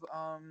have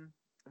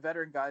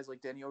veteran guys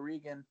like Daniel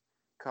Regan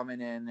coming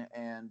in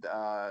and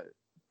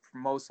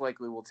most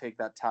likely will take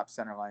that top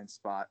center line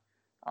spot.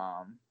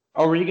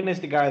 Regan is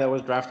the guy that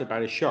was drafted by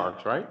the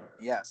Sharks, right?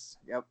 Yes.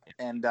 Yep.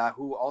 And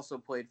who also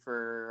played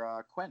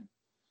for Quinn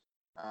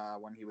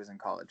when he was in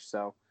college.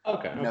 So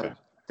you know,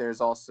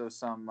 there's also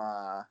some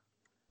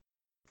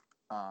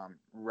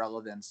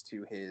relevance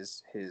to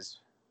his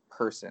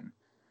person.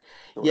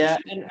 Yeah,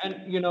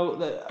 and you know,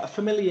 the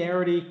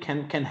familiarity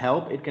can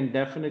help. It can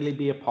definitely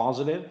be a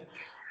positive,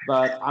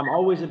 but I'm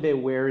always a bit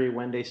wary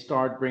when they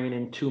start bringing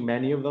in too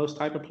many of those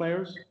type of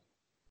players.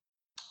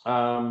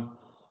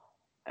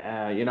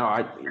 You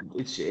know,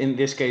 it's in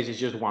this case it's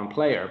just one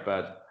player,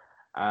 but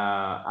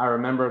I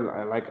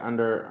remember like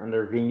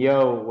under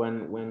Vigneault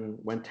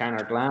when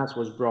Tanner Glass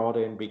was brought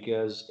in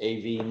because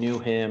AV knew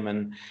him,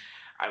 and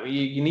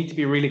you need to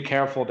be really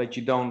careful that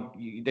you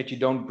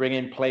don't bring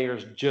in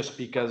players just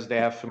because they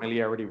have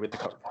familiarity with the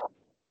coach.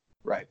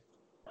 Right.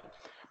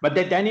 But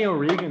that Daniel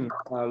Regan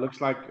looks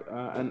like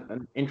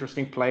an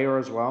interesting player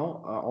as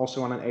well,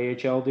 also on an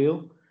AHL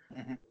deal.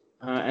 Mm-hmm.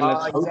 And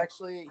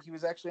he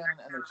was actually on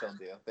an NHL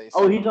deal.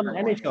 He's on an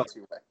NHL.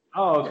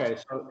 Oh, okay.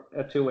 Yeah. So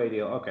a two-way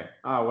deal. Okay.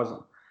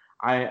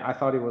 I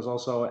thought it was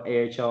also an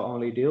AHL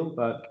only deal,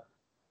 but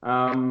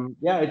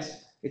yeah,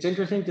 it's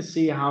interesting to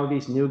see how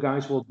these new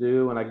guys will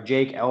do. And like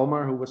Jake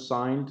Elmer, who was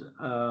signed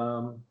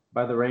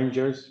by the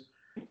Rangers,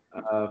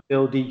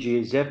 Phil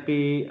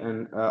DiGiuseppe,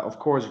 and of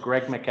course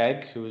Greg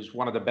McKegg, who's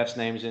one of the best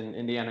names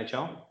in the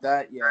NHL.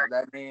 That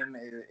name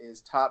is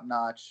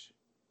top-notch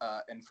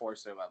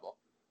enforcer level.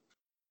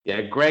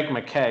 Yeah, Greg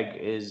McKegg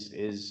is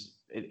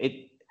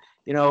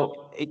you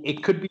know,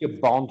 it could be a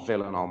Bond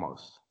villain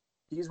almost.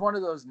 He's one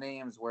of those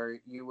names where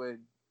you would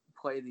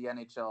play the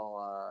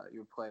NHL,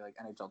 you would play like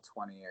NHL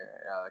 20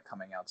 or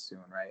coming out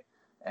soon, right?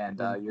 And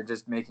you're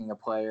just making a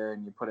player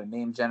and you put a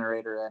name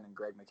generator in and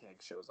Greg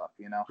McKegg shows up,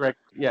 you know? Greg,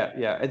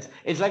 yeah.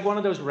 It's like one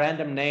of those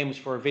random names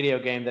for a video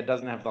game that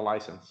doesn't have the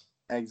license.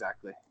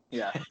 Exactly,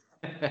 yeah.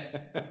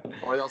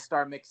 Or they'll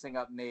start mixing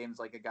up names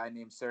like a guy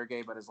named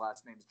Sergey, but his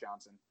last name's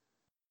Johnson.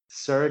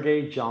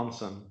 Sergey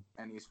Johnson.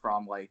 And he's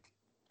from like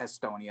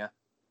Estonia.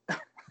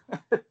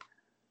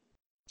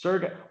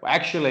 Sergey,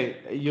 actually,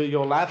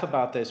 you'll laugh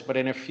about this, but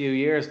in a few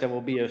years there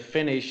will be a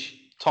Finnish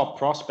top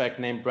prospect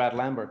named Brad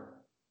Lambert.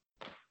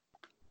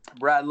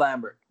 Brad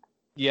Lambert.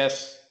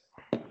 Yes.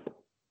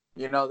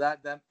 You know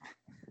that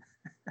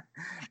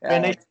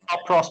Finnish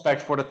top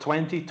prospect for the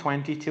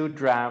 2022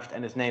 draft,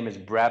 and his name is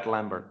Brad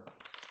Lambert.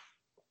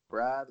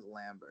 Brad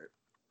Lambert.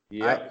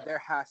 Yeah.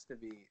 There has to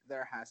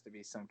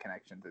be some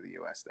connection to the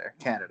U.S. there.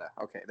 Canada.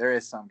 Okay, there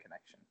is some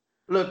connection.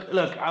 Look.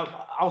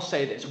 I'll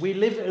say this: we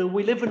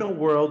live in a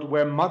world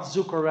where Mats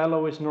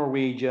Zuccarello is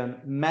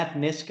Norwegian, Matt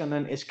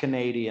Niskanen is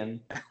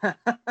Canadian,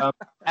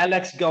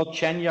 Alex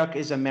Galchenyuk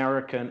is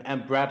American,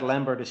 and Brad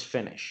Lambert is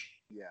Finnish.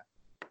 Yeah.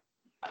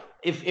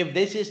 if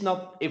this is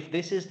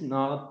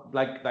not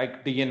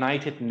like the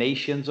United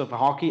Nations of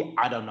hockey,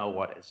 I don't know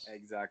what is.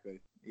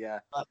 Exactly. Yeah.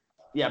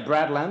 Yeah,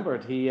 Brad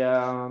Lambert. He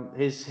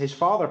his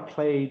father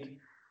played.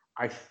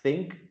 I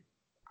think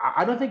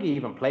I don't think he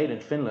even played in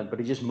Finland, but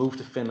he just moved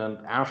to Finland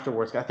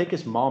afterwards. I think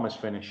his mom is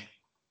Finnish.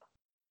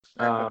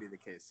 That could be the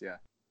case. Yeah.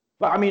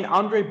 But I mean,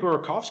 Andrei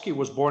Burakovsky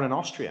was born in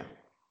Austria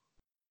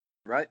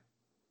Right.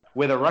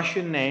 with a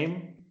Russian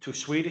name to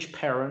Swedish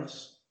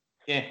parents.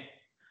 Yeah,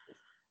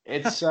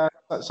 it's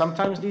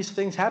sometimes these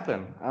things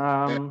happen.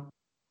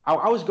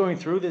 I was going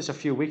through this a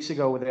few weeks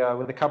ago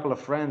with a couple of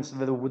friends.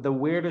 The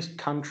weirdest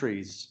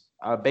countries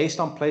based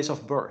on place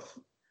of birth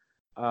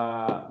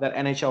that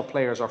NHL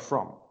players are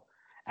from,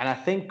 and I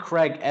think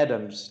Craig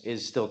Adams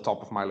is still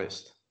top of my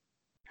list.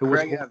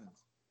 Craig Evans.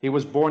 He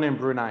was born in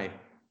Brunei.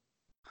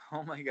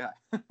 Oh my God.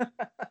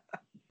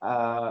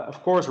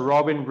 Of course,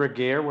 Robin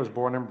Regehr was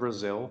born in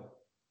Brazil.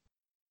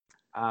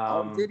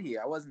 Did he?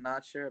 I was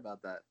not sure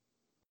about that.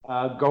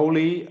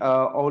 Goalie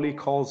Oli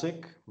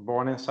Kolzik,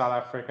 born in South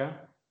Africa.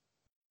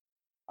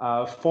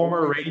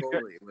 Former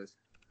Ranger.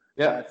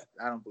 Yeah,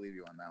 I don't believe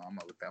you on that one. I'm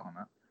gonna look that one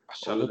up.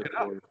 So look it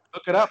up.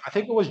 Look it up. I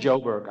think it was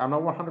Joburg. I'm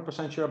not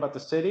 100% sure about the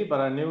city, but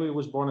I knew he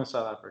was born in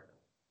South Africa.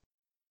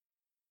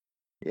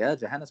 Yeah,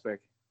 Johannesburg.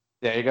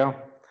 There you go.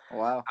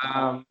 Wow.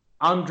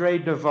 Andre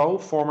Deveaux,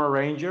 former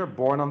Ranger,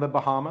 born on the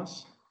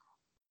Bahamas.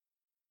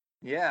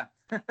 Yeah.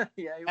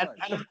 Yeah, he was.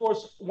 And of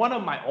course, one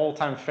of my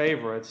all-time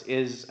favorites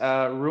is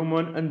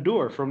Rumun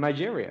Ndur from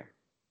Nigeria.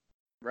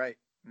 Right.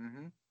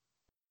 Mm-hmm.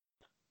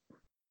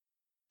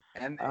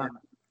 And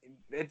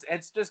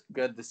it's just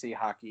good to see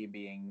hockey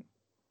being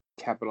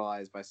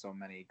capitalized by so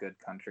many good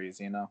countries,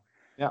 you know.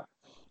 Yeah.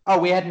 Oh,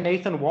 we had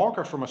Nathan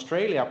Walker from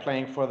Australia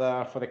playing for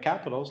the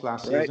Capitals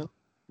last season.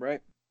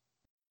 Right.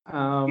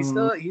 He's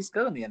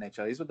still in the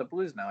NHL. He's with the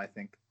Blues now, I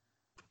think.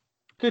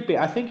 Could be.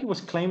 I think he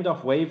was claimed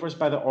off waivers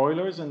by the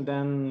Oilers and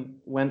then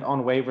went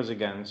on waivers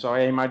again. So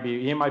he might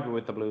be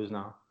with the Blues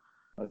now.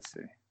 Let's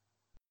see.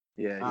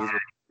 Yeah, he's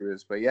with the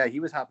Blues, but yeah, he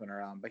was hopping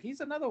around. But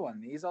he's another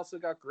one. He's also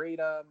got great.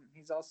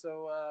 He's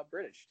also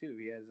British too.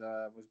 He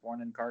was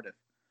born in Cardiff.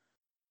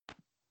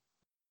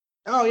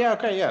 Oh yeah,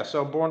 okay, yeah.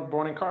 So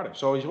born in Cardiff.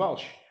 So he's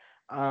Welsh.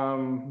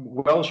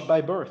 Welsh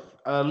by birth.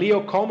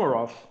 Leo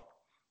Komarov,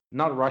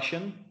 not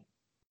Russian.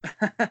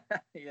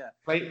 Yeah.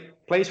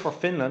 Plays for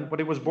Finland, but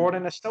he was born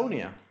in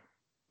Estonia.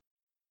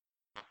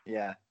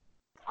 Yeah.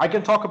 I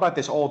can talk about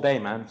this all day,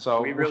 man.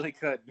 So we really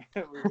could.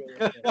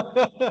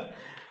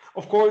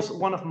 Of course,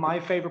 one of my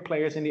favorite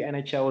players in the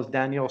NHL is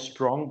Daniel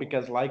Strong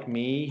because, like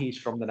me, he's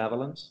from the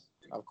Netherlands.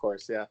 Of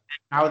course, yeah.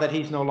 Now that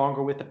he's no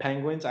longer with the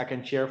Penguins, I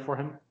can cheer for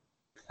him.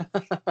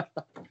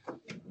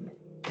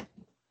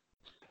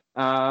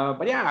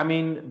 But yeah, I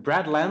mean,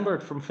 Brad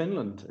Lambert from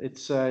Finland.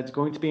 It's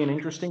going to be an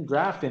interesting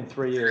draft in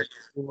 3 years.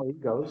 See where he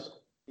goes.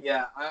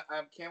 Yeah,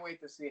 I can't wait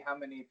to see how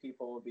many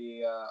people will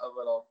be a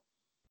little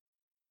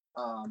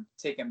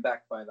taken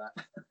back by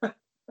that.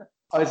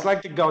 It's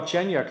like the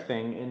Galchenyuk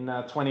thing in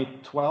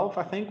 2012,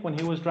 I think, when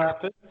he was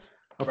drafted.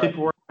 Where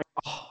people were like,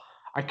 "Oh,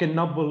 I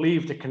cannot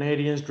believe the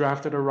Canadians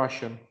drafted a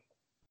Russian."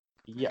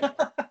 Yeah.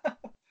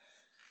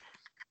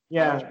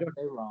 Yeah.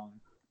 They're wrong.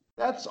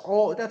 That's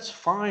all. That's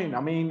fine.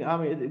 I mean,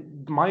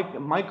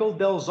 Michael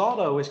Del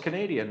Zotto is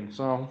Canadian,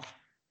 so.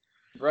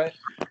 Right.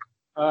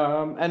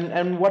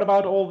 And what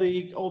about all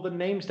the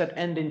names that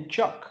end in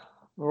Chuck?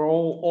 Or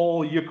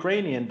all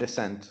Ukrainian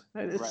descent?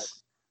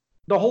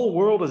 The whole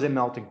world is a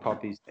melting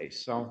pot these days.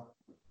 So.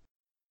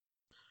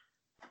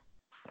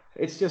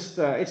 It's just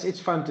it's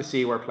fun to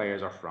see where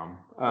players are from.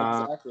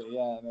 Exactly.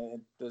 Yeah. I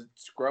mean,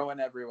 it's growing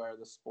everywhere.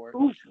 The sport.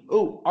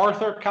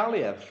 Arthur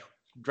Kaliev.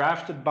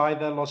 Drafted by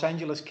the Los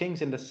Angeles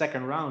Kings in the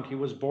second round. He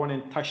was born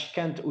in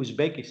Tashkent,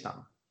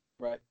 Uzbekistan.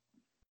 Right.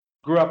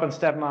 Grew up on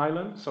Staten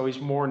Island, so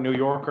he's more New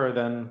Yorker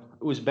than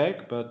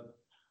Uzbek. But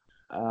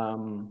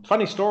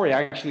funny story,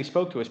 I actually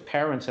spoke to his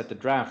parents at the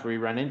draft where we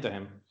ran into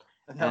him.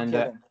 And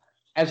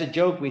as a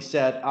joke, we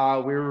said,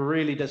 we were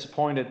really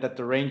disappointed that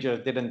the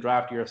Rangers didn't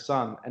draft your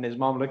son. And his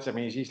mom looks at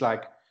me and she's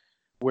like,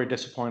 we're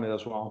disappointed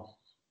as well.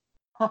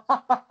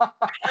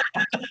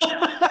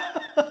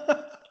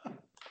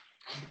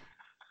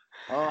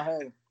 Oh,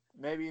 hey,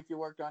 maybe if you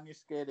worked on your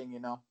skating, you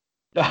know.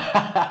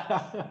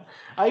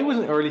 He was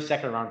an early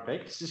second round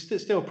pick.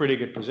 It's still a pretty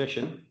good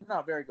position.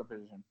 No, very good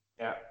position.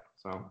 Yeah.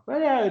 So,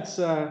 but yeah,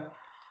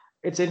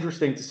 it's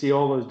interesting to see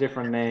all those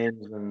different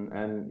names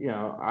and you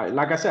know,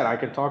 like I said, I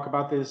could talk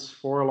about this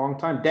for a long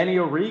time. Danny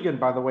O'Regan,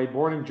 by the way,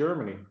 born in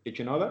Germany. Did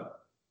you know that?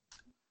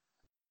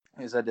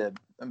 Yes, I did.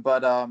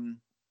 But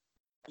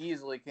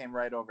easily came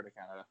right over to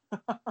Canada.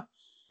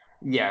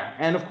 Yeah,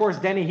 and of course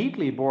Danny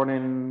Heatley, born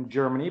in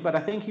Germany, but I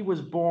think he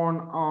was born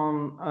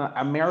on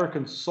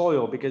American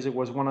soil because it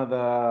was one of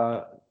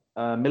the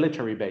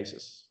military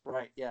bases.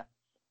 Right. Yeah.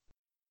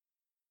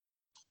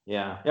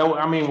 Yeah. Yeah. Well,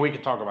 I mean, we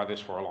could talk about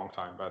this for a long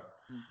time, but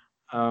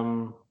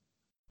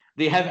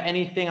do you have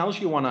anything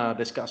else you want to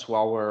discuss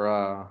while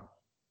we're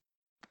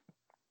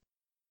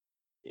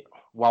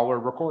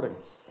recording?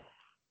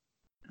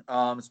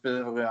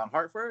 Specifically on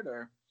Hartford,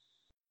 or?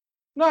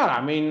 No,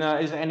 I mean,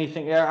 is there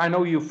anything? I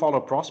know you follow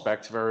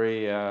prospects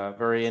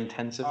very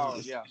intensive. Oh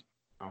yeah.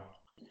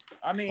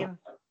 I mean,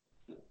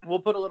 we'll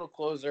put a little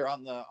closer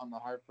on the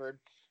Hartford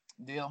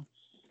deal.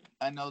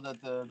 I know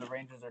that the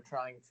Rangers are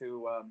trying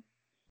to.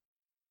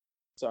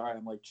 Sorry,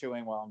 I'm like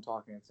chewing while I'm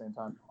talking at the same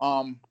time.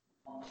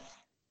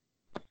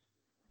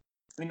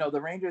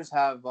 The Rangers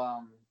have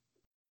a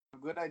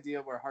good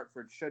idea where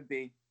Hartford should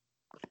be,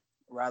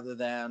 rather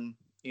than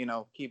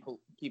keep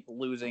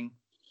losing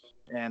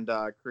and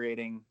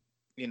creating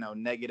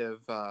negative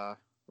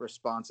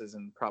responses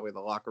in probably the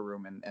locker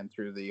room and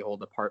through the whole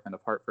department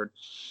of Hartford.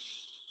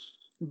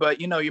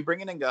 But you're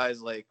bringing in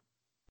guys like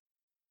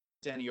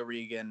Danny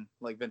O'Regan,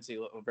 like Vince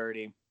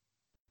Verdi,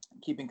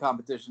 keeping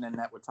competition in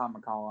net with Tom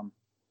McCollum.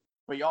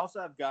 But you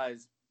also have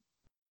guys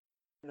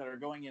that are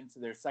going into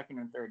their second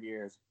and third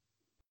years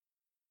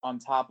on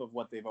top of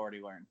what they've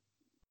already learned.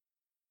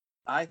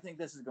 I think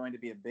this is going to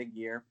be a big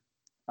year,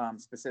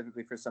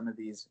 specifically for some of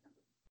these,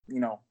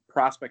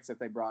 prospects that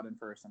they brought in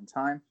for some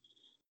time.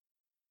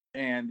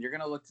 And you're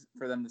going to look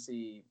for them to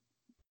see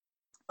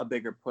a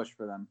bigger push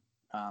for them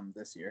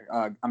this year.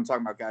 I'm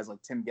talking about guys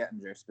like Tim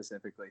Gettinger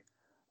specifically.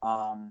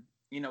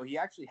 He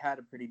actually had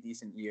a pretty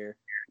decent year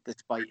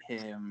despite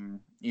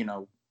him,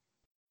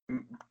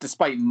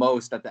 despite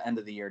most at the end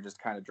of the year just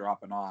kind of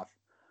dropping off.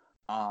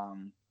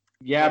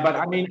 Yeah, but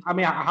I mean,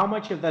 how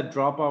much of that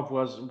drop off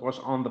was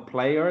on the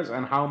players,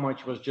 and how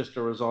much was just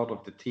a result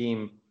of the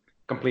team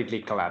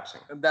completely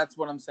collapsing? That's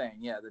what I'm saying.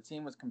 Yeah, the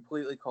team was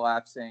completely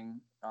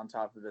collapsing on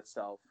top of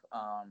itself.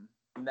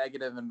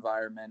 Negative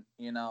environment.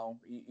 You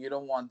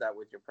don't want that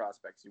with your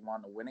prospects. You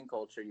want a winning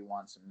culture. You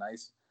want some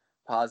nice,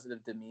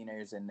 positive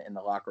demeanors in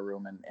the locker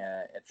room and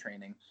at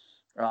training,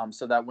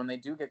 so that when they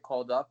do get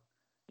called up,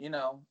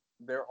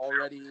 they're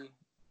already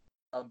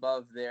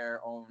above their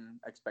own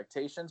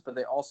expectations, but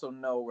they also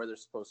know where they're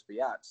supposed to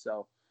be at.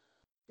 So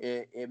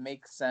it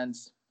makes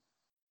sense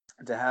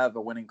to have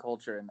a winning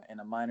culture in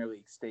a minor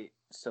league state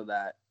so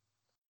that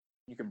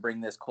you can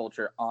bring this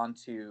culture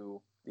onto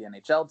the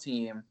NHL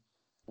team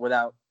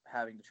without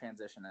having to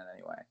transition in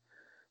any way.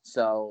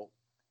 So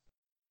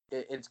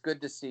it's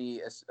good to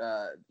see,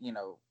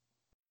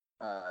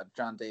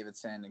 John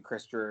Davidson and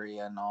Chris Drury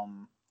and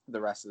the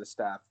rest of the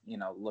staff,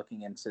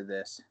 looking into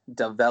this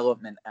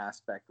development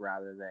aspect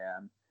rather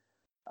than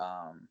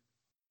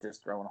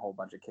just throwing a whole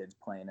bunch of kids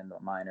playing in the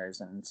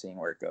minors and seeing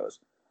where it goes.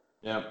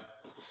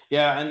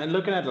 Yeah, and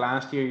looking at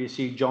last year, you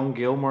see John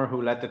Gilmore,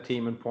 who led the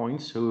team in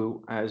points,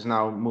 who has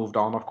now moved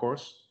on, of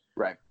course.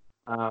 Right.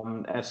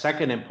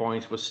 Second in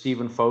points was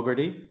Stephen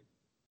Fogarty,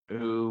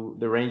 who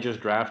the Rangers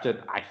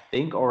drafted, I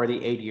think,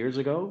 already 8 years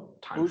ago.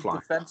 Who's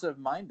defensive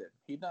minded?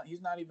 He's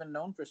not even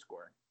known for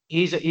scoring.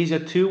 He's a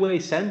two-way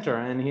center,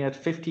 and he had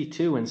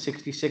 52 in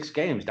 66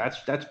 games.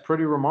 That's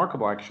pretty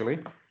remarkable, actually.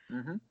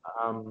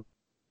 Mm-hmm.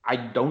 I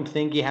don't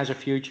think he has a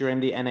future in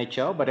the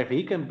NHL, but if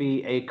he can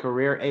be a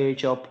career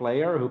AHL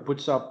player who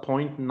puts up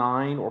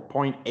 0.9 or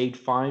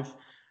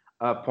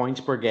 0.85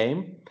 points per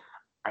game,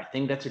 I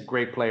think that's a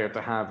great player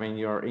to have on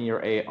your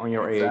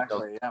AHL.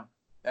 Exactly, yeah.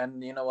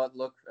 And you know what?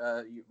 Look,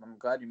 I'm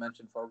glad you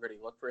mentioned Fogarty.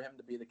 Look for him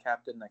to be the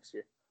captain next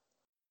year.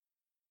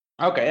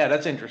 Okay, yeah,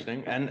 that's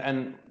interesting.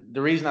 And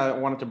the reason I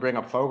wanted to bring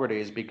up Fogarty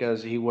is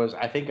because he was,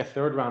 I think, a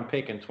third-round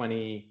pick in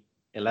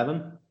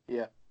 2011.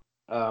 Yeah.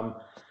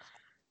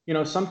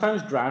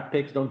 Sometimes draft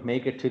picks don't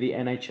make it to the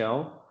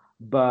NHL,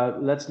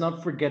 but let's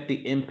not forget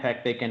the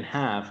impact they can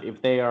have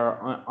if they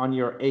are on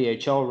your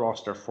AHL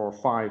roster for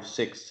 5,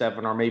 6,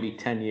 7, or maybe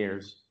 10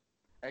 years.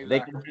 Exactly. They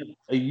can have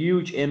a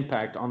huge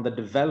impact on the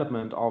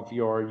development of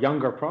your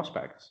younger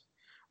prospects,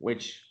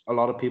 which a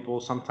lot of people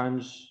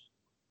sometimes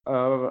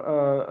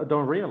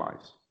don't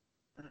realize.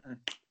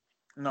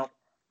 No.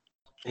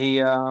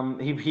 He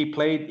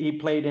played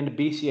in the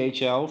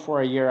BCHL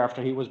for a year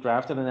after he was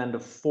drafted, and then the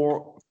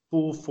full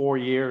 4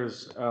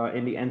 years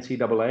in the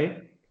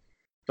NCAA.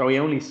 So he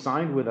only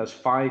signed with us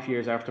 5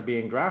 years after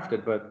being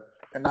drafted,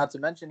 and not to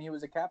mention he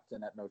was a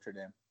captain at Notre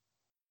Dame.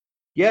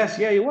 Yes,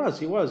 yeah, he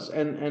was,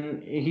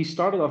 and he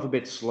started off a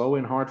bit slow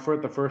in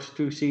Hartford the first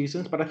 2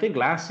 seasons, but I think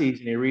last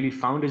season he really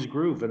found his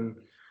groove, and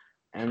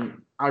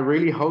I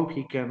really hope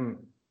he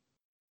can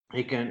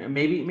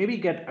maybe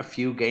get a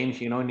few games,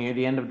 near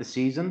the end of the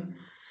season.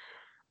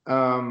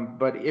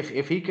 But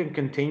if he can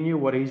continue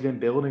what he's been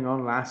building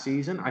on last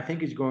season, I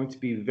think he's going to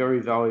be very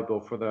valuable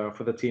for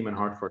the team in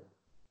Hartford.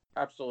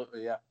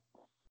 Absolutely, yeah.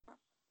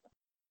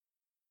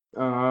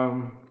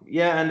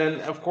 Yeah, and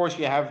then of course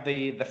you have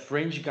the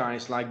fringe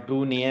guys like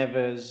Boo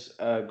Nieves,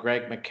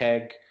 Greg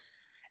McKegg,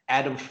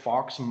 Adam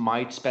Fox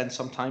might spend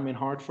some time in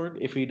Hartford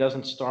if he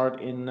doesn't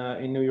start in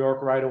New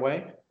York right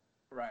away.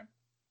 Right.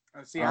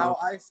 See how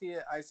I see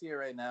it. I see it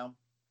right now.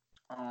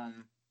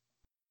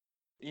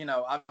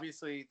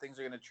 Obviously things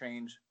are going to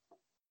change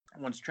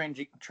once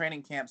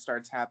training camp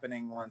starts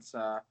happening, once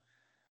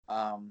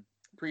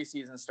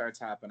preseason starts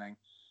happening.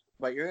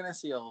 But you're going to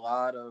see a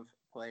lot of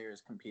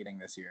players competing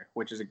this year,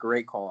 which is a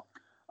great call.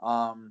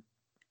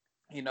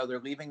 They're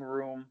leaving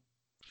room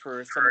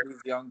for some of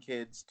these young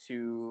kids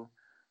to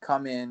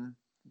come in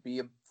be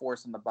a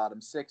force in the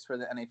bottom six for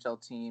the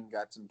NHL team.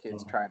 Got some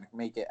kids trying to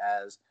make it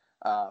as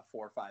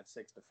 4, 5,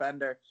 6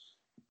 defender.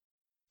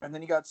 And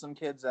then you got some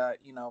kids that,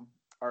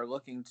 are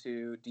looking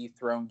to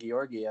dethrone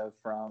Georgiev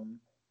from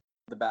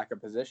the backup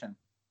position.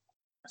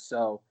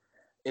 So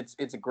it's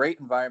a great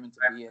environment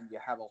to be in. You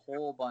have a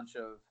whole bunch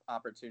of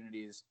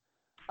opportunities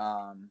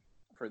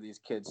for these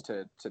kids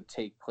to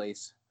take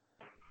place,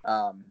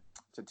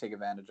 to take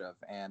advantage of.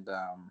 And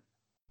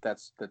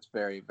that's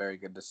very, very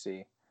good to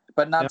see.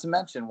 But not to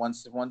mention,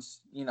 once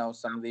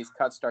some of these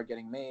cuts start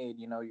getting made,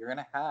 you're going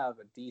to have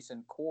a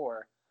decent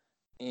core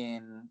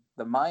in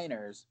the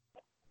minors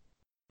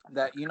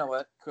that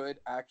could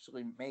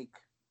actually make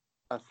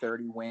a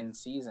 30-win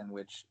season,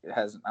 which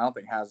I don't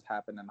think has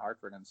happened in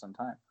Hartford in some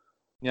time.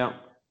 Yeah,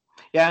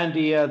 and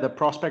the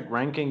prospect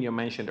ranking you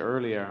mentioned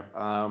earlier,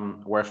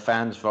 where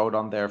fans vote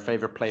on their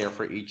favorite player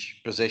for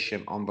each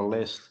position on the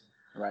list.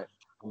 Right.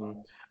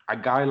 A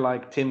guy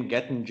like Tim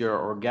Gettinger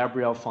or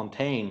Gabriel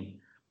Fontaine,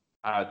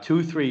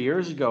 2-3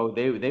 years ago,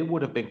 they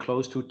would have been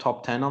close to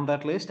top 10 on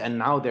that list, and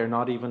now they're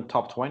not even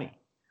top 20.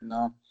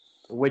 No.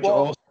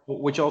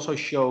 Which also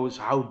shows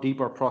how deep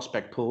our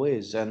prospect pool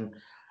is, and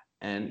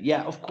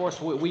yeah, of course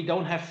we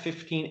don't have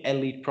 15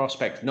 elite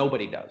prospects.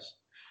 Nobody does,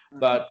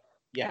 but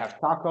you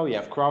have Taco, you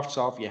have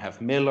Kravtsov, you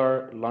have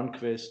Miller,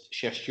 Lundqvist,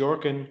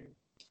 Shesterkin,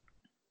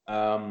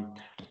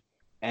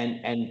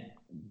 and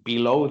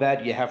below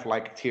that you have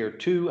like tier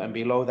 2, and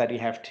below that you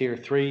have tier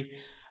 3.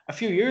 A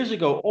few years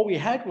ago, all we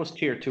had was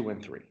tier 2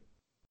 and 3.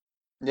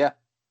 Yeah.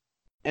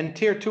 And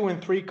tier 2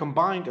 and 3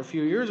 combined a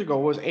few years ago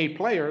was 8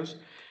 players.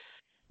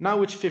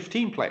 Now it's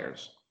 15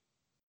 players.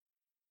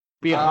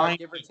 Behind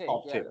give or take,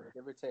 top yeah. tier.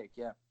 Give or take,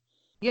 yeah.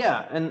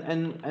 Yeah,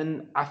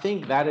 and I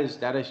think that is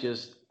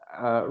just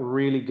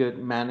really good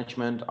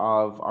management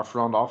of our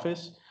front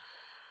office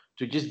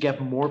to just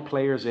get more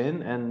players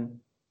in,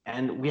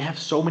 and we have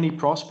so many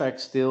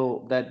prospects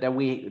still that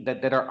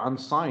are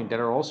unsigned that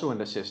are also in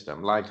the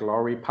system, like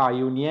Laurie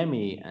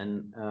Payuniemi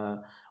and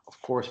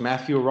of course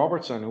Matthew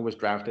Robertson, who was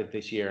drafted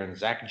this year, and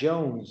Zach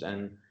Jones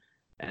and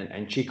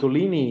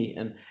Ciccolini,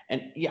 and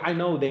yeah, I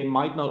know they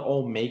might not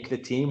all make the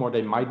team, or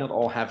they might not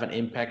all have an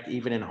impact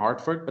even in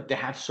Hartford, but they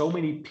have so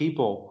many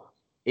people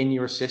in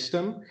your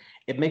system,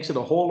 it makes it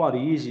a whole lot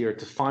easier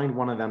to find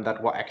one of them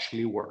that will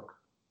actually work.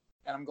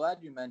 And I'm glad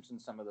you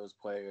mentioned some of those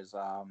players.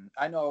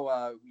 I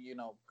know,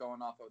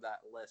 going off of that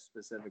list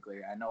specifically,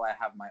 I know I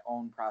have my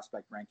own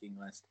prospect ranking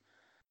list.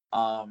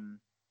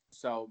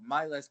 So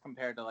my list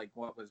compared to like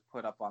what was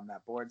put up on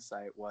that board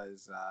site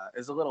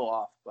is a little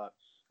off, but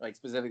like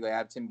specifically I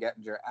have Tim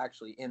Gettinger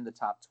actually in the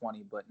top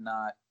 20, but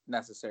not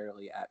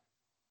necessarily at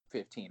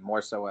 15,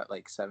 more so at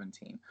like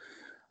 17.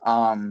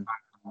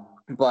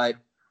 But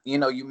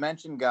you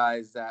mentioned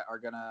guys that are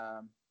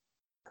gonna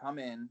come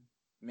in,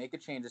 make a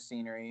change of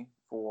scenery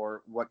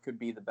for what could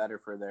be the better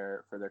for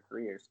their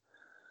careers,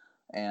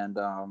 and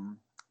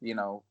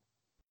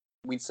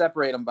we'd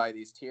separate them by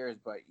these tiers.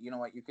 But you know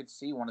what, you could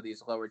see one of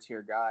these lower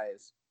tier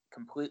guys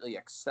completely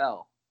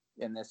excel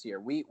in this year.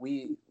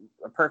 We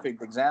a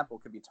perfect example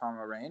could be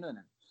Tomo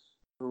Reinonen,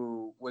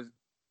 who was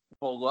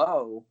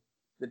below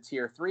the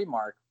tier 3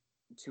 mark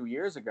 2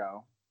 years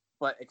ago,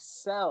 but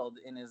excelled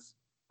in his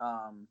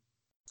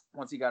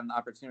once he got an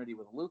opportunity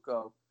with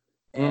Luco,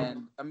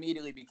 and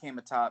immediately became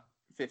a top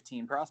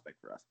 15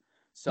 prospect for us.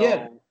 So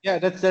yeah,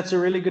 that's a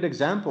really good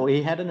example.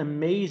 He had an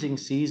amazing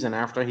season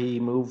after he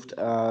moved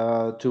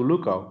to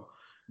Luco,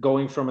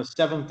 going from a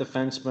 7th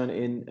defenseman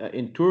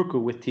in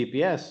Turku with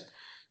TPS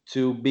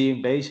to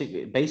being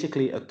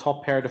basically a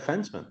top pair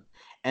defenseman,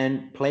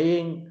 and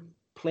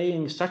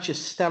playing such a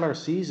stellar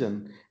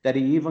season that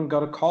he even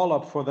got a call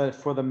up for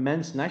the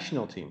men's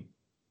national team.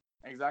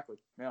 Exactly.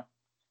 Yeah.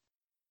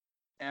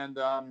 And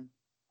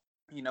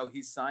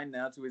he's signed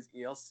now to his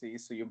ELC,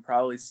 so you'll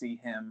probably see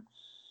him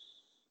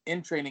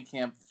in training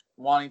camp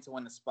wanting to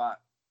win a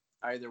spot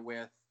either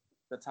with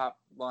the top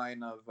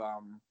line of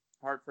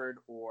Hartford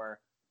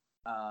or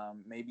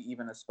maybe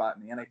even a spot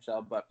in the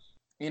NHL. But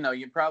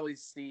you'd probably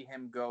see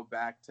him go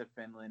back to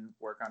Finland,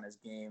 work on his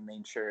game,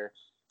 make sure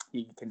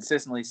he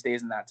consistently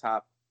stays in that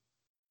top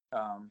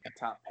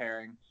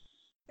pairing,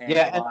 and he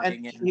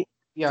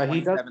does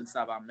 27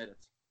 sub-on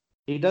minutes.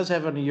 He does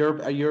have a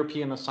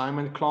European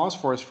assignment clause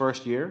for his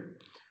first year,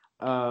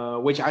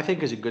 which I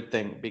think is a good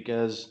thing,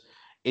 because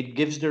it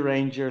gives the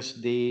Rangers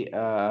it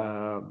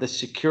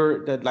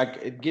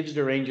gives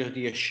the Rangers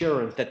the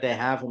assurance that they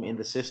have him in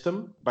the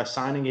system by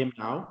signing him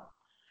now,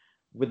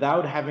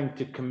 without having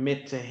to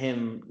commit to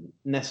him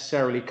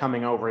necessarily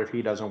coming over if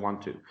he doesn't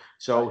want to.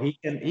 So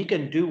he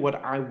can do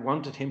what I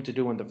wanted him to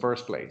do in the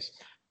first place: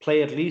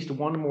 play at least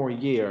one more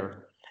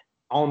year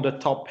on the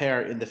top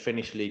pair in the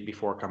Finnish league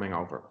before coming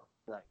over.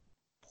 Right.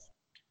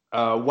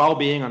 While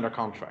being under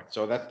contract,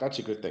 so that's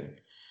a good thing.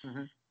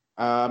 Mm-hmm.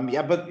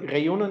 But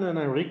Reijonen and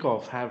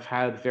Rykov have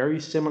had very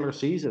similar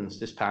seasons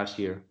this past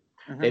year.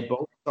 Mm-hmm. They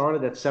both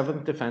started at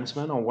 7th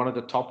defenseman on one of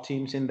the top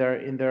teams in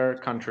their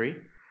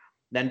country.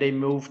 Then they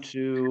moved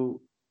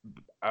to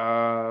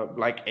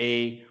like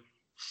a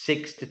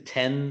 6 to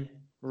 10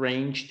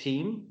 range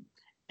team,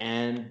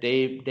 and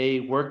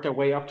they worked their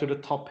way up to the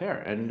top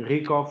pair. And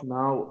Rykov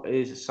now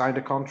is signed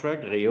a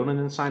contract.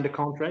 Reijonen signed a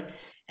contract,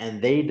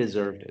 and they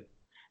deserved it.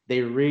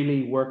 They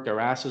really worked their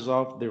asses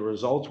off. The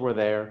results were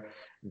there.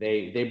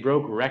 They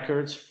broke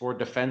records for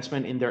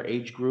defensemen in their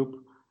age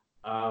group.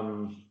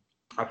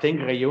 I think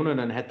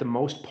Reijonen had the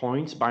most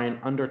points by an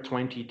under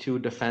 22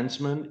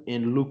 defenseman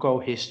in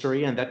Lukko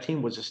history, and that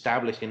team was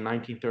established in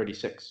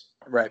 1936.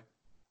 Right.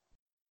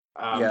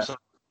 Yeah. So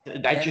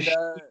that just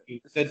shows you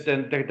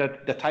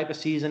the type of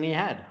season he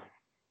had.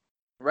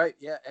 Right,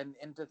 yeah,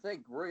 and to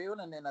think,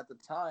 Reijonen at the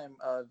time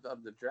of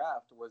the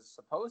draft was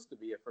supposed to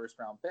be a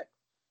first-round pick.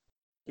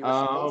 He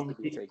was supposed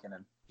to be taken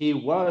in. He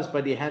was,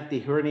 but he had the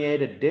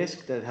herniated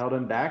disc that held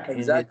him back.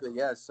 Exactly,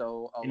 yeah.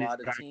 So a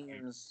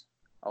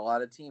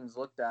lot of teams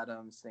looked at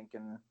him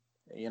thinking,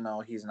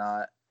 he's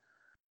not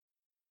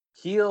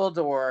healed,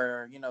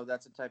 or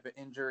that's a type of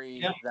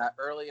injury that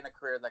early in a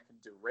career that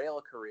could derail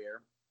a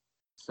career.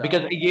 So,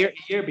 because a year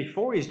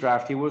before his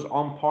draft, he was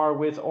on par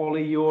with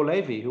Olli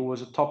Juolevi, who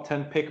was a top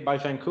 10 pick by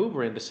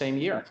Vancouver in the same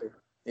year. Exactly.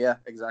 Yeah,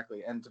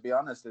 exactly. And to be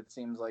honest, it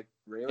seems like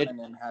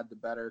Reijonen had the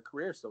better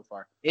career so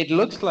far. It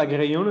looks like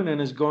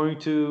Reijonen is going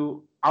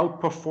to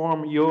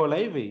outperform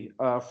Juolevi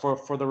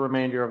for the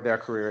remainder of their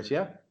careers.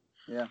 Yeah.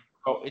 Yeah.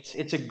 Oh,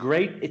 it's a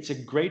great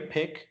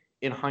pick.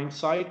 In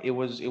hindsight, it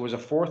was a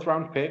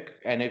 4th-round pick,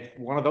 and if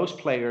one of those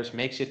players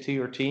makes it to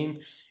your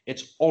team,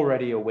 it's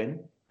already a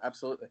win.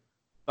 Absolutely.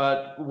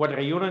 But what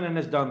Reijonen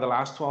has done the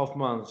last 12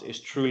 months is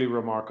truly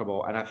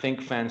remarkable, and I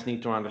think fans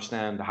need to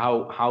understand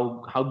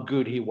how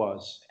good he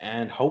was,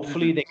 and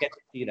hopefully they get to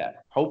see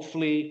that.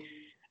 Hopefully,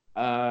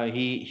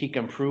 he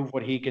can prove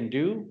what he can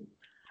do.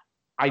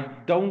 I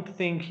don't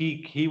think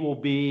he will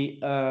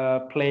be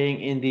playing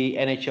in the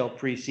NHL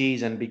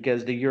preseason,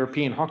 because the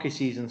European hockey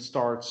season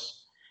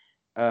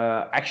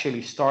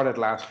actually started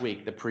last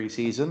week, the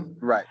preseason.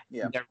 Right,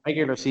 yeah. The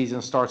regular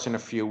season starts in a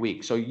few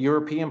weeks. So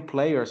European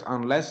players,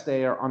 unless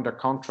they are under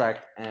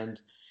contract and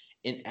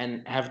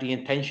have the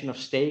intention of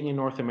staying in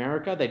North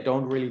America, they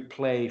don't really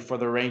play for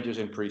the Rangers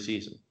in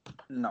preseason.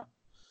 No.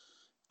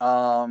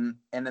 And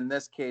in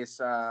this case,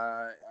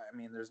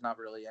 there's not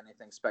really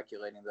anything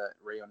speculating that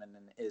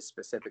Reijonen is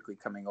specifically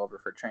coming over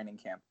for training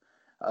camp,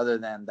 other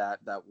than that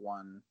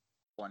one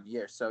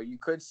year. So you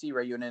could see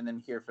Reijonen in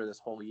here for this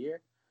whole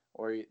year,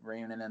 or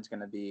Reijonen's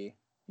going to be,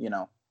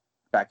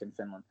 back in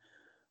Finland.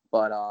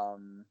 But,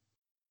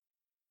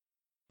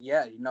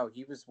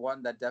 he was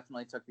one that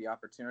definitely took the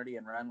opportunity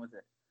and ran with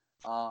it.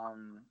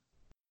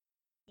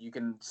 You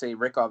can say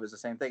Rykov is the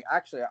same thing.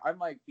 Actually, I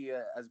might be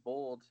as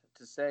bold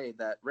to say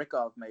that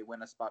Rykov may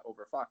win a spot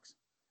over Fox.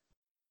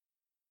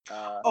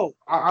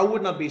 I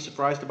would not be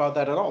surprised about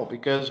that at all,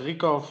 because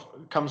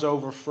Rykov comes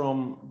over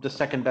from the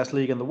 2nd best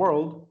league in the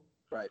world.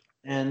 Right.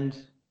 And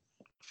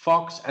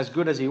Fox, as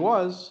good as he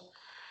was,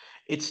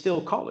 it's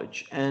still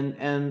college, and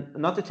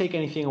not to take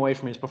anything away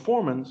from his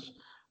performance,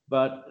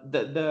 but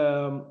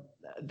the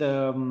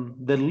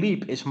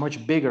leap is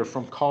much bigger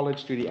from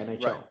college to the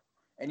NHL. Right.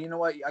 And you know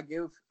what? I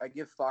give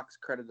Fox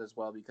credit as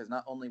well, because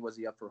not only was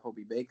he up for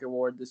Hobey Baker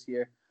Award this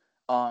year,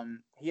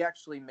 he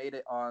actually made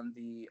it on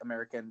the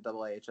American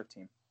AAHF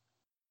team.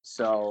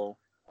 So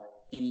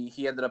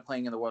he ended up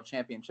playing in the World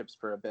Championships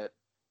for a bit,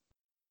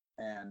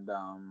 and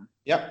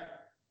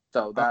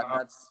so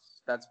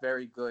that's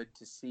very good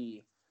to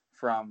see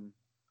from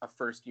a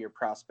first-year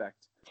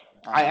prospect.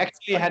 I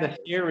actually had a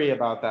theory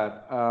about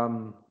that,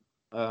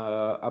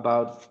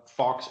 about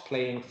Fox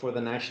playing for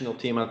the national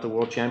team at the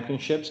World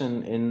Championships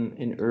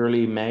in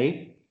early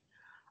May.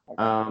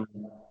 And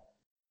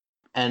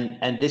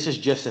this is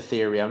just a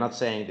theory. I'm not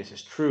saying this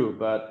is true,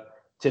 but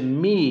to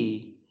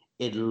me,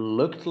 it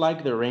looked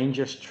like the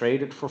Rangers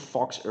traded for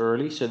Fox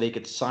early so they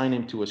could sign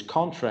him to his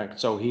contract,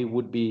 so he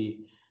would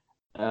be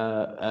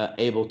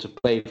able to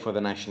play for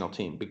the national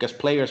team, because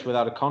players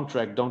without a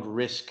contract don't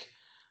risk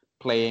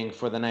playing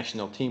for the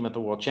national team at the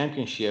World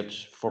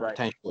Championships for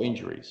potential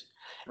injuries.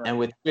 Right. And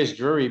with Chris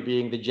Drury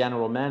being the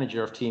general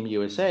manager of Team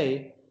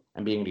USA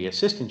and being the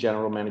assistant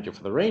general manager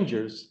for the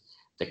Rangers,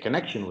 the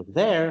connection was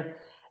there,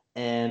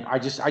 and I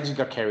just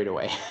got carried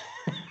away.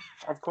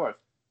 Of course.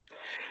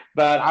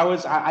 But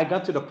I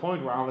got to the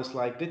point where I was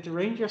like, did the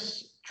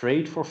Rangers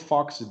trade for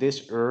Fox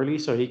this early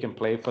so he can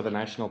play for the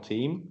national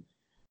team?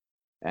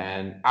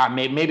 And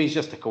maybe it's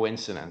just a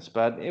coincidence,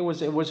 but it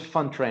was a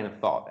fun train of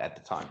thought at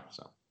the time.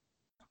 So,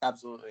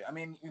 absolutely. I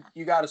mean,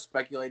 you got to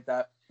speculate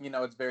that.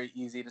 It's very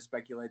easy to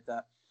speculate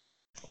that.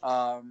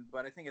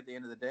 But I think at the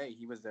end of the day,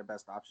 he was their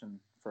best option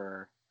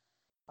for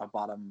a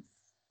bottom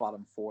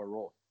 4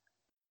 role.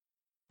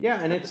 Yeah,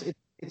 and it's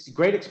a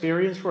great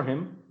experience for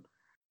him.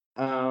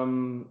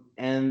 There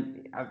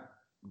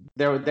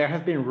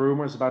have been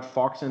rumors about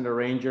Fox and the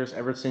Rangers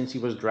ever since he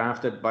was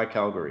drafted by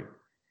Calgary.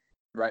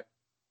 Right.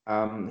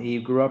 He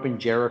grew up in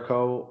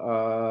Jericho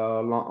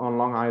on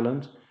Long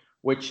Island,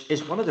 which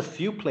is one of the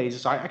few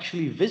places I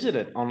actually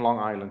visited on Long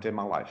Island in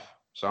my life.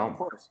 So, of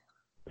course.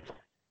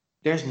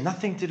 There's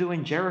nothing to do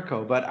in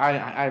Jericho, but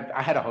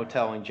I had a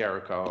hotel in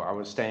Jericho. I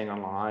was staying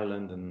on Long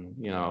Island, and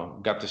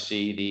got to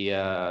see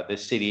the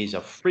cities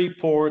of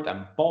Freeport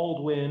and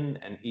Baldwin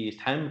and East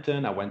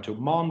Hampton. I went to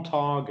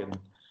Montauk and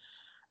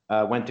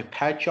went to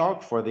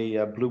Patchogue for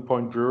the Blue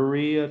Point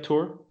Brewery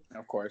tour.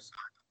 Of course.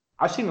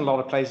 I've seen a lot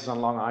of places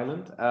on Long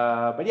Island,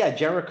 but yeah,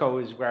 Jericho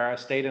is where I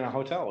stayed in a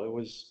hotel. It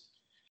was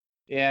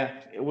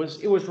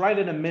right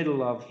in the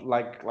middle of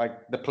like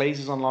the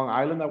places on Long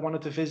Island I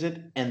wanted to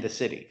visit and the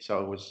city.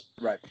 So it was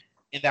Right.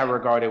 in that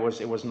regard, it was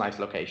a nice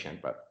location.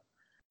 But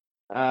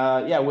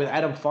yeah, with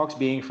Adam Fox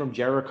being from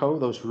Jericho,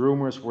 those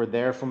rumors were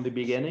there from the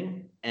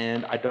beginning,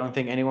 and I don't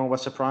think anyone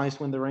was surprised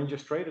when the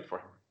Rangers traded for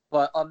him.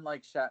 But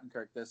unlike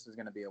Shattenkirk, this is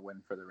going to be a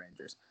win for the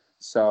Rangers.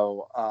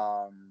 So,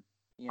 I'll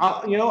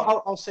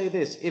say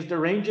this: if the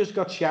Rangers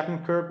got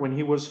Shattenkirk when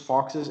he was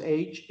Fox's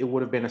age, it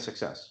would have been a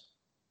success.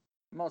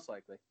 Most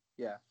likely,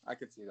 yeah, I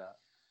could see that.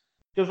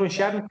 Because when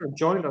Shattenkirk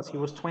joined us, he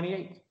was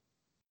 28.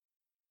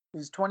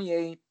 He's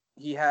 28.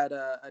 He had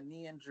a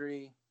knee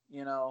injury.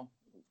 The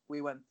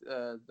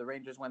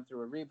Rangers went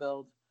through a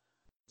rebuild.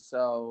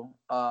 So,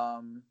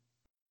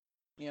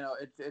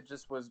 it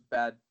just was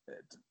bad.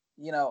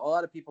 A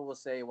lot of people will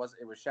say it was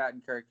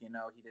Shattenkirk. He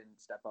didn't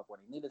step up when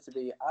he needed to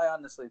be. I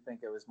honestly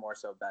think it was more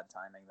so bad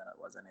timing than it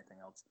was anything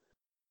else.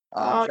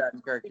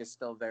 Shattenkirk is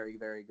still a very,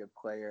 very good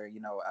player.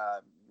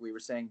 We were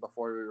saying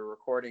before we were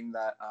recording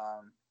that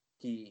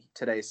he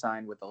today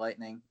signed with the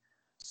Lightning.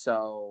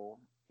 So,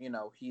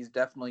 he's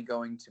definitely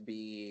going to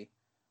be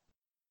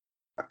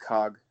a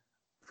cog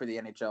for the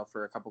NHL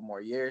for a couple more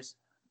years.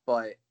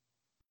 But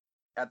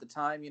at the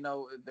time,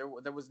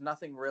 there was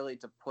nothing really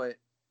to put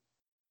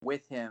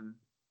with him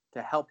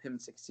to help him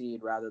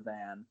succeed rather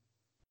than,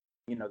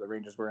 the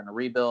Rangers were in a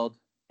rebuild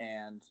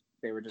and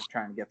they were just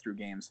trying to get through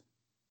games.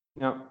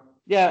 Yeah,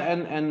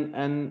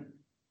 and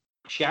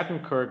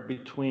Shattenkirk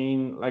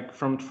between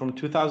from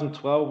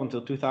 2012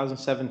 until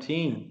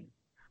 2017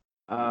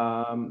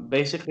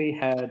 basically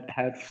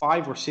had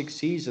 5 or 6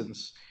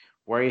 seasons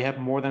where he had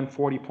more than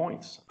 40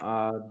 points.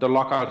 The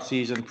lockout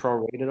season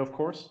prorated, of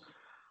course.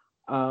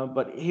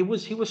 But he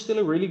was still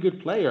a really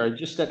good player.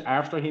 Just that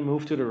after he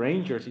moved to the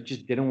Rangers, it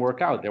just didn't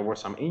work out. There were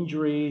some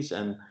injuries,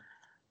 and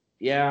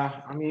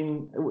yeah, I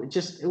mean,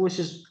 it was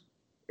just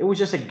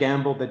a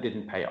gamble that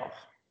didn't pay off.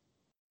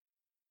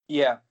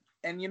 Yeah,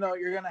 and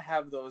you're gonna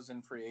have those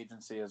in free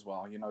agency as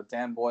well.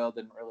 Dan Boyle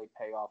didn't really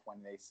pay off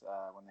when they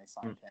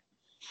signed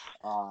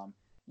him.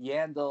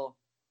 Yandel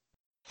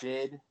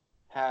did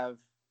have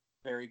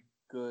very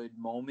good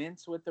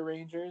moments with the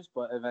Rangers,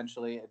 but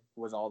eventually it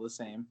was all the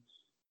same.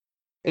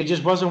 It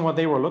just wasn't what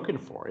they were looking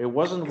for. It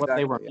wasn't what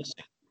they were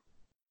missing.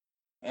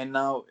 And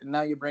now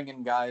you bring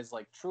in guys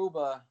like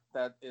Trouba.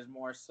 That is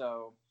more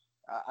so.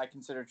 I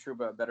consider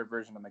Trouba a better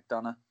version of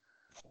McDonough.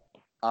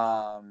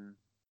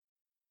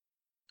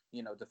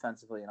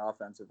 Defensively and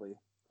offensively.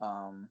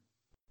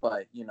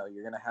 But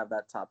you're gonna have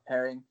that top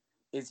pairing.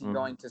 Is he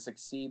going to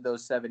succeed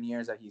those 7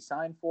 years that he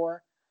signed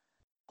for?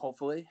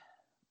 Hopefully,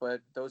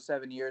 but those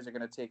 7 years are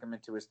gonna take him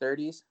into his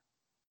 30s.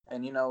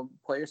 And,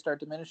 players start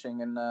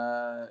diminishing and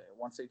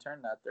once they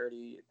turn that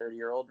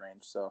 30-year-old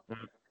range. So,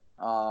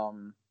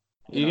 where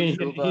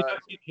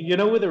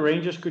the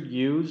Rangers could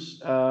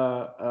use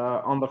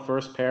on the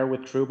first pair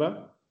with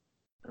Trouba?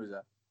 Who's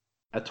that?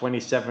 A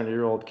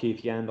 27-year-old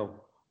Keith Yandel.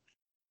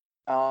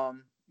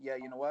 Yeah,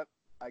 you know what?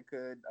 I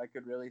could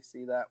really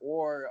see that.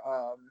 Or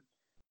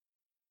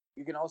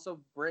you can also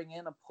bring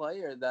in a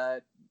player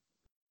that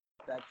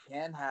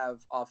can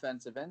have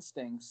offensive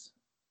instincts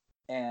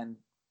and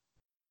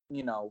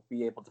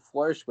be able to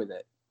flourish with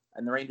it.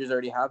 And the Rangers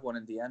already have one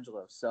in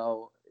DeAngelo.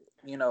 So,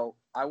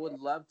 I would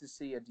love to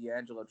see a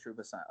DeAngelo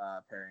Trouba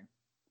pairing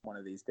one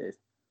of these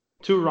days.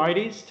 2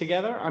 righties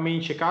together? I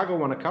mean, Chicago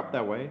won a cup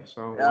that way.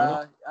 So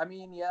I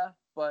mean, yeah,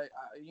 but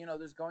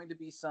there's going to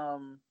be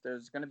some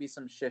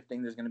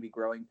shifting. There's going to be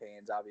growing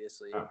pains,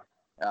 obviously.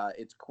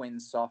 It's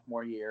Quinn's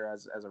sophomore year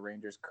as a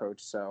Rangers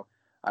coach. So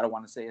I don't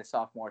want to say a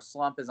sophomore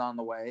slump is on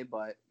the way,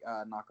 but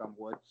knock on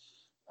wood.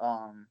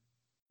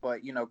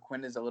 But,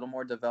 Quinn is a little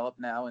more developed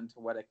now into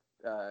what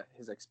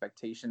his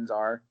expectations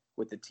are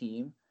with the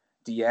team.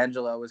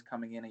 DeAngelo is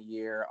coming in a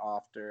year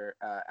after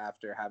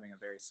having a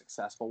very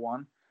successful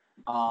one.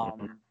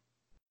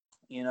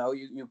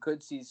 You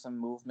could see some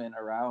movement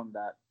around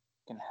that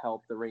can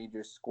help the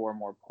Rangers score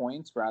more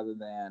points rather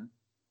than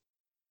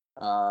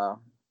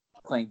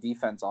playing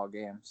defense all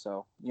game.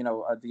 So,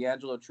 a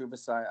DeAngelo Trouba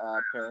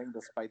pairing,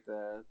 despite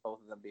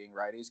both of them being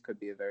righties, could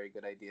be a very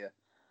good idea.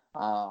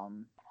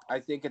 I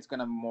think it's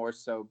going to more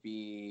so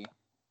be,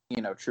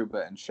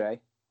 Trouba and Shea.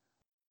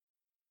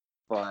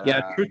 But,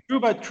 yeah,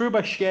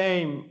 Trouba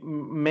Shea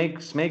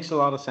makes a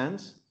lot of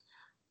sense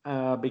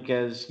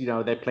because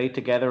they play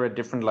together at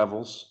different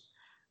levels.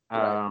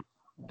 Right.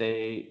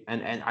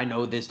 And I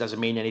know this doesn't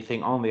mean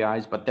anything on the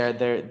ice, but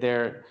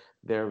they're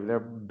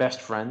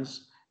best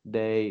friends.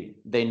 They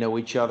know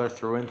each other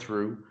through and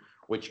through,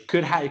 which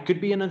it could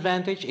be an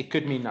advantage. It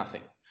could mean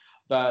nothing,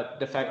 but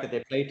the fact that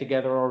they play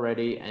together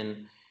already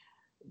and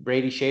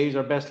Brady Shea is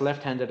our best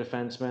left-handed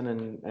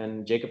defenseman,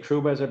 and Jacob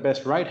Trouba is our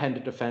best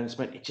right-handed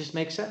defenseman. It just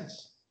makes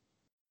sense.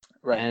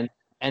 Right.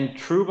 And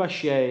Trouba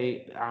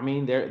Shea, I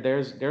mean,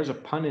 there's a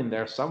pun in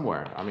there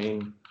somewhere. I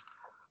mean,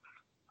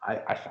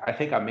 I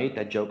think I made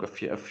that joke a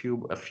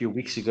few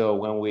weeks ago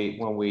when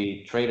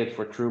we traded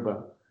for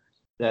Trouba,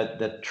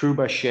 that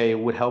Trouba Shea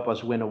would help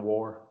us win a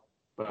war,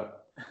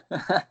 but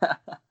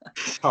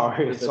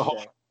sorry, it's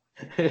all.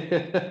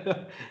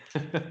 That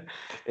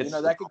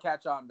could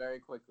catch on very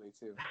quickly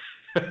too.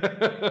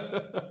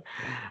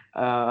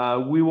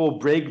 We will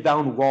break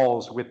down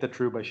walls with the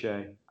Trouba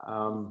Shea.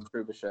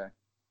 Trouba Shea.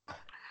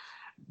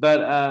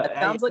 But it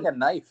sounds like a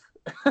knife.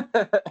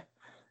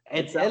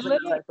 It sounds like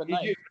a type of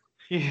knife.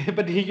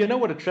 But you know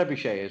what a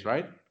trebuchet is,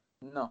 right?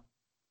 No.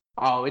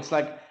 Oh, it's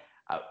like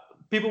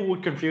people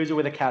would confuse it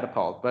with a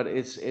catapult, but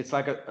it's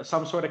like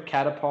some sort of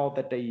catapult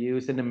that they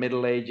used in the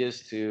Middle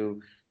Ages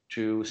to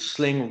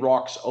sling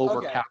rocks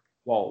over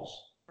walls.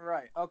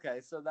 Right. Okay.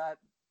 So that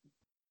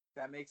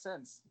makes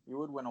sense. You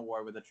would win a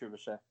war with a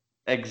trebuchet.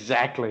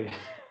 Exactly.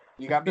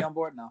 You got me on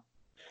board now.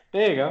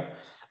 There you go.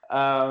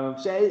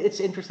 So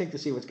it's interesting to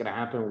see what's going to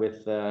happen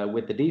with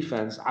the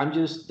defense.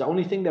 The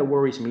only thing that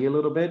worries me a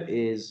little bit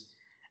is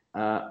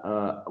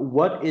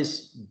what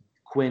is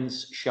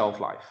Quinn's shelf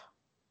life?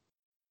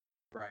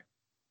 Right.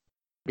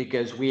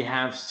 Because we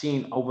have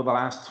seen over the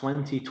last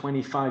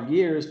 20-25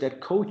 years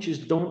that coaches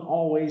don't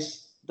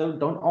always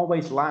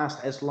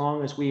last as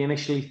long as we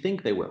initially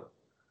think they will.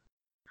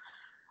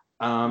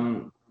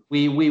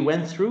 We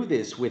went through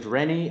this with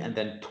Rennie and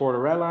then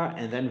Tortorella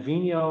and then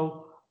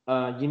Vigneault.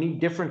 You need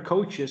different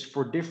coaches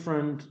for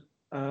different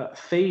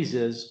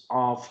phases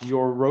of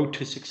your road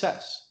to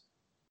success.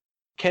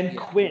 Can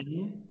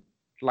Quinn,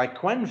 like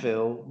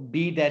Quenneville,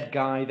 be that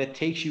guy that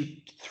takes you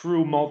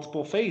through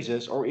multiple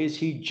phases, or is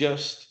he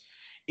just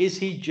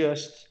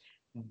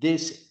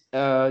this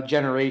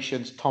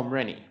generation's Tom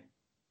Rennie?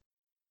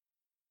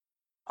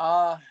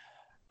 I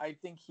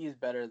think he's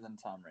better than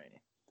Tom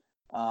Rennie.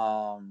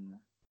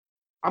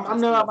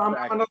 I'm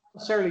not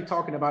necessarily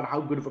talking about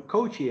how good of a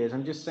coach he is.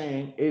 I'm just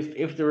saying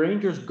if the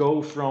Rangers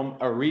go from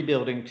a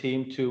rebuilding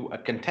team to a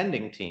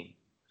contending team,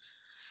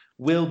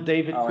 will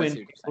David Quinn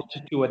be able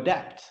to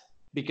adapt?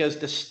 Because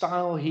the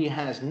style he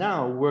has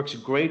now works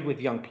great with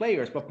young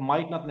players, but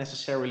might not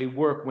necessarily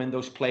work when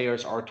those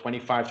players are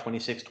 25,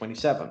 26,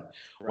 27,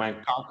 when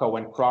Kakko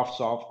and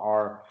Kravtsov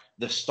are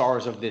the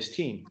stars of this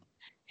team.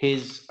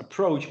 His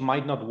approach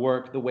might not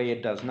work the way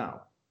it does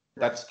now.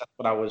 That's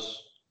what I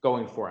was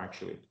going for,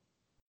 actually.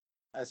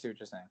 I see what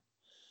you're saying.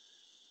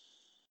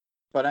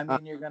 But I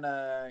mean, you're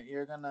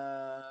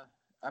gonna.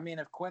 I mean,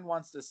 if Quinn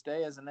wants to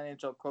stay as an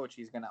NHL coach,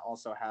 he's gonna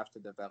also have to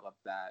develop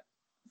that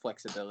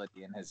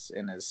flexibility in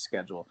his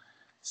schedule.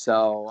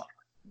 So,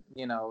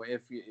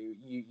 if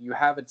you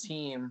have a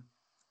team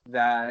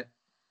that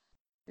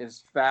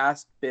is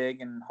fast,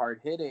 big, and hard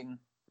hitting,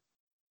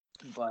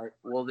 but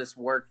will this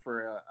work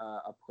for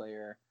a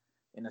player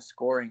in a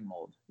scoring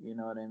mold? You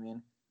know what I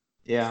mean?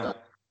 Yeah. So,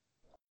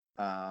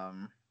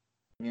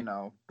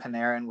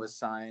 Panarin was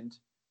signed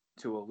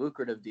to a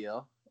lucrative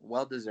deal,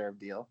 well-deserved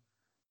deal,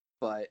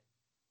 but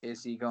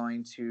is he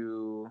going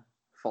to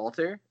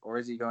falter, or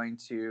is he going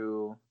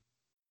to,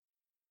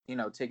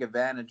 take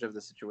advantage of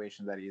the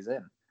situation that he's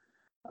in?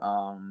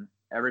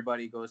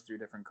 Everybody goes through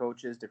different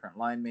coaches, different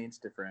line mates,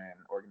 different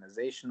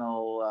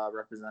organizational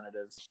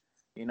representatives.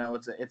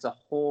 It's a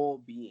whole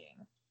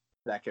being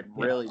that could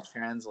really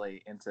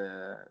translate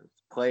into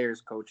players,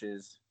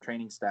 coaches,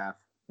 training staff,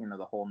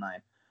 the whole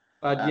nine.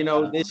 But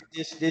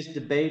this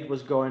debate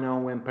was going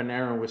on when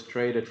Panarin was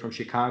traded from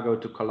Chicago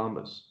to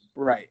Columbus.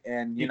 Right,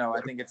 and I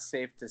think it's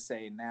safe to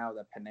say now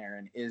that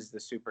Panarin is the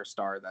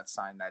superstar that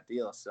signed that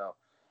deal. So,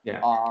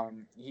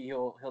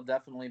 he'll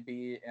definitely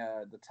be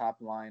the top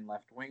line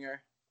left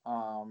winger,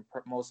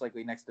 most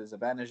likely next to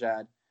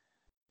Zibanejad,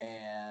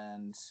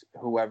 and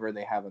whoever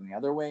they have on the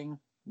other wing.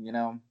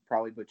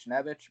 Probably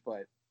Buchnevich,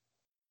 but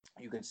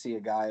you could see a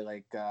guy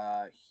like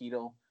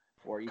Hedl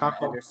or even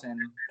Ederson,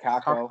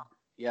 Kakko.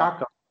 Yeah.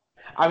 Kakko.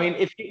 I mean,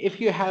 if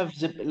you have,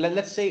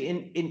 let's say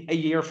in a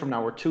year from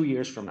now or 2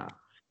 years from now,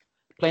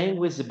 playing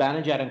with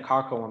Zibanejad and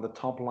Kakko on the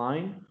top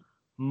line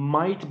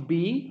might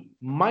be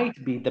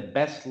the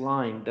best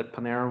line that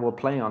Panarin will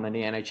play on in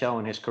the NHL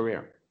in his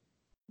career.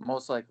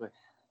 Most likely,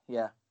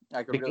 yeah,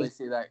 I could really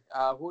see that.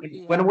 Who did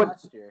he have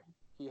last year?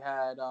 He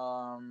had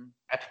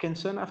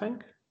Atkinson, I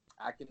think.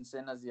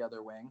 Atkinson as the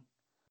other wing.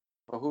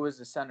 But who was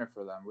the center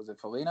for them? Was it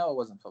Foligno? It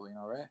wasn't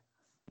Foligno, right?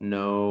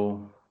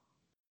 No.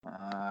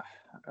 All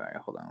right,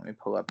 hold on. Let me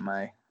pull up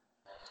my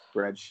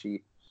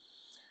spreadsheet.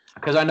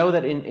 Because I know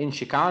that in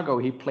Chicago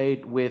he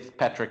played with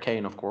Patrick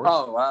Kane, of course.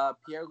 Oh,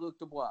 Pierre-Luc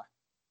Dubois.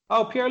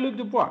 Oh, Pierre-Luc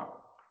Dubois.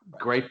 Right.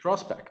 Great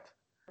prospect.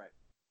 Right.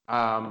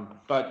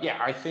 But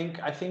yeah, I think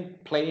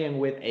playing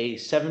with a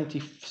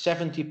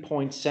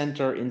 70-point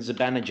center in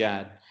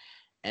Zibanejad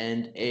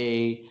and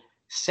a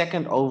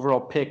second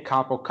overall pick,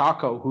 Kaapo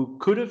Kakko, who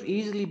could have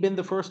easily been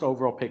the first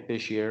overall pick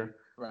this year.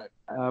 Right.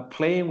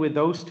 Playing with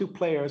those two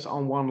players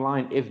on one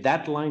line, if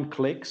that line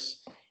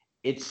clicks,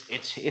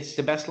 it's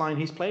the best line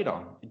he's played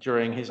on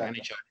during his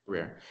NHL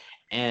career,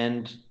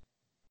 and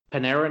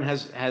Panarin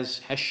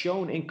has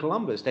shown in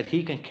Columbus that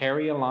he can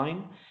carry a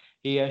line.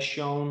 He has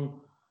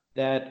shown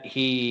that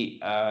he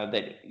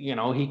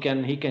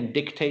can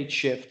dictate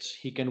shifts.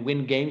 He can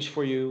win games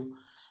for you,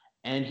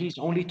 and he's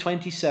only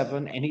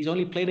 27, and he's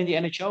only played in the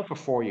NHL for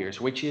 4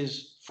 years, which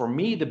is for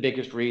me the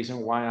biggest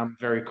reason why I'm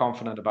very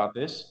confident about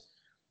this.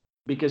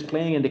 Because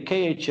playing in the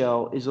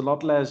KHL is a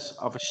lot less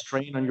of a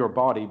strain on your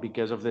body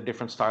because of the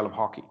different style of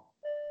hockey.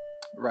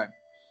 Right.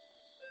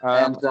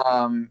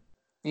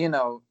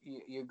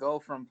 You go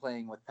from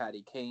playing with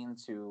Patty Kane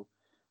to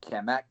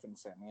Cam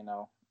Atkinson,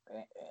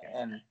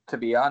 and to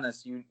be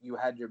honest, you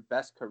had your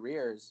best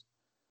careers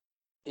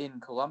in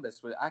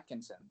Columbus with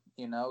Atkinson.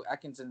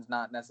 Atkinson's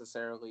not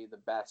necessarily the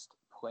best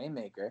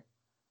playmaker,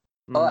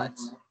 but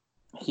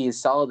he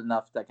is solid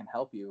enough that can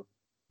help you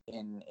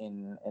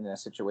in a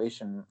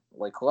situation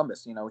like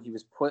Columbus. He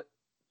was put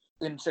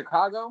in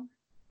Chicago.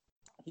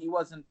 He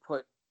wasn't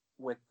put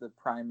with the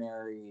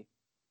primary,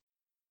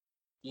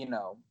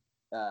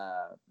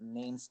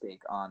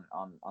 namesake on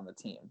the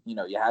team.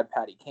 You had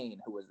Patty Kane,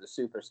 who was the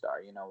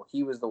superstar.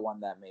 He was the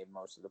one that made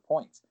most of the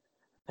points.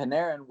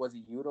 Panarin, was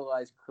he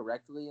utilized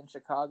correctly in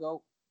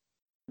Chicago?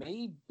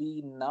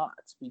 Maybe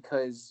not,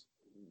 because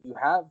you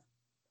have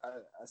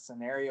a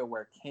scenario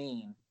where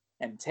Kane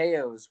and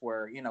Teos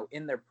were,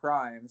 in their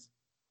primes,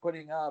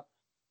 putting up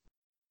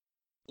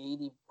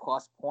 80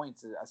 plus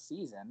points a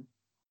season.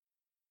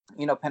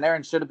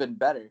 Panarin should have been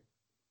better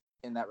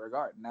in that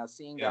regard. Now,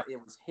 seeing that it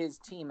was his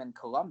team in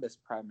Columbus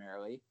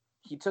primarily,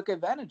 he took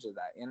advantage of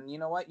that. And you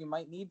know what? You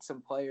might need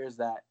some players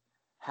that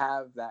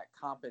have that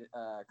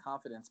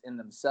confidence in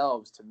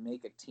themselves to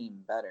make a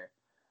team better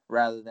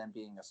rather than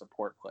being a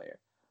support player.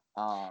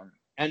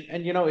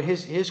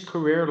 His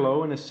career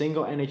low in a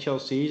single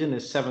NHL season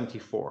is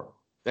 74.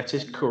 That's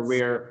his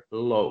career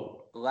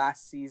low.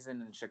 Last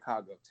season in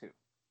Chicago too.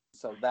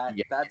 So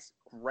that's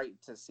great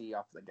to see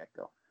off the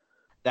get-go.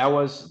 That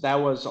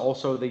was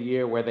also the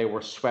year where they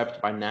were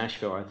swept by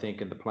Nashville, I think,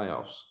 in the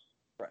playoffs.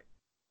 Right.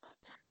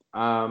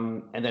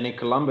 And then in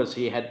Columbus,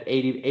 he had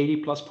 80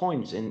 plus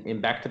points in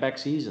back-to-back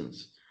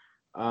seasons.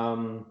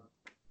 The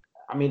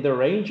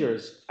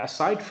Rangers,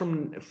 aside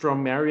from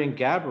Marian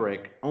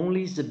Gaborik,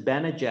 only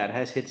Zibanejad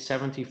has hit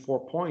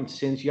 74 points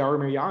since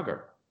Jaromir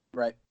Jagr.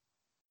 Right.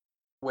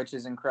 Which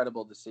is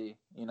incredible to see.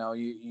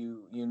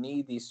 You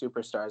need these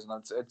superstars,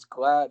 and it's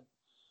glad.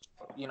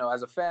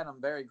 As a fan,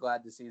 I'm very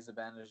glad to see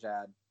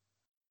Zibanejad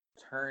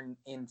turn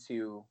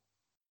into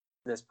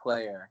this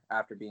player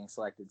after being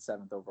selected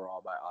 7th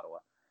overall by Ottawa.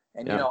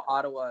 And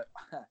Ottawa,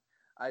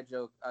 I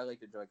like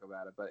to joke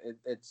about it, but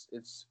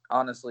it's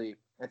honestly,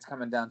 it's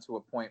coming down to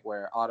a point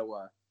where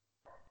Ottawa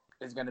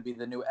is going to be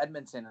the new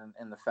Edmonton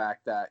in the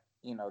fact that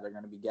they're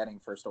going to be getting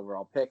 1st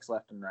overall picks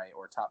left and right,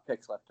 or top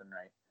picks left and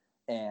right,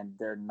 and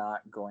they're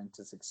not going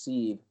to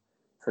succeed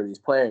for these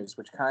players,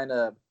 which kind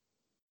of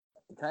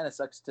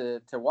sucks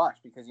to watch,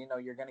 because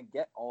you're going to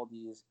get all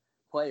these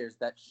players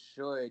that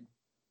should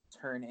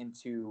turn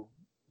into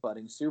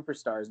budding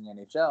superstars in the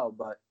NHL,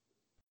 but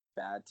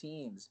bad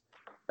teams,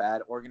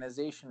 bad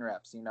organization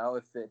reps.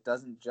 If it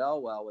doesn't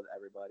gel well with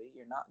everybody,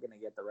 you're not going to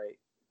get the right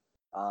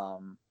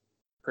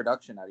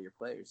production out of your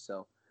players.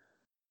 So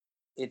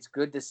it's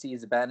good to see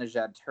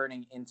Zibanejad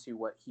turning into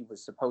what he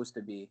was supposed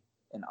to be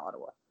in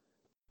Ottawa,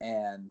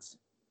 and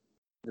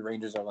the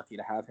Rangers are lucky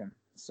to have him.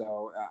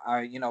 So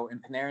in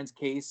Panarin's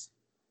case,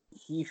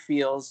 he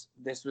feels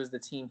this was the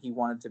team he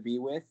wanted to be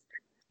with.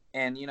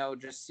 And,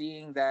 just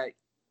seeing that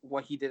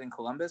what he did in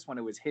Columbus when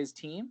it was his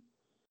team,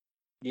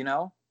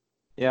 you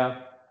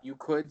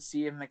could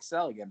see him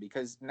excel again,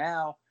 because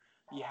now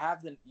you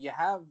have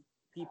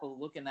people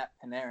looking at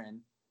Panarin,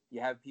 you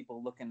have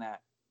people looking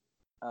at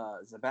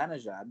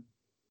Zibanejad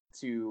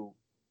to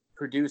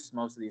produce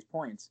most of these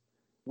points,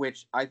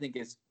 which I think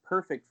is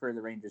perfect for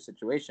the Rangers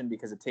situation,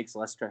 because it takes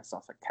less stress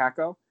off of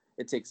Kakko,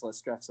 it takes less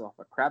stress off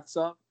of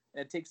Kravtsov,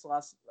 and it takes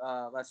less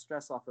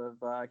stress off of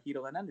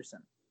Hedl and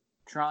Anderson,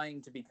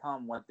 trying to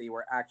become what they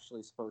were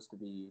actually supposed to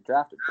be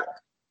drafted for.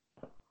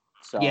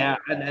 So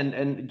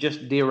and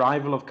just the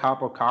arrival of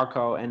Kaapo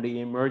Kakko and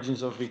the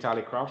emergence of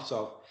Vitaly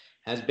Kravtsov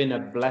has been a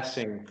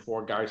blessing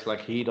for guys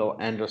like Hedl,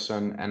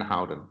 Anderson, and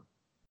Howden.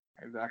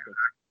 Exactly.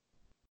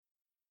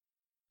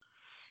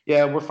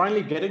 Yeah, we're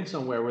finally getting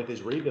somewhere with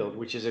this rebuild,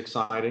 which is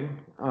exciting.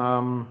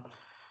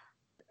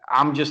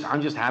 I'm just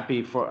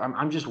happy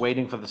I'm just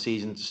waiting for the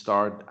season to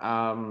start.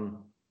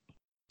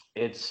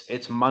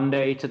 It's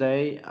Monday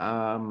today.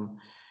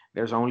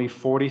 There's only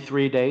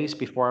 43 days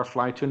before I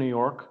fly to New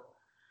York.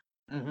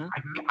 Mm-hmm.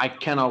 I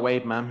cannot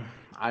wait, man.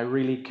 I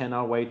really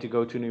cannot wait to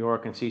go to New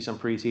York and see some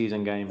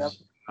preseason games. Yep.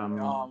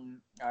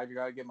 I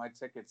gotta get my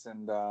tickets,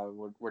 and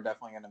we're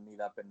definitely gonna meet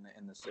up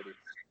in the city.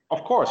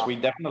 Of course, we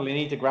definitely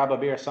need to grab a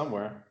beer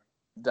somewhere.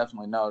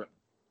 Definitely. No,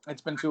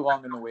 it's been too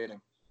long in the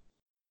waiting.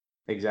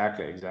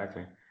 Exactly. Is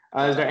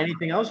there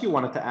anything else you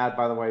wanted to add,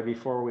 by the way,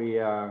 before we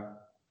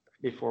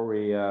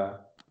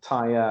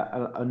tie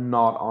a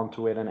knot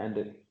onto it and end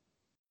it?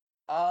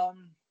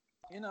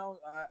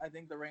 I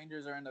think the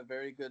Rangers are in a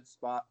very good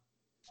spot.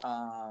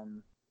 I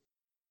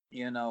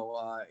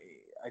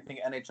think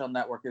NHL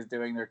Network is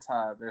doing their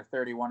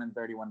 31 in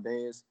 31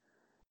 days,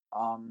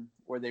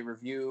 where they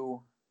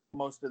review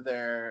most of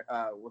their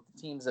what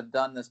the teams have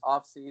done this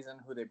offseason,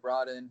 who they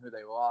brought in, who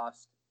they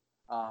lost,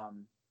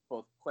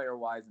 both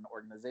player-wise and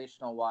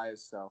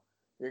organizational-wise. So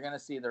you're going to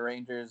see the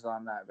Rangers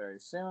on that very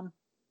soon.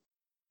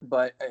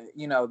 But,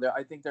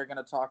 I think they're going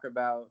to talk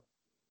about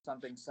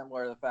something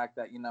similar to the fact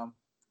that,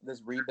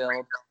 this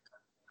rebuild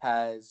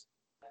has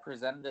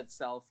presented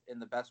itself in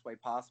the best way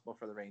possible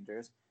for the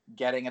Rangers,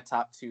 getting a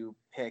top 2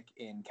 pick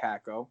in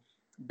Kakko,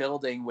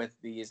 building with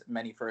these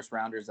many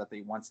first-rounders that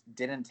they once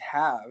didn't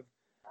have,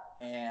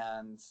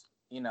 and,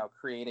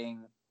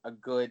 creating a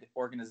good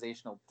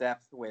organizational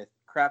depth with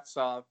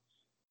Kravtsov,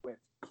 with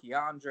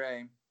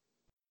K'Andre,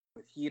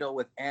 with Hedel,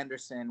 with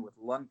Anderson, with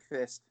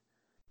Lundqvist.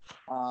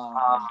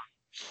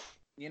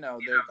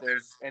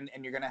 There's and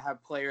you're going to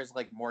have players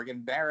like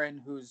Morgan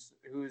Barron, who's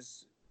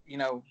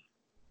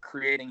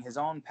creating his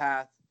own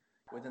path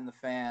within the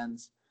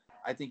fans.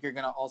 I think you're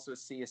going to also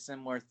see a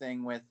similar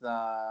thing with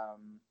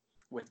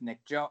Nick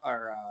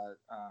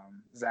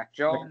Zach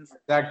Jones.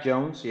 Zach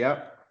Jones,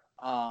 yep.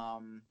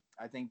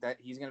 I think that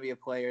he's going to be a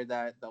player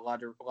that a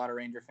lot of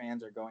Ranger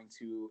fans are going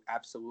to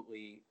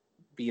absolutely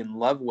be in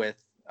love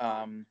with,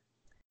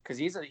 because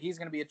he's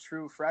going to be a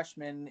true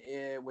freshman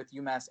with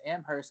UMass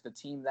Amherst, a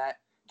team that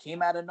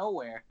came out of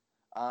nowhere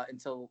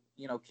until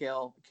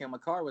Cale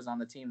Makar was on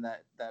the team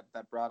that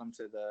brought him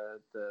to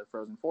the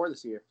Frozen Four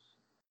this year.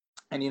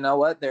 And you know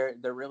what? They're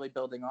really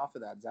building off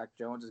of that. Zach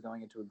Jones is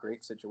going into a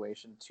great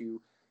situation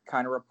to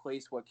kind of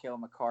replace what Cale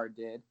Makar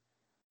did.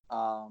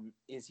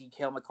 Is he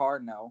Cale Makar?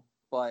 No,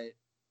 but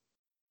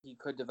he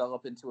could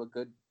develop into a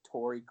good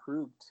Torrey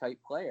Krug type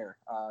player,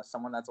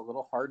 someone that's a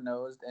little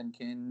hard-nosed and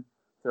can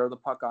throw the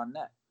puck on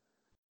net.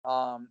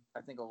 I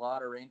think a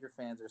lot of Ranger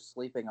fans are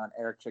sleeping on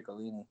Eric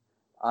Ciccolini.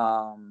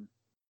 I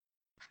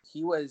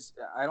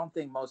don't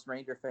think most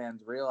Ranger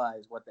fans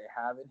realize what they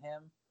have in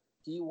him.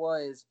 He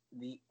was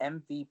the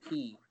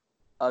MVP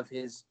of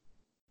his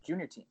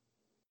junior team,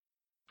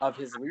 of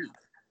his league.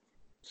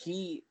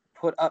 He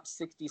put up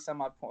 40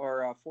 some odd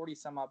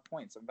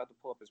points. I'm about to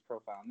pull up his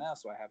profile now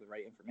so I have the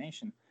right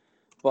information.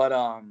 But,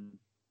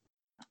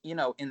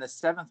 in the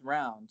 7th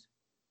round,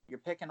 you're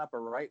picking up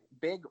a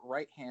big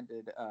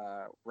right-handed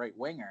right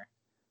winger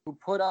who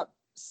put up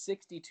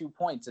 62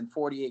 points in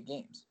 48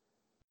 games.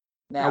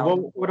 Now,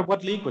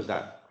 what league was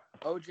that?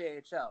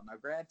 OJHL. Now,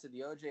 granted,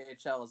 the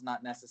OJHL is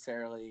not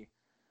necessarily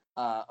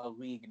a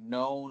league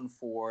known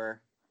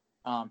for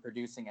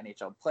producing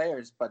NHL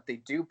players, but they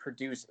do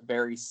produce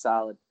very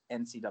solid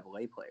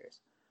NCAA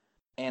players.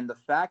 And the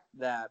fact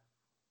that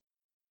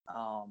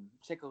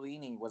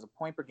Ciccolini was a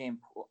point per game,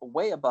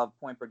 way above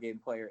point per game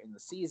player in the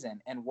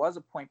season, and was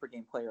a point per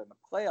game player in the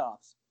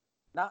playoffs,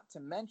 not to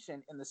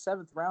mention in the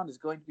 7th round is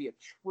going to be a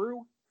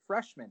true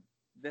freshman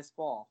this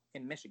fall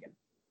in Michigan.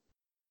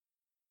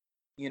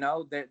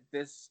 That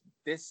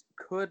this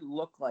could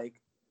look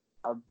like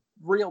a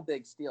real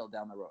big steal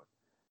down the road.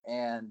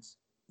 And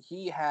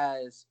he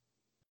has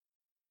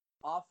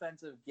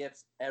offensive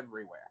gifts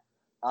everywhere.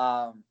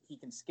 He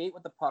can skate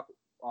with the puck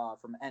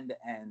from end to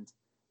end.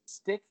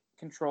 Stick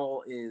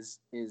control is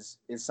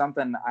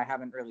something I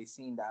haven't really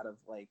seen out of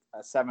like a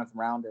 7th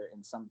rounder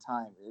in some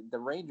time. The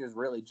Rangers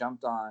really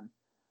jumped on,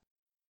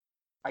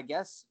 I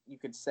guess you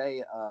could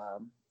say,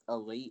 a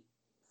late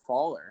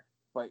faller,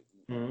 but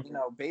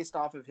based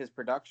off of his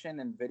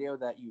production and video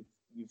that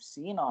you've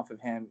seen off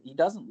of him, he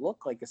doesn't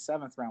look like a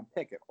 7th round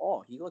pick at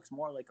all. He looks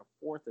more like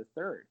a 4th or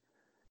 3rd.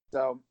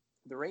 So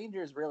the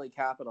Rangers really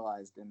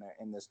capitalized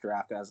in this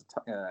draft as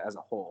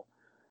a whole.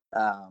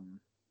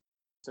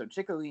 So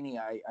Ciccolini,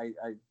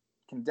 I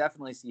can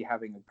definitely see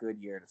having a good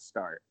year to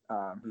start.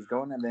 He's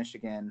going to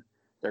Michigan.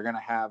 They're going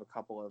to have a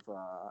couple of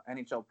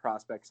NHL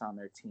prospects on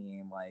their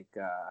team, like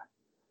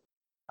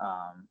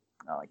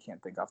I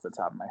can't think off the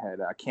top of my head.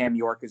 Cam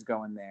York is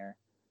going there.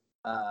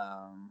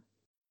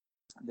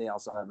 They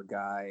also have a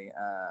guy.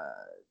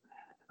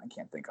 I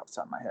can't think off the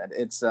top of my head.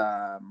 It's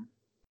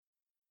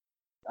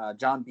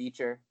John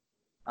Beecher.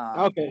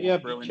 Okay, yeah,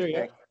 Beecher,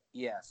 yeah.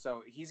 Yeah,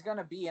 so he's going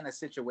to be in a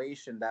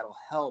situation that'll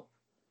help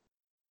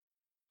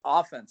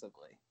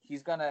offensively.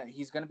 He's gonna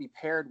be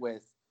paired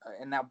with,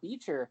 and now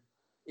Beecher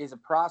is a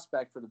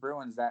prospect for the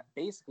Bruins that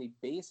basically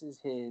bases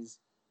his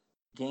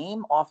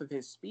game off of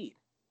his speed.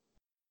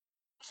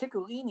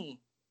 Ciccolini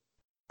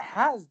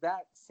has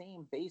that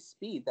same base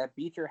speed that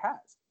Beecher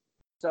has,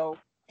 so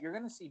you're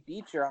going to see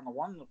Beecher on the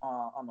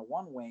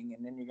one wing,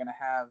 and then you're going to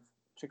have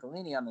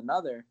Ciccolini on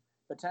another,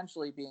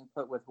 potentially being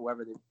put with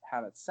whoever they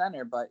have at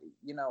center. But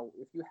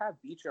if you have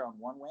Beecher on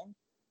one wing,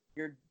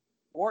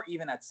 or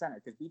even at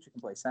center, because Beecher can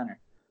play center.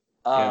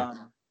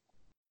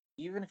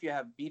 Even if you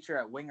have Beecher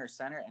at wing or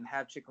center and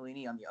have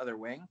Ciccolini on the other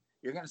wing,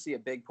 you're going to see a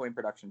big point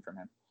production from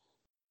him.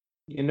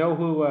 You know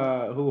who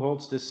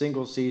holds the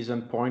single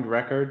season point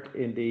record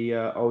in the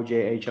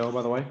OJHL,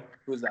 by the way?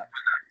 Who's that?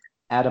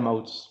 Adam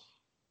Oates.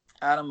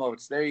 Adam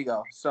Oates. There you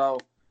go. So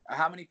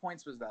How many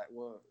points was that?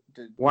 Well,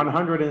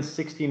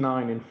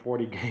 169 in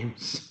 40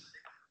 games.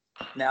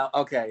 Now,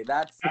 okay,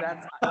 that's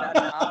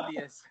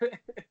obvious.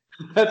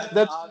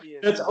 That's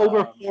obvious. That's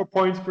over 4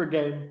 points per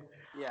game.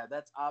 Yeah,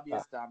 that's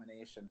obvious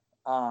domination.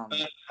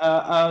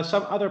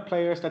 Some other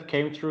players that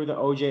came through the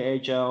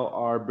OJHL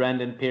are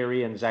Brandon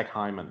Peary and Zach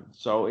Hyman.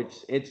 So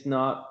it's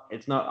not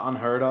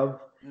unheard of.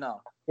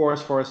 No. Of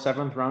course, for a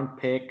 7th round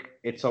pick,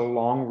 it's a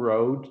long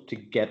road to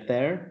get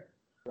there.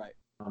 Right.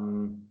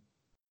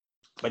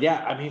 But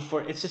yeah, I mean,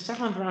 it's a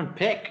 7th round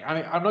pick. I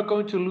mean, I'm not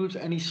going to lose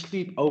any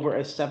sleep over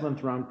a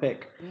 7th round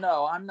pick.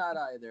 No, I'm not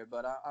either.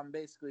 But I'm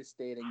basically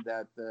stating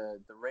that the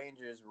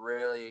Rangers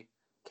really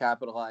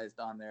capitalized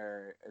on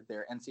their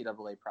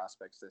NCAA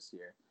prospects this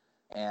year,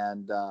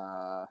 and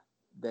I'm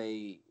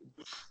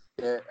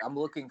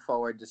looking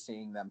forward to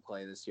seeing them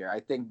play this year.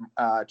 I think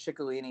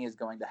Ciccolini is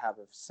going to have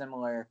a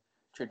similar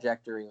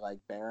trajectory like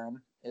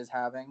Barron is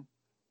having.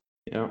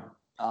 Yeah.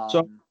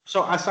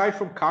 So aside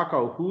from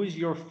Kakko, who is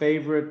your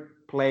favorite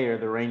player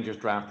the Rangers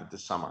drafted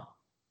this summer?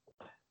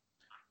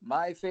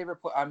 My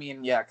favorite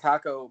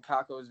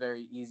Kakko is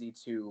very easy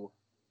to,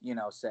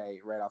 say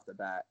right off the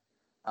bat.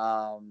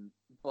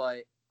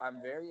 But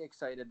I'm very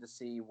excited to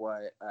see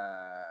what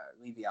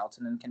Leevi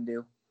Aaltonen can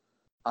do.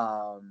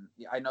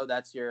 I know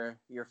that's your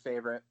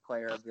favorite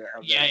player of the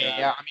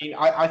Yeah. I mean,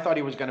 I thought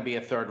he was going to be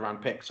a 3rd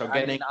round pick. So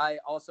I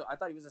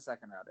thought he was a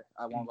 2nd rounder.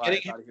 I won't lie.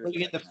 Getting him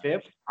in the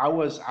 5th, I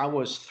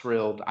was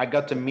thrilled. I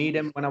got to meet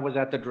him when I was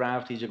at the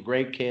draft. He's a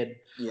great kid.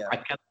 Yeah.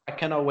 I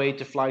cannot wait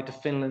to fly to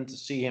Finland to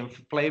see him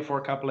play for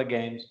a couple of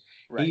games.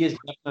 Right. He is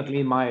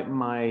definitely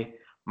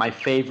my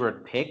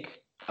favorite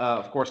pick.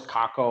 Of course,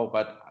 Kakko,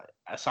 but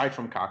aside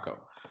from Kakko,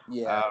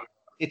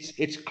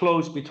 it's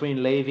close between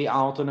Leevi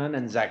Aaltonen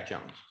and Zach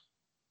Jones.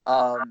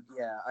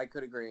 Yeah, I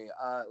could agree.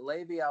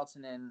 Leevi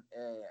Aaltonen,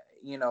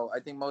 I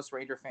think most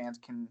Ranger fans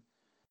can,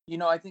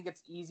 I think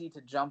it's easy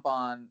to jump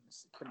on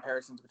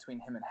comparisons between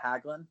him and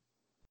Hagelin,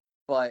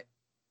 but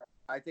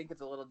I think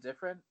it's a little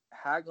different.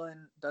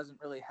 Hagelin doesn't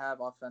really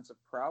have offensive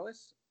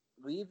prowess.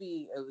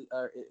 Leevi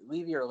or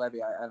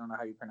Levy, I don't know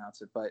how you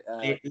pronounce it, but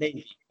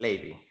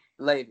Leevi.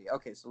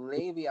 Okay, so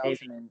Leevi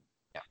Aaltonen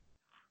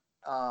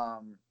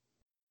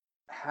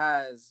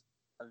has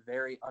a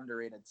very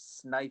underrated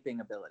sniping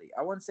ability.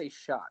 I wouldn't say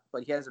shot,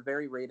 but he has a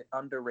very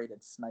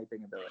underrated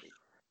sniping ability.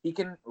 He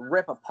can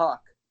rip a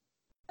puck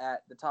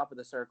at the top of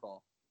the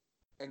circle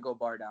and go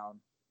bar down,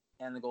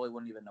 and the goalie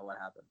wouldn't even know what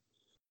happened.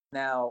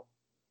 Now,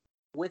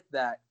 with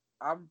that,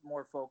 I'm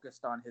more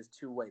focused on his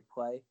two-way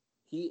play.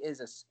 He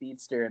is a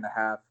speedster and a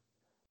half,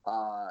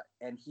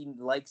 and he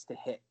likes to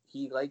hit.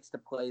 He likes to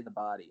play the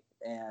body,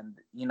 and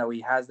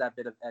he has that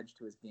bit of edge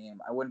to his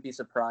game. I wouldn't be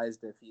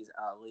surprised if he's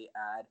a late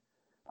add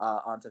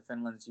onto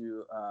Finland's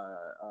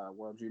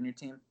World Junior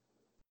team,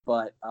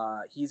 but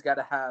he's got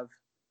to have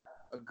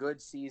a good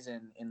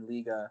season in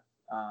Liga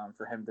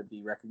for him to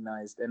be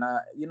recognized. And I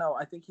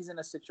think he's in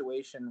a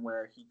situation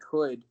where he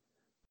could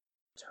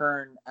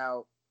turn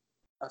out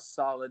a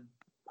solid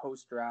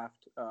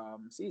post-draft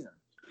season.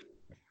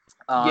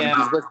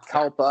 He's with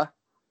Kalpa.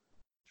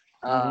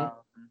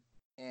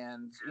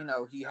 And,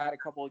 he had a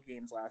couple of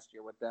games last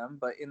year with them,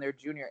 but in their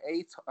Junior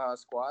A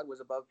squad was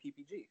above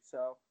PPG.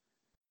 So,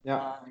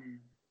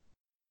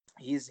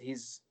 he's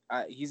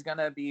going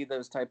to be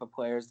those type of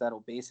players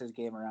that'll base his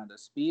game around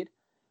his speed.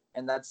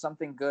 And that's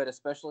something good,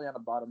 especially on a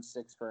bottom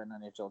 6 for an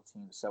NHL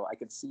team. So I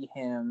could see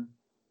him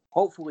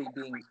hopefully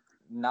being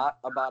not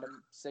a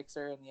bottom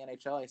 6er in the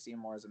NHL. I see him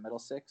more as a middle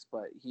 6,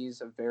 but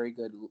he's a very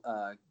good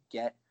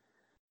get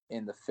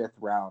in the 5th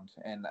round.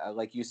 And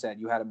like you said,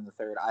 you had him in the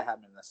 3rd. I had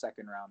him in the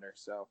 2nd rounder.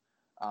 So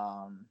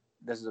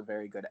this is a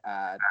very good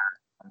add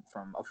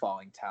from a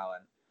falling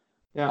talent.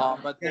 Yeah.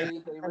 But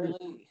they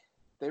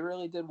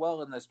really did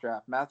well in this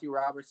draft. Matthew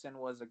Robertson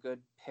was a good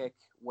pick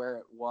where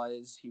it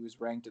was. He was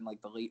ranked in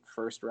like the late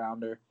 1st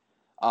rounder.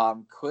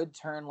 Could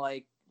turn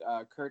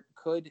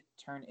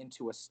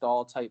into a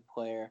stall type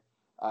player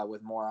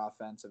with more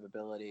offensive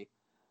ability.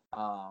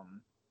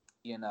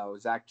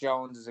 Zach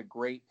Jones is a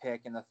great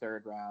pick in the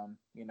 3rd round.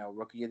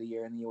 Rookie of the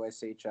year in the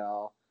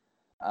USHL.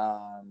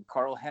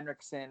 Carl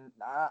Henriksen.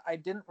 I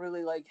didn't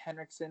really like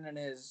Henriksen in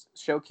his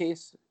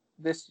showcase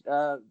this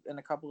in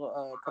a couple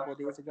of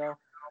days ago.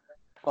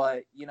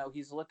 But,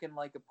 he's looking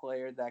like a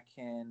player that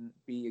can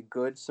be a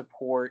good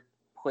support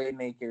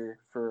playmaker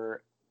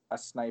for a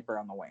sniper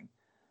on the wing.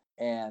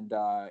 And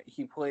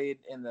he played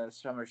in the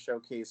summer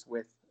showcase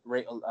with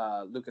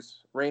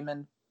Lucas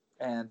Raymond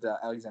and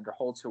Alexander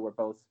Holtz, who were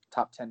both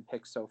top 10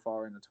 picks so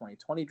far in the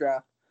 2020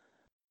 draft.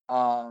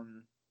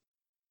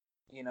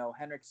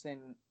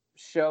 Henriksen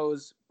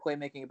shows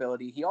playmaking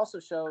ability. He also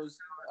shows,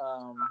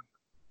 a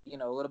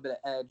little bit of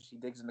edge. He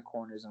digs in the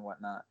corners and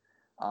whatnot.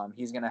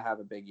 He's going to have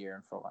a big year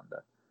in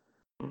Frölunda.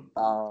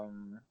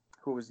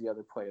 Who was the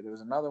other player? There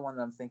was another one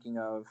that I'm thinking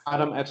of.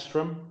 Adam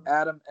Edstrom.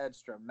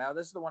 Now,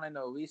 this is the one I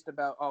know least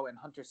about. Oh, and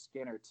Hunter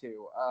Skinner,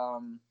 too.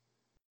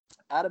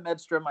 Adam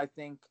Edstrom, I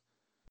think,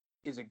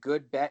 is a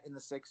good bet in the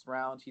 6th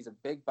round. He's a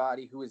big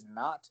body who is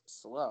not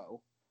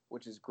slow,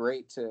 which is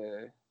great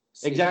to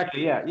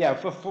Exactly. Yeah.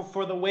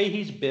 For the way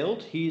he's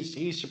built,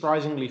 he's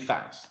surprisingly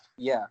fast.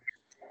 Yeah.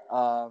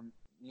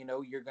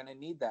 You're going to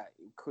need that.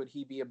 Could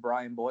he be a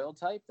Brian Boyle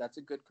type? That's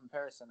a good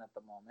comparison at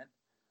the moment.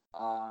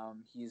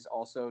 He's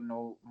also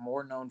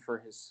more known for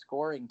his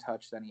scoring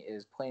touch than he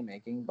is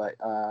playmaking, but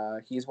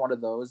he's one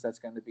of those that's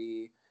going to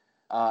be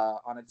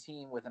on a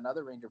team with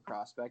another Ranger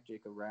prospect,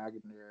 Jacob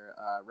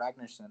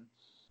Ragnarsson,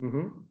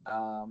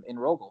 in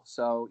Rogel.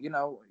 So,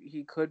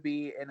 he could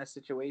be in a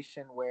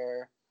situation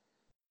where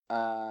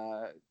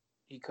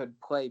he could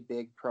play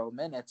big pro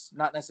minutes,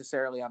 not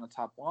necessarily on a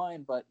top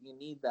line, but you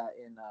need that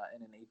in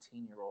an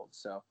 18-year-old.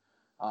 So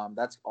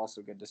that's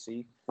also good to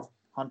see.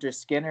 Hunter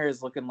Skinner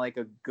is looking like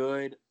a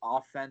good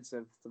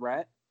offensive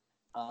threat,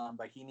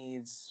 but he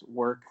needs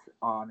work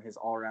on his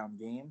all-around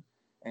game.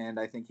 And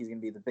I think he's going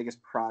to be the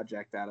biggest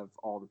project out of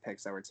all the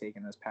picks that were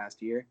taken this past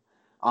year.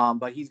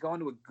 But he's going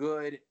to a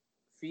good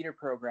feeder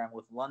program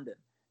with London.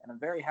 And I'm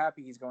very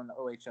happy he's going the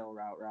OHL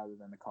route rather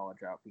than the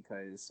college route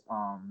because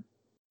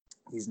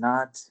he's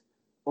not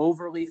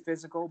overly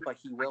physical, but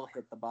he will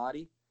hit the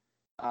body.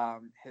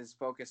 His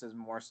focus is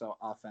more so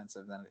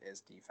offensive than it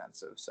is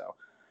defensive. So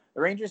the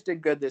Rangers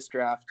did good this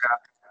draft.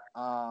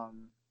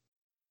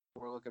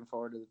 We're looking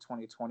forward to the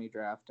 2020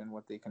 draft and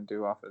what they can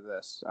do off of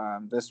this.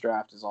 This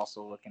draft is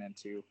also looking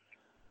into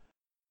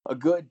a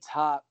good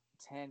top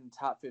 10,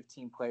 top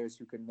 15 players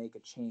who can make a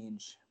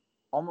change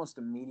almost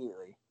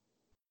immediately.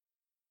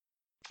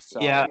 So,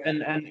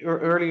 and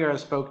earlier I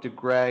spoke to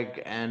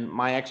Greg, and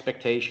my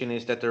expectation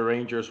is that the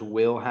Rangers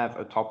will have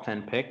a top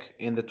 10 pick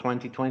in the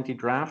 2020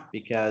 draft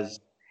because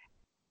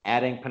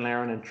adding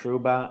Panarin and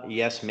Trouba,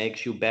 yes,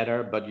 makes you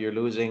better, but you're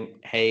losing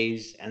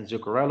Hayes and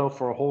Zuccarello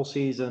for a whole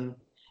season,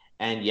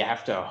 and you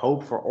have to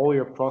hope for all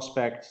your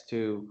prospects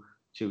to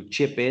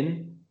chip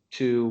in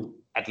to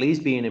at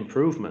least be an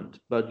improvement,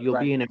 but you'll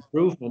be an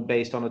improvement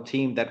based on a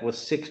team that was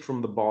sixth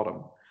from the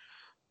bottom.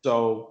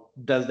 So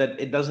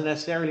it doesn't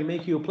necessarily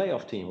make you a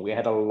playoff team. We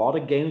had a lot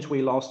of games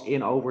we lost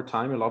in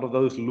overtime, a lot of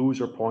those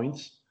loser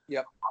points.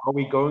 Yep. Are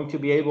we going to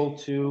be able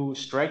to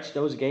stretch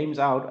those games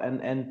out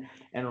and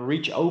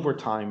reach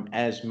overtime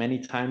as many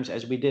times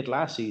as we did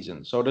last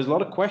season? So there's a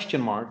lot of question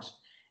marks,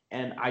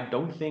 and I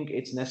don't think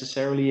it's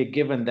necessarily a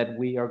given that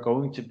we are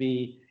going to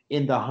be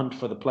in the hunt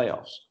for the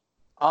playoffs.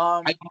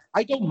 I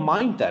don't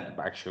mind that,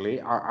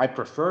 actually. I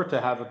prefer to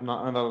have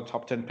another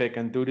top 10 pick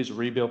and do this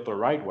rebuild the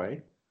right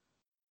way.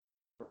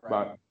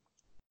 But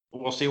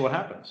we'll see what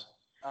happens.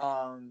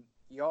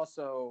 You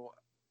also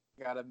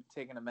got to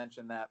take into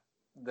mention that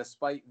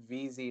despite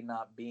VZ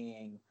not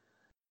being,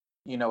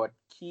 a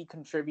key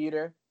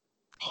contributor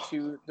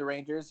to the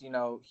Rangers,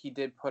 he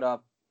did put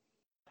up,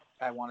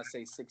 I want to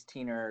say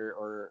 16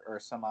 or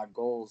some odd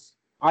goals.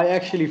 I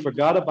actually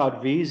forgot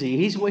about VZ.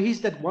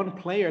 He's that one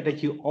player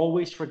that you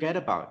always forget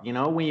about.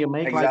 When you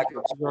make your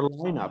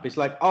lineup, it's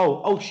like,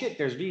 oh shit,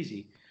 there's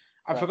VZ.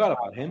 I forgot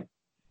about him.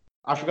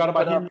 I forgot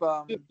about him.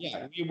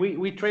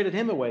 We traded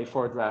him away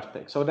for a draft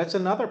pick. So that's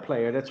another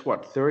player. That's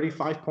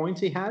 35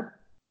 points he had?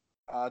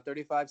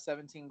 35,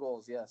 17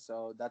 goals. Yeah.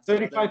 So that's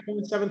 35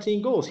 points,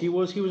 17 goals. He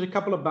was a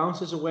couple of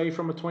bounces away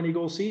from a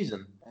 20-goal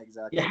season.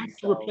 Exactly. You have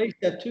to replace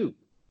that too.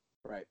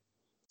 Right.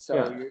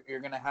 So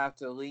you're going to have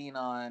to lean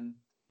on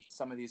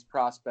some of these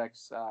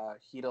prospects,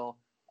 Hedl,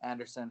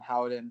 Anderson,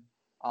 Howden.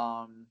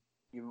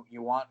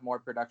 You want more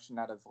production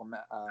out of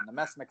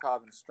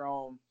Nemesnikov and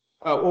Strome.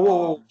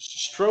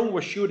 Strome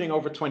was shooting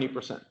over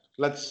 20%.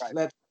 Let's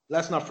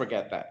not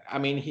forget that. I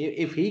mean,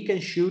 if he can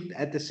shoot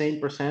at the same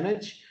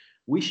percentage,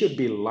 we should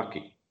be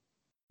lucky.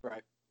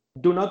 Right.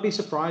 Do not be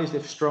surprised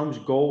if Strome's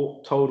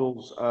goal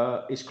totals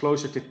is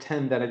closer to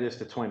 10 than it is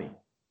to 20.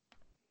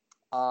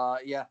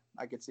 Yeah,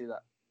 I could see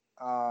that.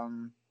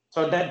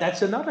 So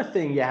that's another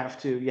thing you have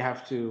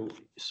to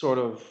sort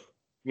of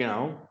you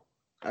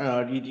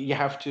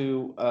have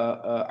to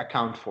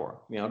account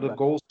for. The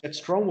goals that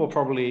Strome will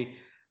probably.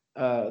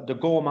 The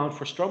goal amount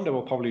for Strome that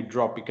will probably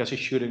drop because his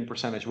shooting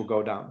percentage will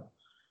go down.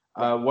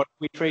 What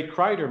we trade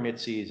Kreider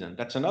midseason,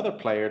 that's another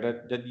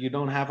player that you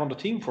don't have on the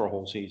team for a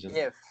whole season.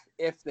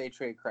 If they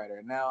trade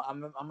Kreider. Now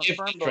I'm a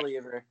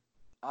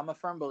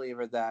firm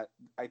believer that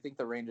I think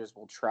the Rangers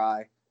will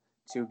try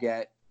to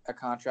get a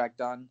contract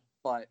done,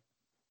 but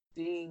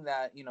seeing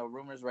that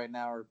rumors right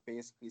now are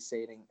basically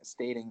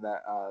stating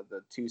that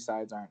the two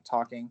sides aren't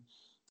talking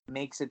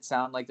makes it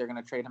sound like they're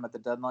going to trade him at the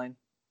deadline.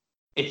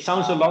 It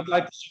sounds a lot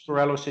like the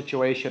Zuccarello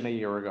situation a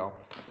year ago.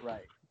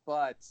 Right.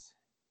 But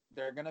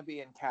they're going to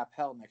be in cap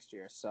hell next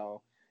year.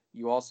 So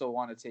you also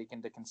want to take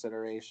into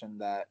consideration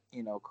that,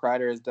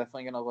 Kreider is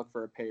definitely going to look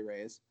for a pay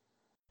raise.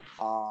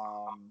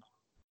 And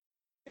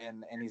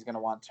he's going to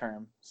want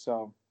term.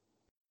 So.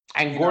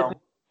 And Gordon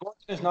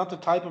is not the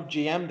type of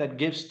GM that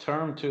gives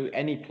term to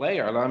any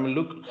player. I mean,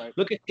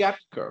 look at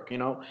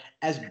Shattenkirk,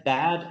 as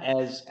bad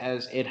as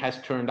it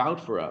has turned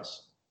out for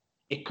us.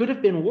 It could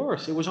have been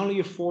worse. It was only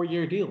a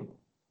 4-year deal.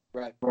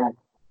 Right.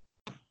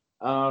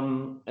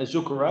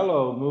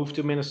 Zuccarello moved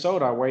to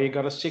Minnesota where he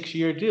got a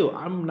 6-year deal.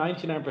 I'm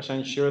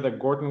 99% sure that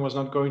Gordon was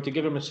not going to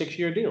give him a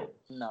 6-year deal.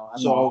 No, I'm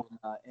So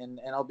not. And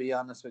I'll be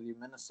honest with you,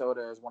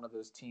 Minnesota is one of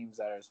those teams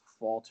that is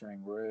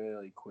faltering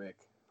really quick.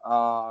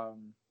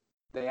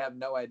 They have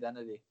no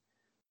identity.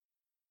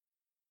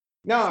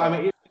 no, I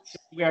mean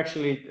we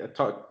actually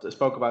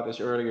spoke about this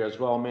earlier as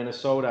well.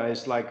 Minnesota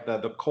is like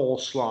the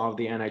coleslaw of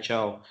the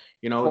NHL.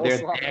 You know, they're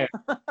Coleslaw.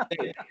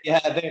 there.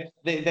 Yeah,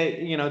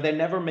 they you know they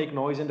never make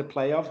noise in the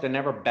playoffs. They're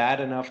never bad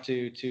enough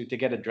to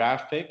get a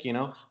draft pick. You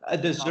know, a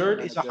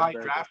dessert is a high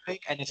draft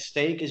pick, and a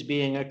steak is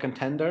being a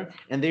contender,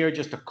 and they are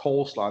just a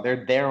coleslaw.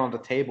 They're there on the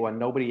table, and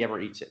nobody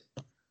ever eats it.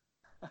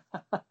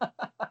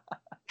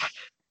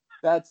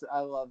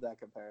 I love that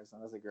comparison.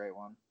 That's a great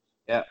one.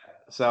 Yeah.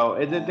 So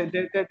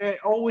they're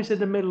always in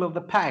the middle of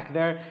the pack.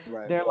 They're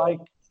like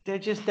they're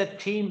just that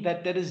team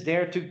that is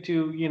there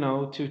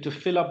to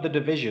fill up the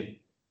division.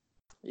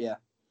 Yeah.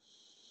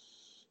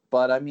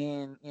 But I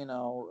mean,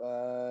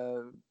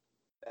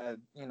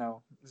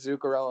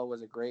 Zuccarello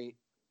was a great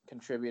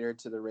contributor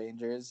to the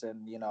Rangers,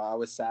 and I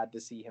was sad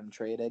to see him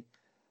traded.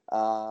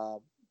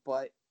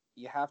 But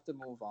you have to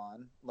move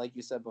on, like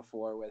you said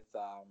before with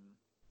oh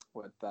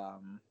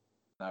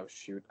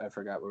shoot, I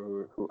forgot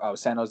who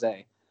San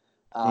Jose.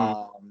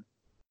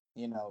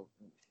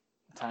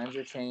 Times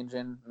are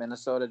changing.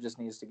 Minnesota just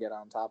needs to get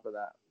on top of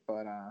that.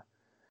 But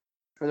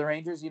for the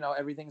Rangers,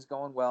 everything's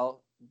going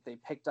well. They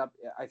picked up,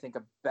 I think,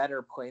 a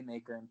better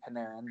playmaker in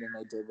Panarin than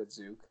they did with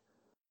Zook.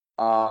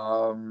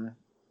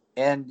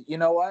 And you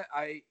know what?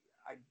 I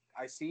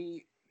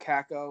see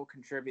Kakko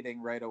contributing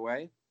right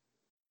away.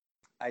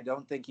 I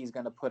don't think he's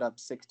going to put up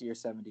 60 or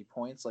 70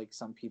 points like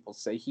some people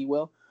say he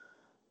will.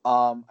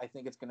 I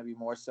think it's going to be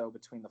more so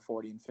between the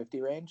 40 and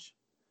 50 range.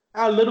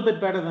 A little bit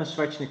better than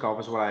Svechnikov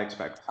is what I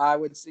expect. I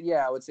would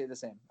say the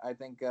same. I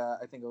think a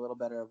little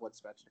better of what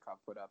Svechnikov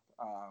put up.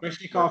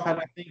 Svechnikov had,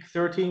 I think,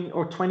 13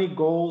 or 20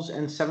 goals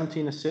and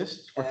 17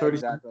 assists for 30.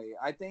 Exactly.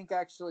 I think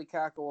actually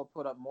Kakko will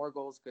put up more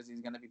goals because he's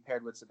going to be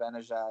paired with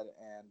Zibanejad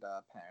and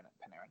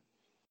Panarin.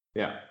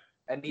 Yeah.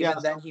 And even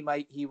then,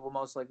 he will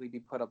most likely be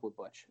put up with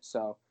Butch.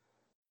 So,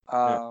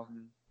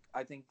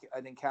 I think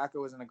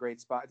Kakko is in a great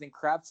spot. I think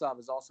Kravtsov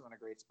is also in a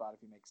great spot if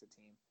he makes a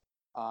team.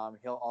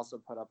 He'll also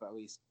put up at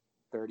least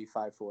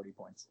 35, 40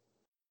 points.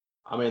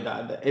 I mean,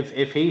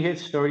 if he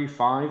hits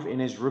 35 in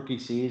his rookie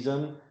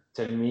season,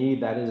 to me,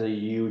 that is a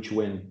huge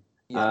win.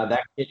 Yeah.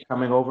 That kid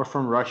coming over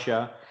from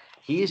Russia,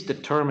 he is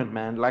determined,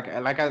 man. Like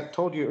I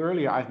told you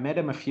earlier, I've met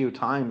him a few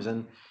times,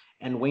 and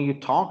when you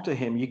talk to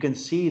him, you can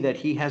see that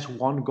he has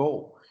one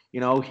goal. He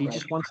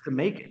just wants to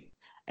make it.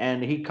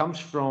 And he comes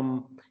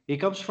from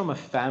a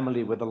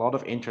family with a lot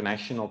of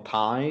international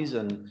ties,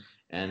 and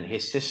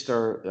his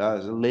sister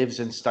lives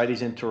and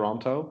studies in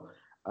Toronto.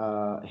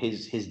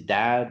 His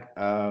dad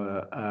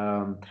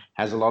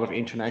has a lot of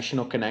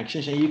international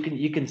connections, and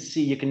you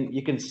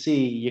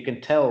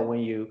can tell when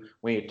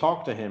you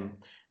talk to him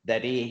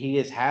that he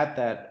has had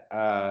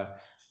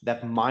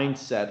that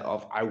mindset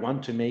of I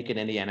want to make it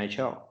in the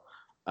NHL.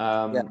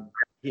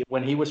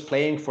 When he was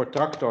playing for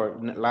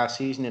Traktor last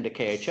season in the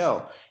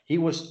KHL, he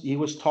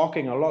was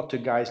talking a lot to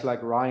guys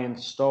like Ryan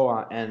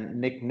Stoa and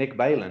Nick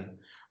Balin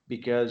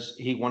because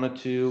he wanted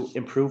to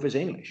improve his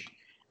English.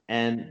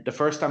 And the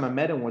first time I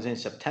met him was in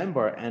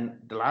September, and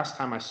the last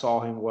time I saw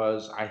him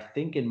was, I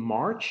think, in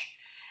March.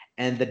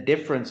 And the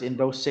difference in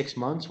those 6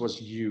 months was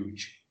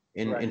huge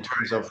in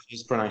terms of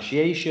his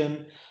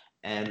pronunciation.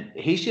 And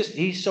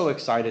he's so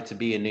excited to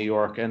be in New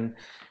York, and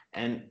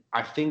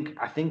I think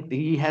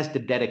he has the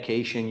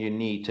dedication you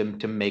need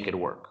to make it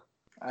work.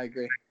 I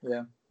agree.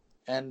 Yeah,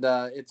 and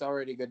it's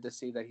already good to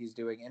see that he's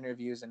doing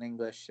interviews in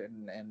English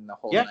and the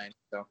whole nine.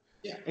 So.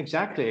 Yeah,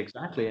 exactly,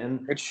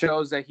 and it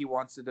shows that he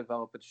wants to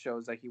develop. It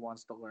shows that he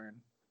wants to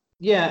learn.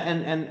 Yeah,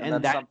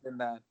 and that's something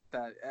that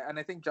and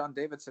I think John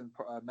Davidson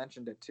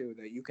mentioned it too,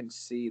 that you can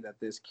see that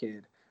this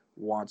kid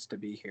wants to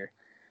be here,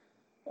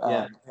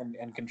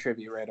 and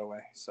contribute right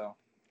away. So,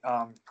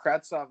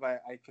 Kravtsov,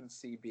 I can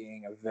see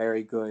being a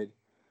very good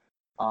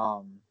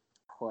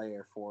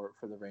player for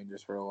the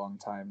Rangers for a long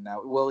time.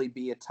 Now, will he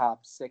be a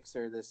top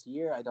sixer this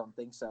year? I don't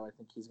think so. I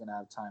think he's going to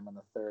have time on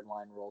the third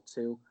line role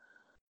too.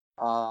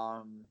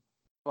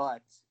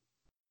 But,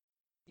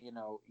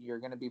 you're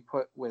going to be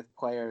put with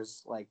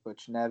players like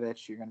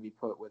Buchnevich. You're going to be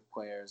put with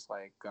players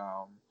like,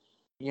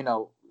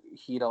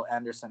 Hedel,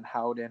 Anderson,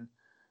 Howden,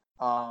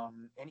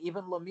 and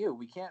even Lemieux.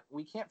 We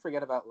can't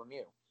forget about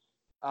Lemieux.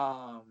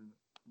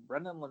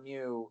 Brendan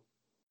Lemieux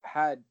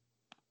had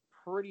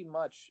pretty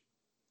much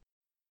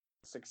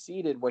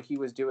succeeded what he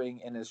was doing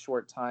in his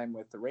short time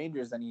with the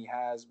Rangers than he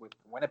has with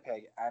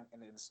Winnipeg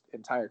in his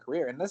entire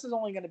career. And this is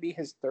only going to be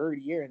his third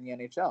year in the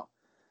NHL.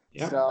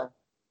 Yeah. So,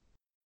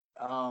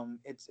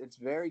 it's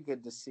very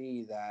good to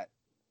see that,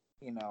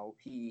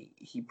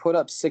 he put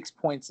up 6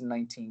 points in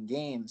 19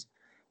 games,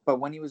 but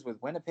when he was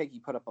with Winnipeg, he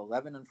put up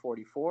 11 and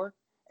 44,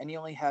 and he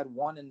only had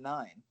 1 and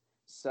 9.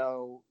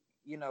 So,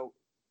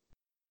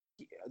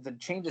 the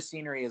change of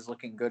scenery is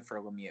looking good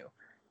for Lemieux,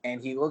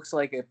 and he looks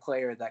like a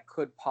player that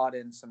could pot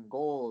in some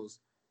goals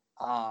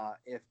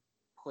if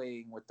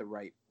playing with the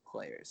right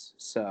players.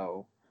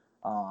 So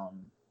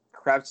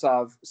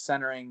Kravtsov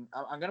centering,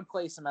 I'm going to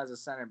place him as a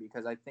center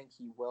because I think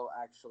he will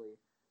actually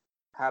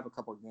have a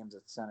couple of games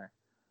at center.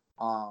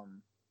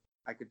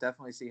 I could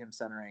definitely see him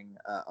centering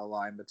a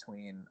line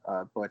between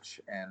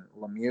Butch and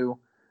Lemieux,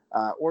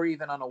 or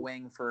even on a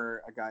wing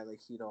for a guy like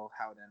Hedel,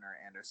 Howden, or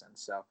Anderson.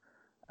 So,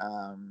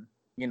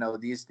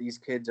 these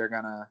kids are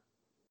gonna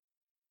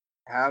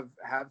have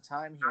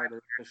time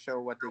here to show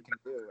what they can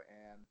do.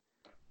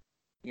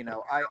 And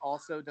I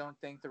also don't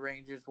think the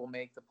Rangers will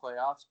make the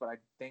playoffs, but I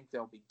think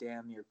they'll be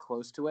damn near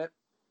close to it.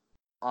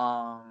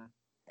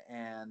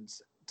 And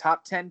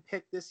top 10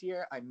 pick this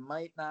year, I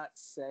might not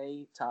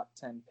say top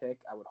 10 pick.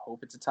 I would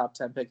hope it's a top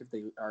 10 pick if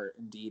they are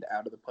indeed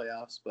out of the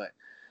playoffs, but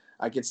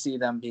I could see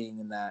them being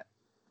in that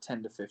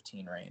 10 to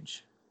 15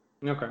 range.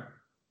 Okay.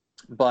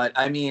 But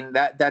I mean,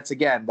 that's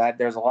again, that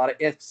there's a lot of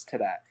ifs to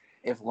that.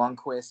 If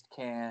Lundqvist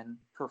can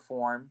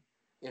perform,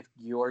 if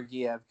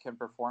Georgiev can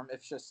perform,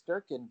 if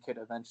Shesterkin could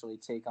eventually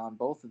take on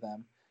both of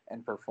them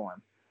and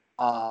perform.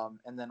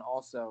 And then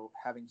also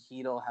having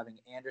Hedel, having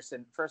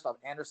Anderson. First off,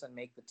 Anderson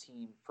make the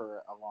team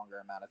for a longer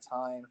amount of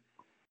time,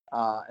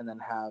 and then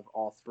have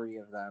all three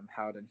of them,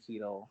 Howden,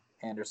 Hedel,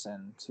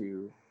 Anderson,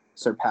 to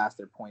surpass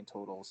their point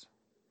totals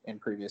in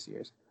previous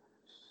years.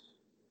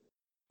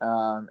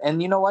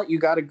 And you know what? You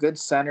got a good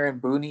center in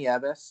Booney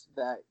Ebbs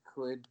that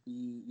could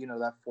be,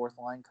 that fourth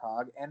line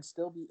cog and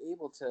still be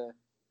able to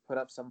put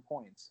up some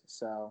points.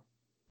 So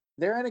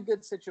they're in a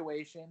good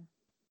situation.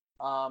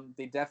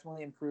 They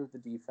definitely improved the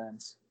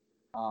defense.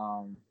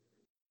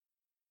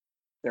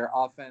 Their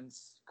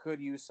offense could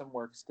use some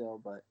work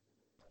still, but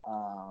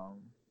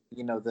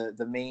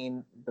the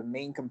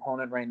main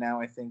component right now,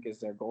 I think, is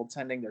their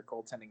goaltending. Their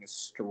goaltending is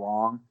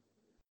strong.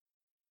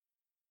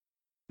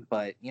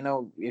 But,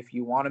 if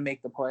you want to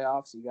make the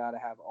playoffs, you got to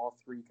have all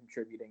three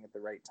contributing at the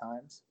right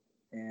times.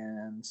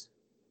 And,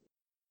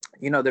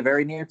 they're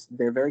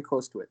very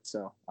close to it.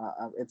 So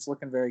it's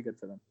looking very good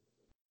for them.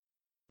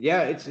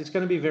 Yeah, it's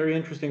going to be very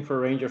interesting for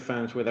Ranger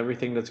fans with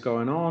everything that's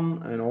going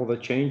on and all the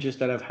changes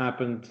that have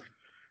happened.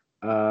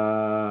 The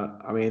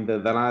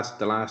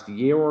last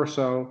year or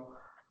so.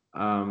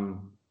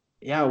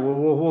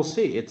 We'll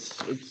see. It's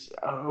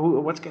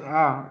what's going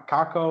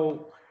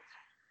Kako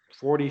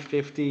 40,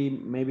 50,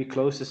 maybe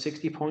close to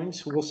 60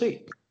 points. We'll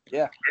see.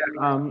 Yeah.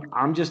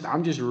 I'm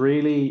just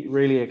really,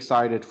 really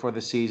excited for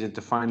the season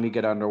to finally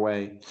get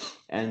underway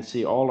and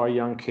see all our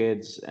young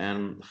kids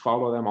and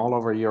follow them all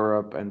over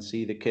Europe and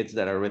see the kids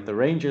that are with the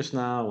Rangers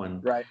now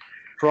and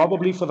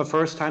probably for the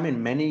first time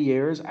in many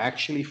years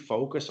actually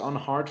focus on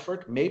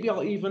Hartford. Maybe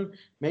I'll even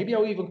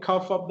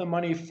cough up the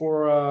money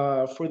for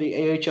the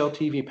AHL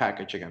TV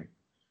package again.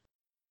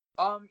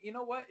 You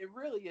know what? It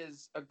really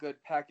is a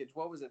good package.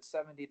 What was it?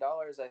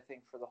 $70, I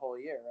think, for the whole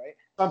year, right?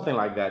 Something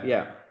like that.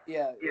 Yeah.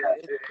 Yeah.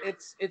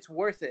 It's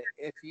worth it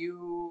if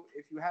you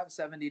have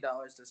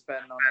 $70 to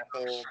spend on the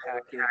whole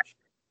package.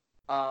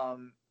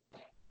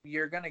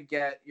 You're gonna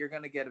get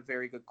a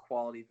very good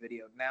quality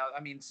video. Now,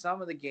 I mean,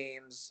 some of the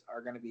games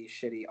are gonna be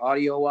shitty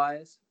audio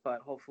wise,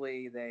 but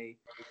hopefully they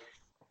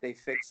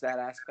fix that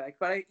aspect.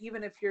 But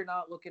even if you're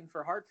not looking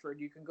for Hartford,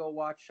 you can go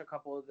watch a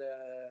couple of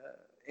the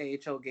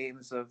AHL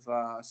games of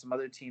some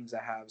other teams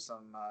that have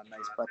some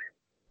nice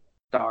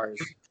stars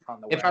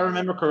on the way. If I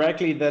remember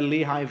correctly, the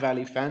Lehigh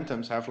Valley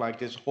Phantoms have like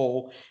this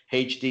whole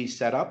HD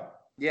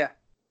setup. Yeah.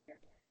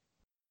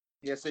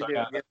 Yes, they do.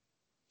 Yeah.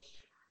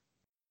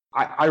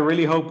 I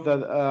really hope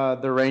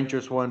that the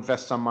Rangers will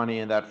invest some money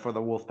in that for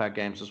the Wolfpack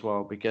games as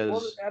well, because...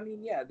 Well, I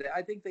mean, yeah,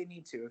 I think they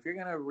need to. If you're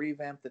going to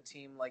revamp the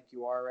team like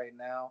you are right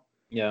now,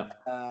 yeah,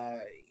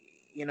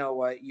 you know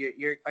what?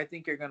 I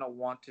think you're going to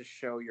want to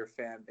show your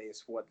fan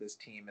base what this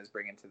team is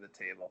bringing to the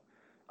table.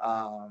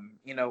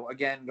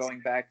 Again, going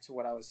back to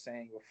what I was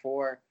saying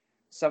before,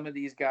 some of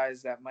these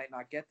guys that might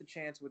not get the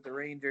chance with the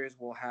Rangers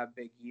will have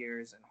big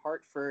years in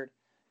Hartford.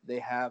 They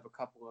have a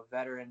couple of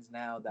veterans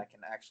now that can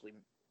actually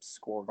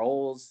score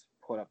goals,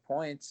 put up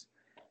points.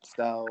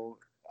 So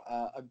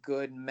a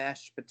good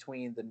mesh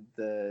between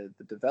the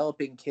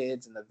developing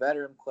kids and the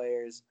veteran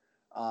players,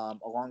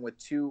 along with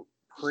two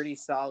pretty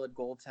solid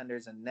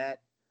goaltenders in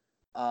net.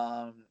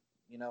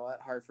 You know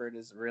what? Hartford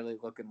is really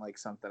looking like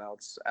something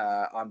else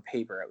on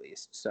paper, at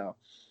least. So,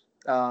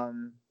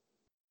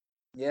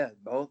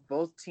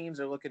 both teams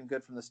are looking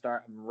good from the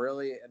start. I'm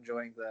really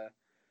enjoying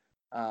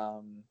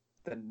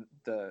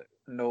the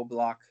no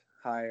block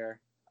hire.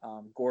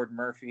 Gord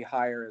Murphy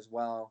hire as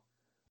well.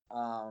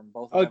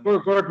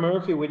 Gord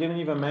Murphy, we didn't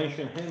even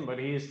mention him, but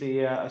he's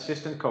the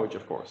assistant coach,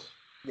 of course.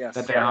 Yes.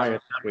 That they hired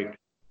this week.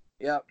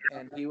 Yep,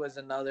 and he was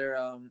another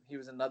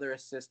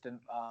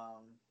assistant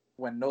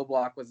when No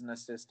Block was an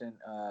assistant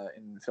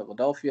in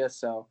Philadelphia.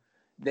 So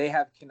they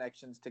have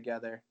connections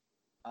together.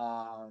 With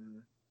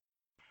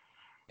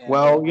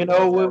all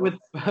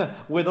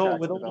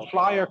the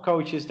Flyer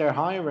coaches they're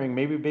hiring,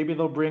 maybe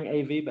they'll bring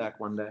AV back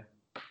one day.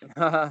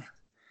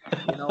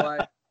 You know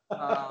what?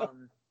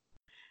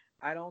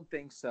 I don't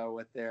think so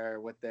with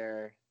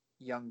their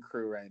young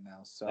crew right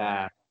now. So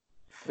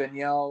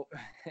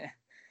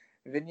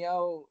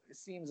Vigneault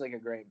seems like a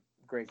great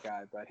great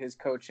guy, but his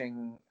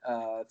coaching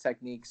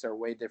techniques are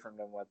way different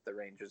than what the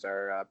Rangers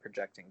are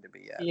projecting to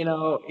be at. You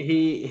know,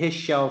 his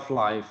shelf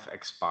life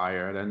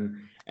expired,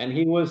 and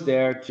he was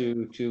there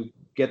to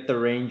get the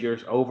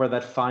Rangers over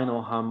that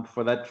final hump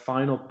for that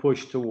final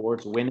push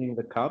towards winning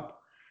the cup.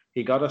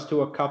 He got us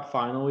to a cup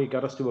final. He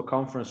got us to a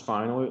conference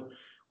final.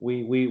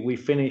 We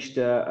finished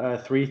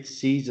 3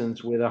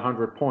 seasons with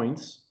 100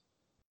 points.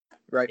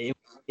 Right.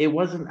 It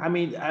wasn't. I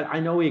mean, I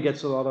know he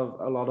gets a lot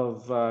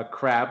of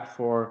crap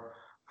for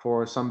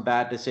some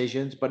bad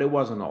decisions, but it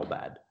wasn't all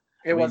bad.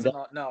 It wasn't.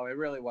 No, it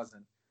really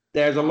wasn't.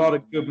 There's a lot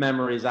of good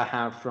memories I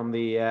have from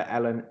the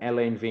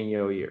Alain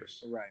Vigneault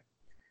years. Right.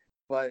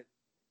 But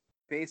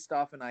based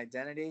off an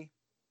identity,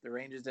 the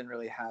Rangers didn't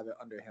really have it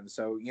under him.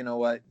 So, you know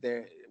what?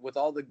 There, with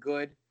all the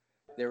good,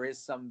 there is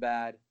some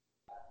bad.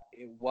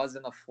 It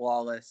wasn't a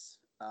flawless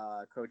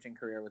coaching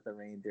career with the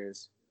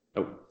Rangers.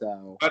 Nope.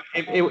 So, but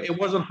it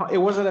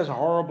wasn't as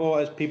horrible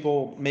as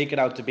people make it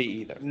out to be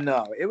either.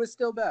 No, it was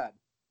still bad,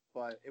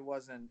 but it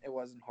wasn't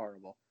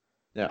horrible.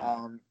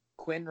 Yeah.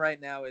 Quinn right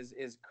now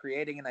is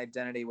creating an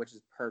identity, which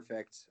is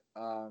perfect.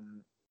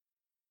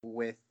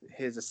 With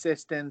his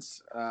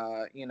assistants,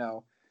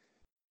 Darren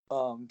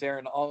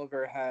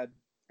Oliver had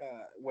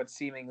what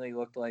seemingly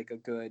looked like a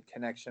good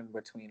connection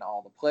between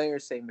all the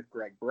players. Same with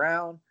Greg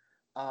Brown,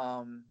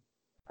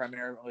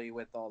 primarily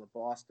with all the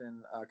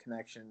Boston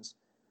connections.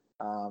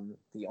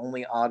 The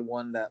only odd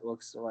one that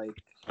looks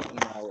like,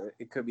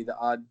 it could be the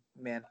odd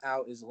man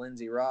out is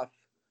Lindsey Ruff.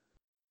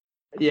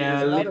 Yeah,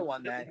 there's another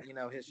one that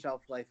his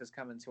shelf life is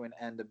coming to an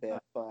end a bit,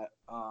 but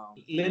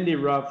Lindy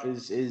Ruff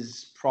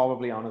is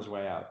probably on his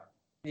way out.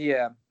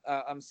 Yeah,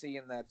 I'm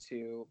seeing that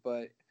too.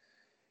 But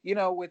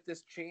with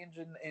this change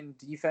in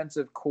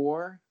defensive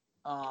core,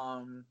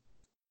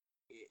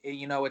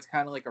 it's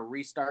kind of like a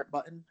restart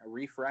button, a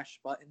refresh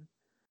button,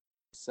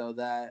 so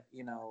that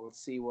let's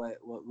see what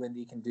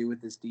Lindy can do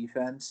with this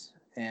defense,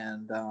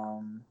 and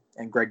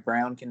Greg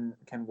Brown can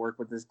work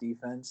with this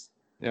defense.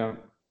 Yeah.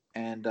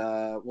 And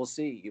we'll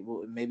see.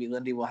 Maybe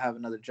Lindy will have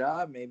another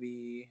job.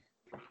 Maybe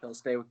he'll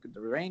stay with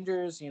the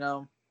Rangers.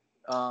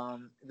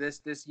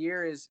 This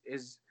year is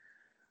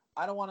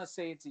I don't want to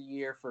say it's a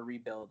year for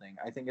rebuilding.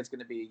 I think it's going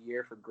to be a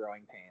year for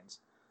growing pains.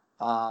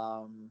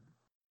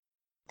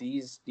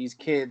 These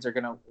kids are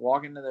going to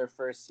walk into their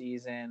first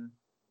season,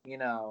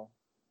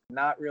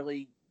 not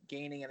really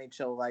gaining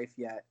NHL life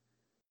yet.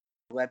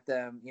 Let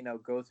them,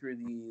 go through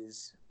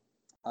these,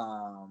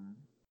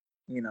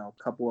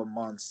 couple of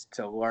months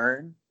to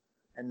learn.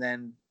 And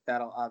then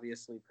that'll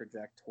obviously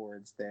project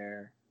towards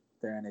their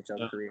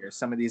NHL career.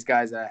 Some of these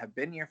guys that have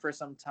been here for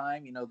some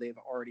time, they've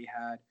already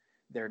had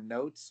their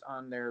notes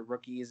on their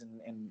rookies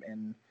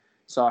and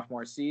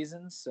sophomore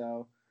seasons.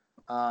 So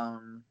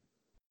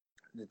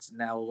it's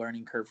now a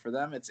learning curve for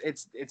them.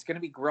 It's going to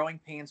be growing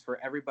pains for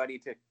everybody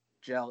to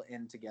gel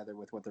in together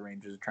with what the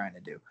Rangers are trying to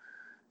do.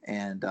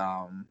 And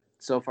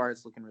so far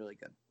it's looking really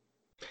good.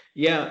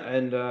 Yeah,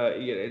 and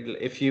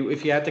if you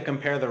had to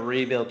compare the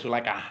rebuild to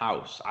like a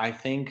house, I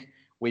think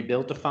we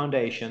built the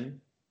foundation.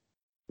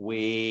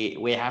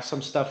 We have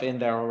some stuff in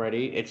there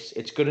already.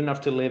 It's good enough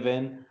to live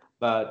in,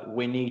 but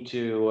we need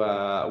to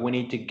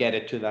get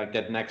it to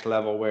that next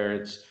level where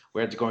it's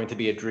going to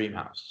be a dream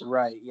house.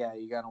 Right. Yeah,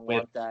 you gotta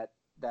want that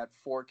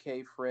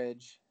 4K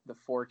fridge, the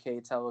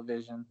 4K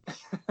television.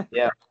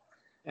 Yeah.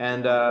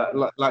 And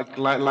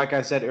like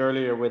I said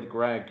earlier with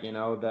Greg,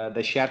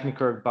 the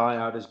Shattenkirk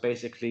buyout is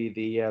basically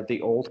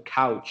the old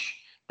couch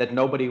that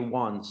nobody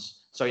wants.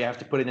 So you have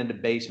to put it in the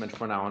basement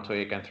for now until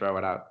you can throw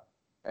it out.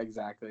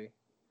 Exactly.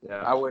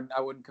 Yeah. I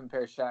wouldn't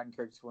compare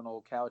Shattenkirk to an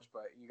old couch,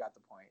 but you got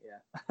the point.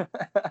 Yeah.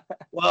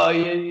 Well,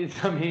 you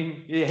have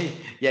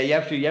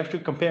to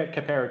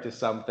compare it to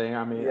something.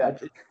 I mean, yeah.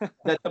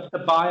 the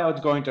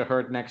buyout's going to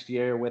hurt next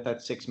year with that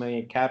 $6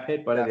 million cap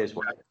hit, but Definitely. It is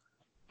what it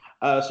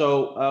is.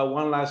 So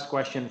one last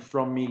question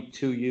from me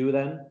to you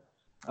then.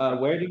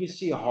 Where do you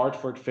see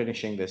Hartford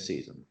finishing this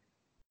season?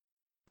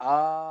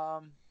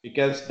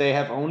 Because they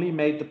have only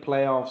made the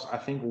playoffs, I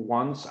think,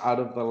 once out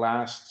of the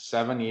last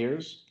 7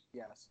 years.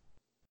 Yes.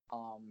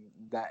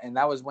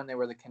 That was when they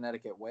were the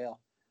Connecticut Whale.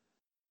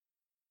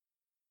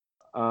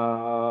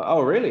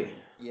 Oh, really?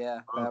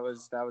 Yeah, that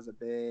was a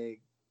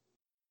big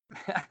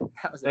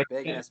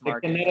big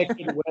market.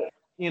 Connecticut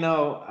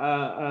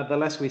Whale, the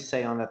less we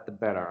say on that, the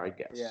better, I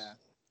guess. Yeah.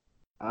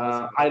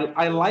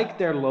 I like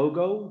their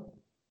logo.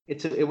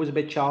 It was a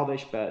bit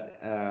childish, but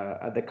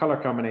the color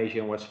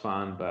combination was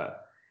fun,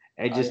 but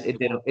it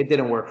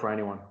didn't work for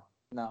anyone.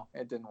 No,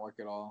 it didn't work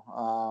at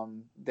all.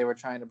 They were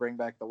trying to bring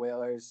back the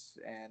Whalers,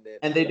 and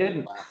they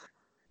didn't. Flat.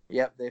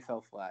 Yep, they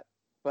fell flat.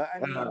 But I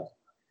mean,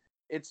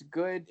 it's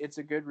good. It's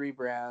a good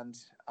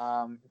rebrand.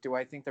 Do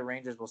I think the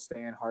Rangers will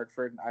stay in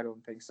Hartford? I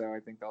don't think so. I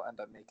think they'll end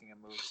up making a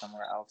move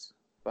somewhere else.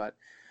 But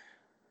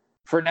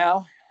for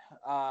now,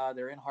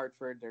 they're in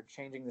Hartford. They're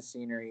changing the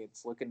scenery.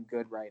 It's looking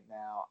good right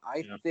now.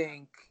 I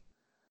think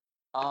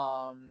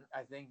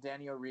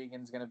Danny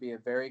O'Regan's going to be a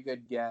very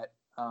good get.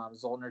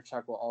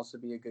 Zolnarchuk will also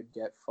be a good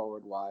get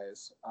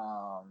forward-wise.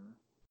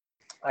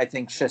 I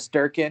think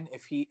Shesterkin,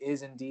 if he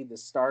is indeed the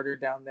starter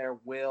down there,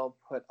 will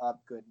put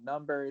up good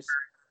numbers.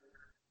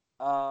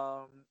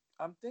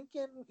 I'm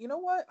thinking, you know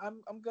what?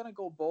 I'm gonna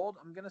go bold.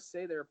 I'm gonna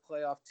say they're a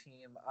playoff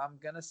team. I'm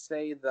gonna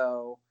say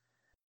though,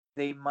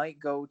 they might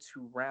go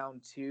to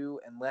round 2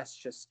 unless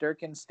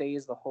Shesterkin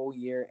stays the whole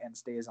year and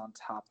stays on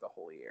top the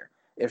whole year.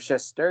 If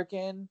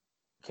Shesterkin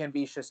can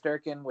be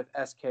Shesterkin with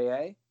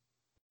SKA,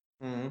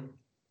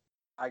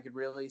 I could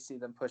really see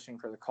them pushing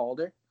for the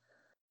Calder.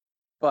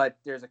 But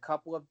there's a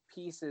couple of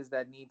pieces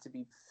that need to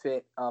be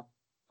fit up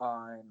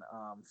on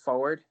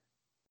forward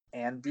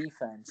and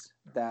defense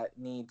that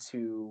need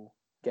to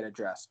get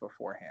addressed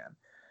beforehand.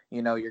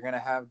 You know, you're going to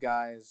have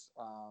guys,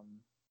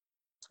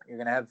 you're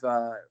going to have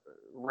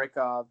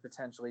Rykov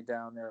potentially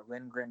down there,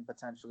 Lindgren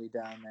potentially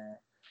down there,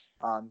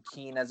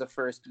 Keane as a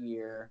first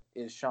year.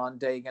 Is Sean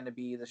Day going to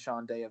be the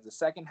Sean Day of the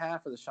second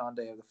half or the Sean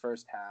Day of the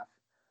first half?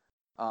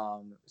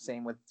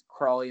 Same with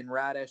Crawley and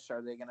Radish.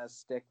 Are they going to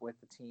stick with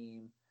the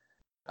team?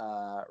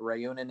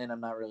 Reunanen,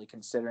 I'm not really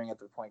considering at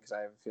the point because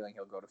I have a feeling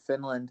he'll go to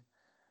Finland.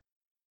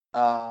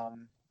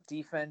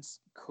 Defense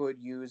could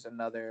use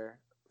another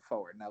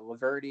forward. Now,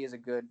 Laverty is a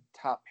good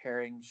top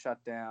pairing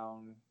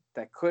shutdown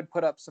that could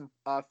put up some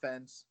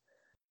offense.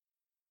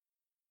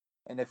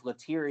 And if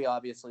Lethierry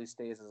obviously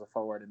stays as a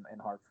forward in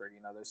Hartford,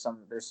 you know, there's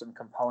some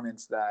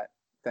components that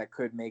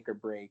could make or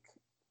break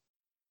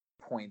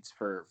points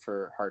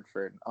for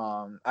Hartford.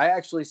 I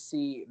actually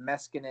see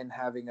Meskinen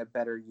having a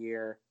better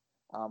year.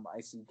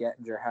 I see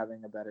Gettinger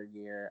having a better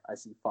year. I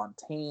see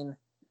Fontaine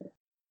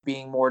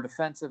being more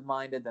defensive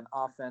minded than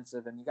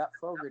offensive, and you got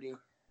Fogarty.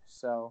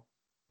 So,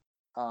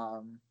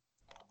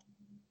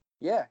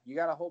 yeah, you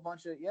got a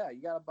bunch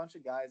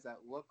of guys that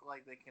look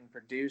like they can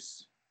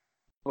produce,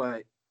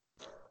 but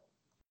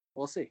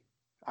we'll see.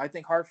 I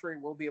think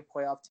Hartford will be a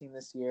playoff team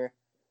this year,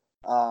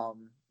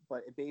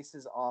 but it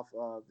bases off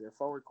of their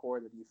forward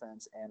core, the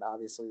defense, and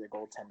obviously their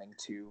goaltending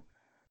to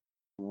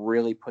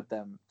really put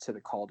them to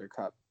the Calder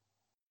Cup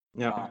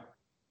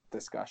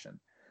discussion.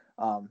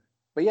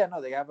 But yeah,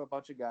 no, they have a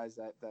bunch of guys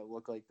that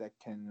look like that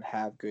can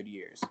have good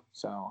years.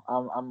 So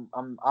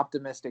I'm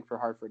optimistic for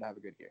Hartford to have a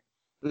good year.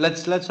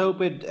 Let's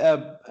hope it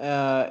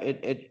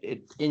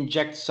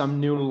injects some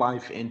new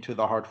life into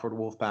the Hartford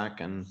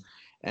Wolfpack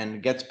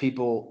and gets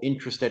people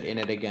interested in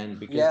it again.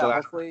 Because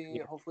hopefully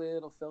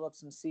it'll fill up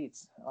some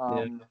seats.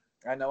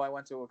 I know I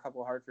went to a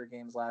couple of Hartford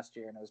games last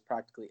year and it was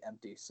practically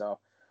empty. So,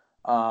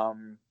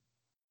 and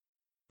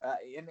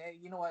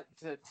you know what?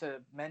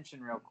 To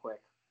mention real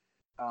quick,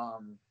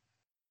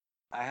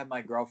 I have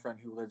my girlfriend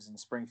who lives in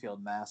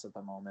Springfield, Mass. at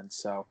the moment.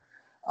 So,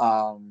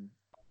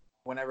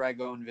 whenever I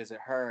go and visit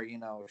her, you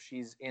know,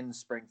 she's in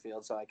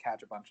Springfield, so I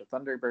catch a bunch of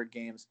Thunderbird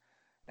games.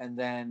 And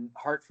then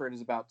Hartford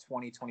is about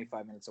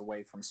 20-25 minutes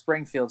away from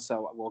Springfield,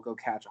 so we'll go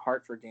catch a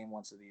Hartford game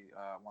once in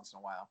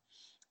a while.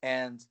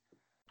 And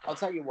I'll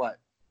tell you what,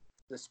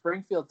 the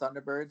Springfield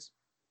Thunderbirds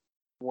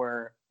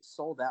were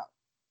sold out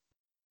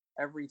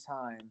every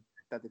time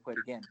that they played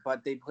a game,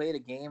 but they played a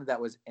game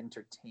that was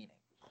entertaining.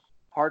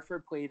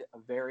 Hartford played a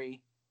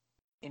very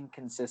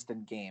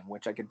inconsistent game,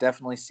 which I could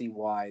definitely see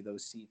why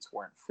those seats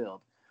weren't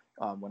filled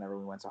whenever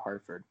we went to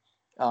Hartford.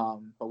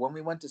 But when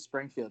we went to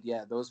Springfield,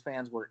 yeah, those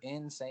fans were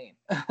insane.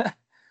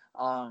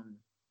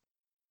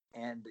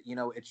 And, you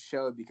know, it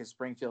showed because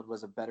Springfield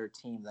was a better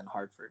team than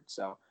Hartford.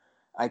 So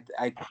I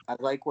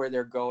like where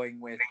they're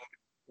going with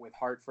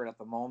Hartford at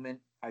the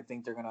moment. I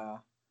think they're going to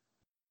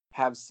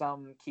have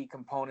some key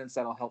components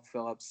that'll help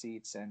fill up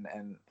seats and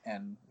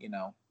you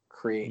know,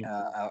 create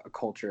a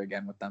culture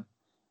again with them.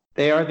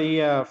 They are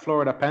the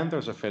Florida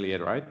Panthers affiliate,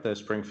 right? The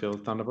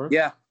Springfield Thunderbirds?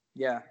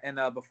 Yeah. And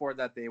before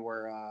that, they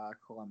were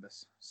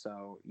Columbus.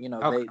 So, you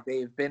know,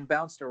 they've been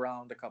bounced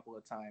around a couple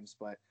of times.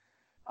 But,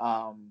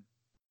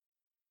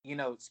 you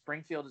know,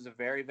 Springfield is a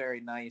very, very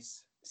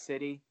nice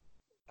city.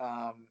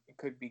 It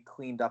could be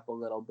cleaned up a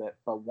little bit.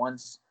 But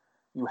once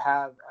you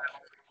have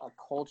a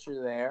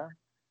culture there,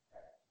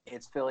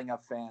 it's filling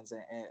up fans.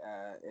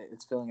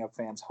 It's filling up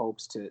fans'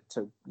 hopes to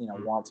you know,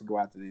 want to go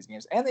out to these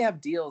games. And they have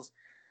deals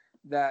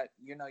that,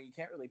 you know, you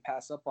can't really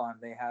pass up on.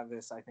 They have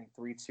this, I think,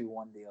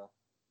 3-2-1 deal.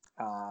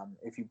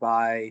 If you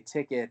buy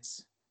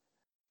tickets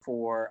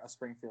for a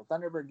Springfield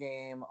Thunderbird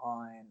game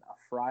on a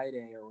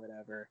Friday or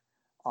whatever,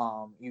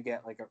 you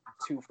get like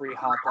 2 free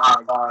hot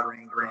dogs.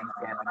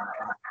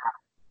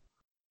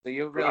 So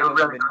you really don't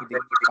even need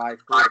to buy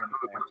food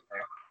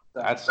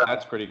there. So,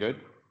 that's pretty good.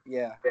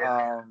 Yeah.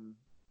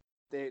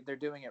 They're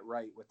doing it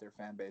right with their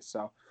fan base.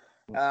 So,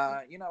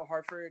 you know,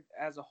 Hartford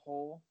as a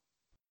whole,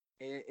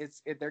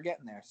 they're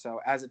getting there.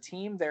 So as a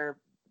team,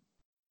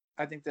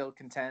 I think they'll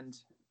contend.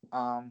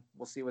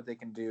 We'll see what they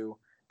can do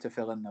to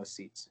fill in those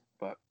seats.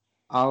 But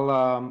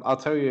I'll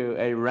tell you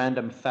a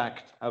random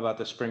fact about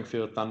the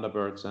Springfield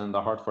Thunderbirds and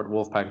the Hartford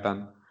Wolfpack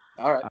then.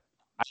 All right.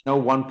 I know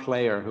one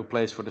player who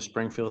plays for the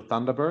Springfield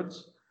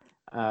Thunderbirds.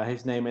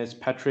 His name is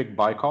Patrick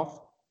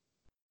Bykov.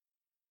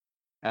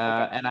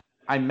 And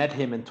I met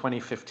him in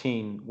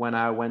 2015 when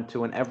I went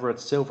to an Everett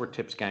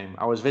Silvertips game.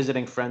 I was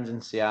visiting friends in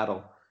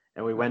Seattle,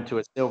 and we went to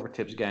a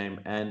Silvertips game,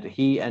 and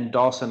he and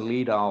Dawson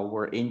Leadall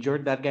were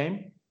injured that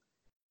game,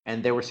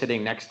 and they were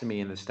sitting next to me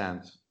in the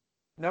stands.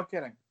 No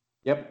kidding.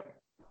 Yep.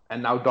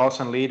 And now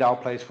Dawson Leadall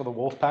plays for the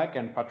Wolfpack,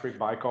 and Patrick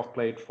Bykov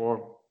plays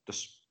for the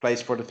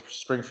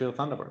Springfield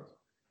Thunderbirds.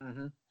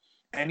 Mm-hmm.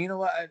 And you know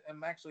what?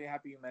 I'm actually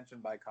happy you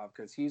mentioned Bykov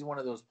because he's one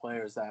of those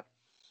players that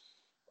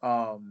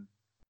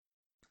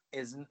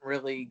isn't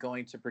really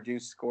going to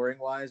produce scoring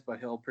wise, but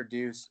he'll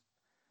produce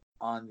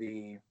on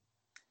the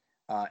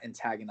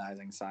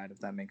antagonizing side, if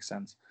that makes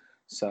sense.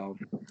 So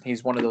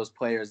he's one of those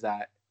players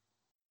that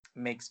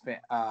makes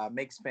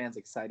fans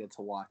excited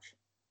to watch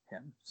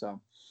him. So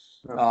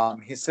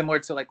he's similar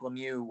to like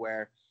Lemieux,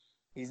 where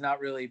he's not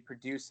really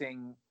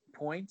producing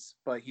points,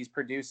 but he's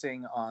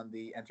producing on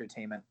the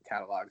entertainment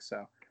catalog.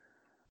 So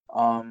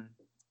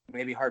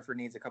maybe Hartford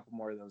needs a couple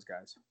more of those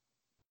guys.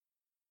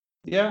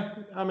 Yeah,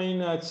 I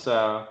mean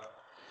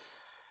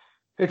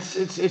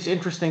it's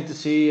interesting to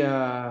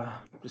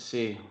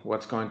see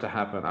what's going to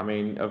happen. I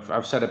mean,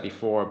 I've said it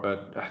before,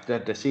 but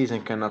that the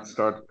season cannot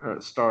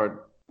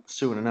start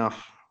soon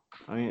enough.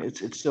 I mean,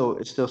 it's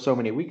still so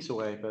many weeks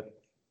away, but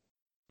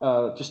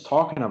just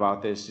talking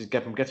about this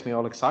gets me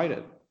all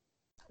excited.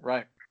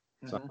 Right.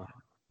 So,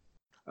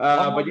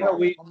 Mm-hmm. but yeah,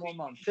 we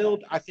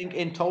filled, I think,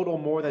 in total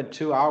more than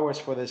 2 hours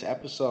for this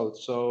episode.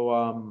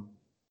 So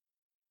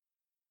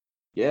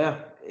yeah,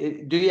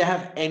 do you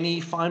have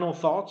any final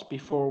thoughts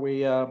before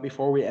we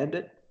end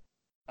it?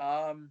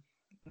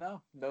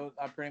 No,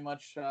 I pretty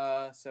much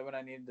said what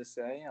I needed to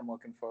say. I'm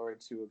looking forward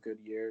to a good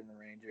year in the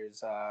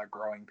Rangers'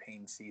 growing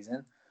pain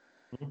season,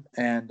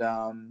 and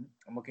I'm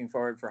looking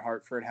forward for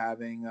Hartford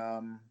having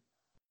a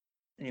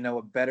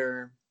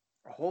better.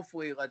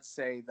 Hopefully, let's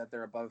say that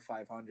they're above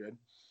 500.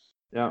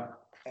 Yeah.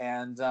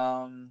 And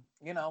I'm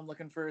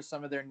looking for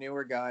some of their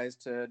newer guys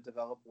to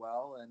develop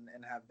well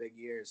and have big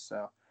years.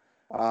 So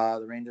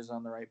the Rangers are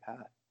on the right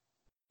path.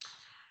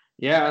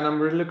 Yeah, and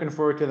I'm really looking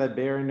forward to that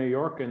beer in New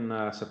York in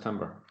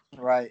September.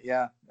 Right.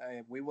 Yeah.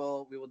 We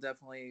will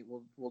definitely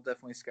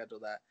schedule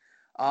that.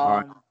 All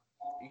right.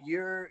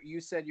 You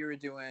said you were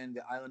doing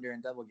the Islander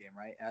and Devil game,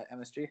 right, at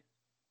MSG?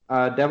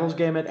 Devils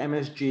game at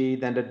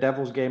MSG, then the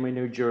Devils game in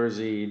New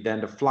Jersey,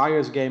 then the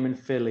Flyers game in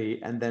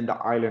Philly, and then the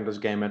Islanders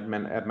game at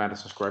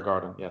Madison Square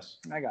Garden. Yes.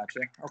 I got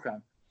you. Okay.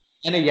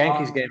 And a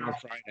Yankees game on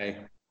Friday.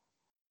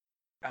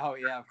 Oh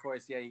yeah, of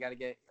course. Yeah, you got to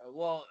get.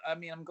 Well, I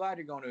mean, I'm glad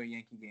you're going to a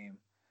Yankee game.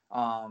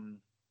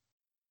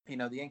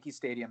 The Yankee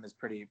Stadium is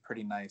pretty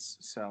nice.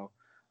 So,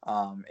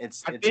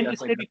 it's been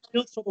definitely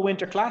built for the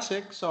Winter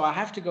Classic, so I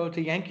have to go to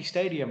Yankee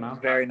Stadium now.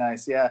 Very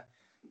nice. Yeah.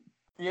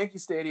 Yankee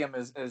Stadium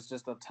is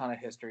just a ton of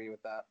history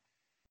with that.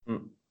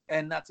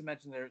 And not to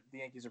mention the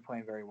Yankees are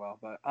playing very well.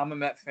 But I'm a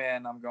Met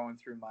fan. I'm going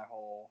through my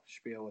whole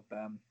spiel with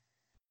them.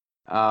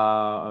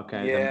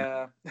 Okay.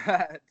 Yeah.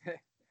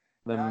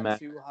 Not Met.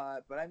 Too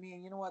hot. But I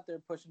mean, you know what? They're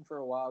pushing for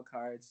a wild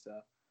card.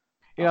 So.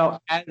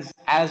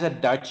 As a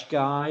Dutch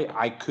guy,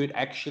 I could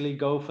actually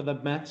go for the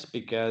Mets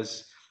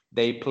because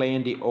they play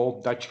in the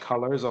old Dutch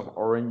colors of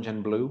orange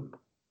and blue.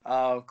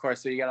 Oh, of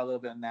course. So you got a little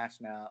bit of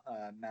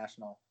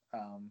national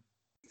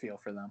feel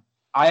for them.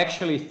 I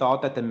actually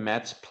thought that the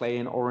Mets play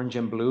in orange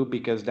and blue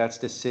because that's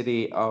the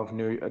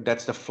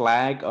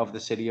flag of the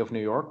city of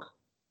New York.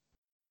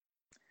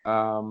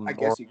 I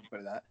guess you can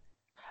put that.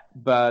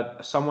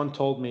 But someone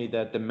told me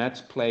that the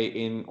Mets play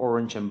in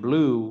orange and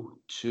blue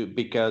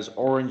because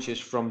orange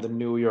is from the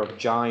New York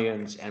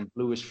Giants and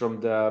blue is from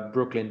the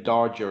Brooklyn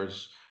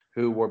Dodgers,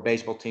 who were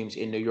baseball teams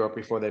in New York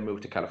before they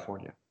moved to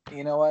California.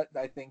 You know what?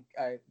 I think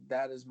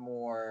that is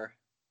more,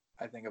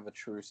 I think, of a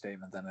true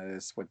statement than it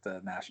is with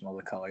the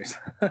colors.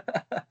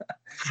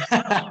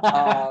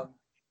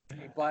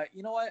 But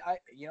you know what? I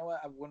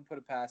wouldn't put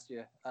it past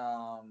you.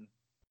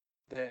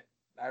 That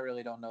I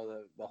really don't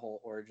know the whole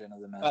origin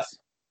of the Mets.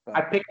 But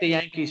I picked the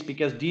Yankees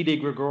because Didi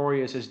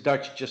Gregorius is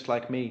Dutch, just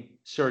like me,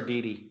 Sir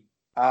Didi.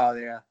 Oh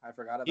yeah, I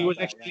forgot about that.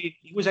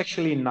 He was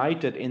actually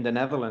knighted in the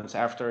Netherlands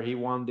after he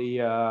won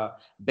the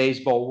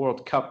Baseball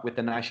World Cup with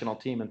the national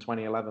team in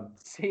 2011.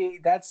 See,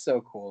 that's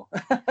so cool.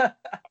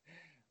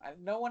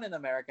 No one in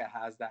America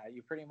has that.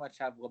 You pretty much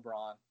have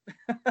LeBron.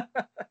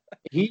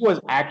 He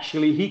was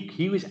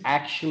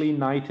actually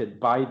knighted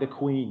by the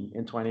Queen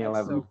in 2011.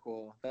 That's so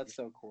cool. That's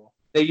so cool.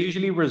 They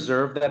usually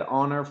reserve that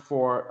honor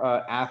for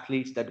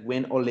athletes that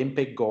win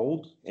Olympic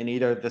gold in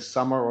either the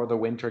summer or the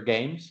winter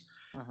games.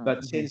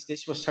 But since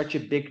this was such a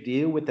big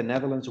deal with the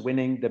Netherlands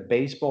winning the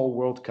Baseball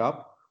World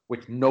Cup,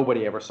 which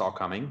nobody ever saw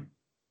coming,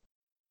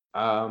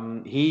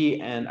 he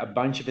and a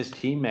bunch of his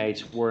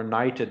teammates were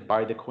knighted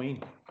by the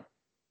Queen.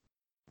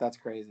 That's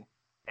crazy.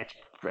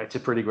 It's a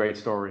pretty great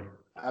story.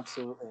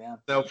 Absolutely, yeah.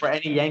 So for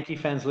any Yankee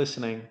fans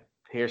listening,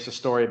 here's a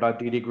story about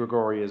Didi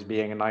Gregorius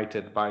being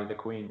knighted by the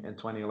Queen in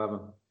 2011.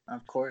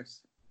 Of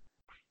course.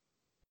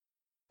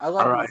 I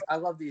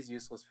love these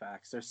useless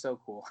facts. They're so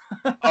cool.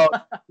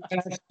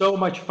 It's so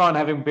much fun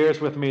having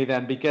beers with me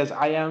then, because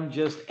I am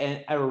just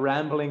a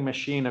rambling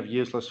machine of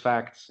useless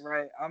facts.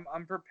 Right.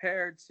 I'm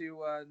prepared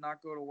to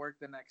not go to work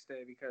the next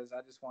day because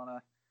I just want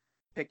to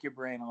pick your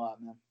brain a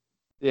lot, man.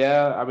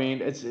 Yeah, I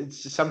mean,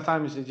 it's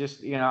sometimes it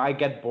just, I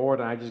get bored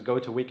and I just go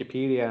to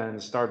Wikipedia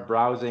and start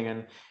browsing,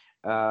 and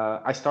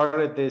I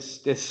started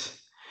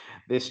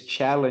this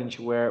challenge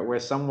where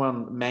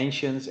someone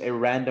mentions a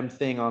random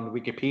thing on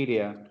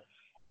Wikipedia,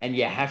 and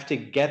you have to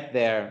get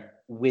there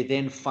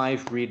within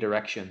 5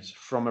 redirections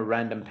from a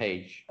random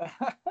page.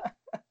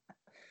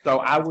 So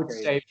I would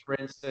crazy. say, for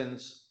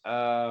instance,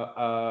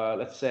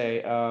 let's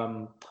say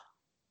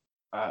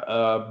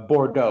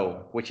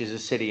Bordeaux, which is a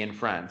city in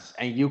France,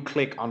 and you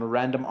click on a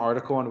random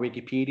article on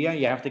Wikipedia,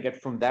 you have to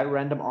get from that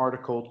random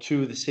article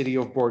to the city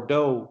of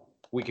Bordeaux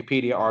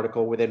Wikipedia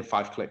article within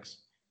 5 clicks.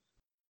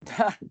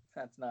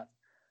 That's nuts.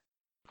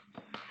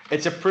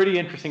 It's a pretty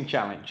interesting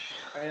challenge.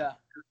 Yeah.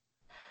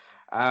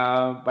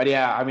 But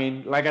yeah, I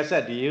mean, like I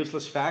said, the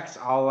useless facts,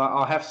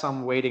 I'll have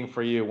some waiting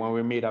for you when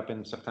we meet up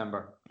in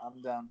September.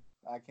 I'm done.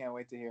 I can't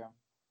wait to hear them.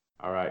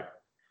 All right.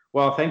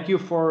 Well, thank you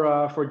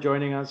for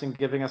joining us and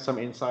giving us some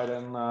insight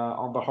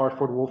on the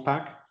Hartford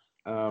Wolfpack.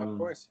 Of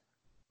course.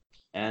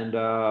 And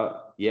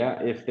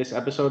yeah, if this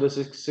episode is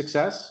a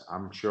success,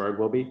 I'm sure it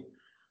will be.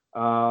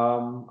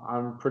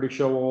 I'm pretty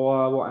sure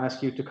we'll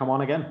ask you to come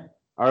on again.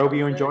 I hope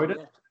you enjoyed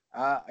it.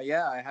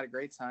 Yeah, I had a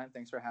great time.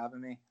 Thanks for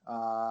having me.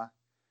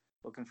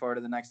 Looking forward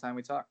to the next time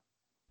we talk.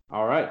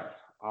 All right.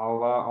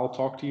 I'll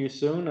talk to you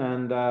soon.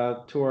 And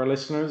to our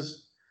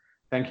listeners,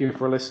 thank you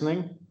for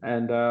listening.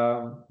 And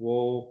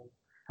we'll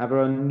have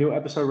a new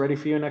episode ready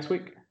for you next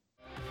week.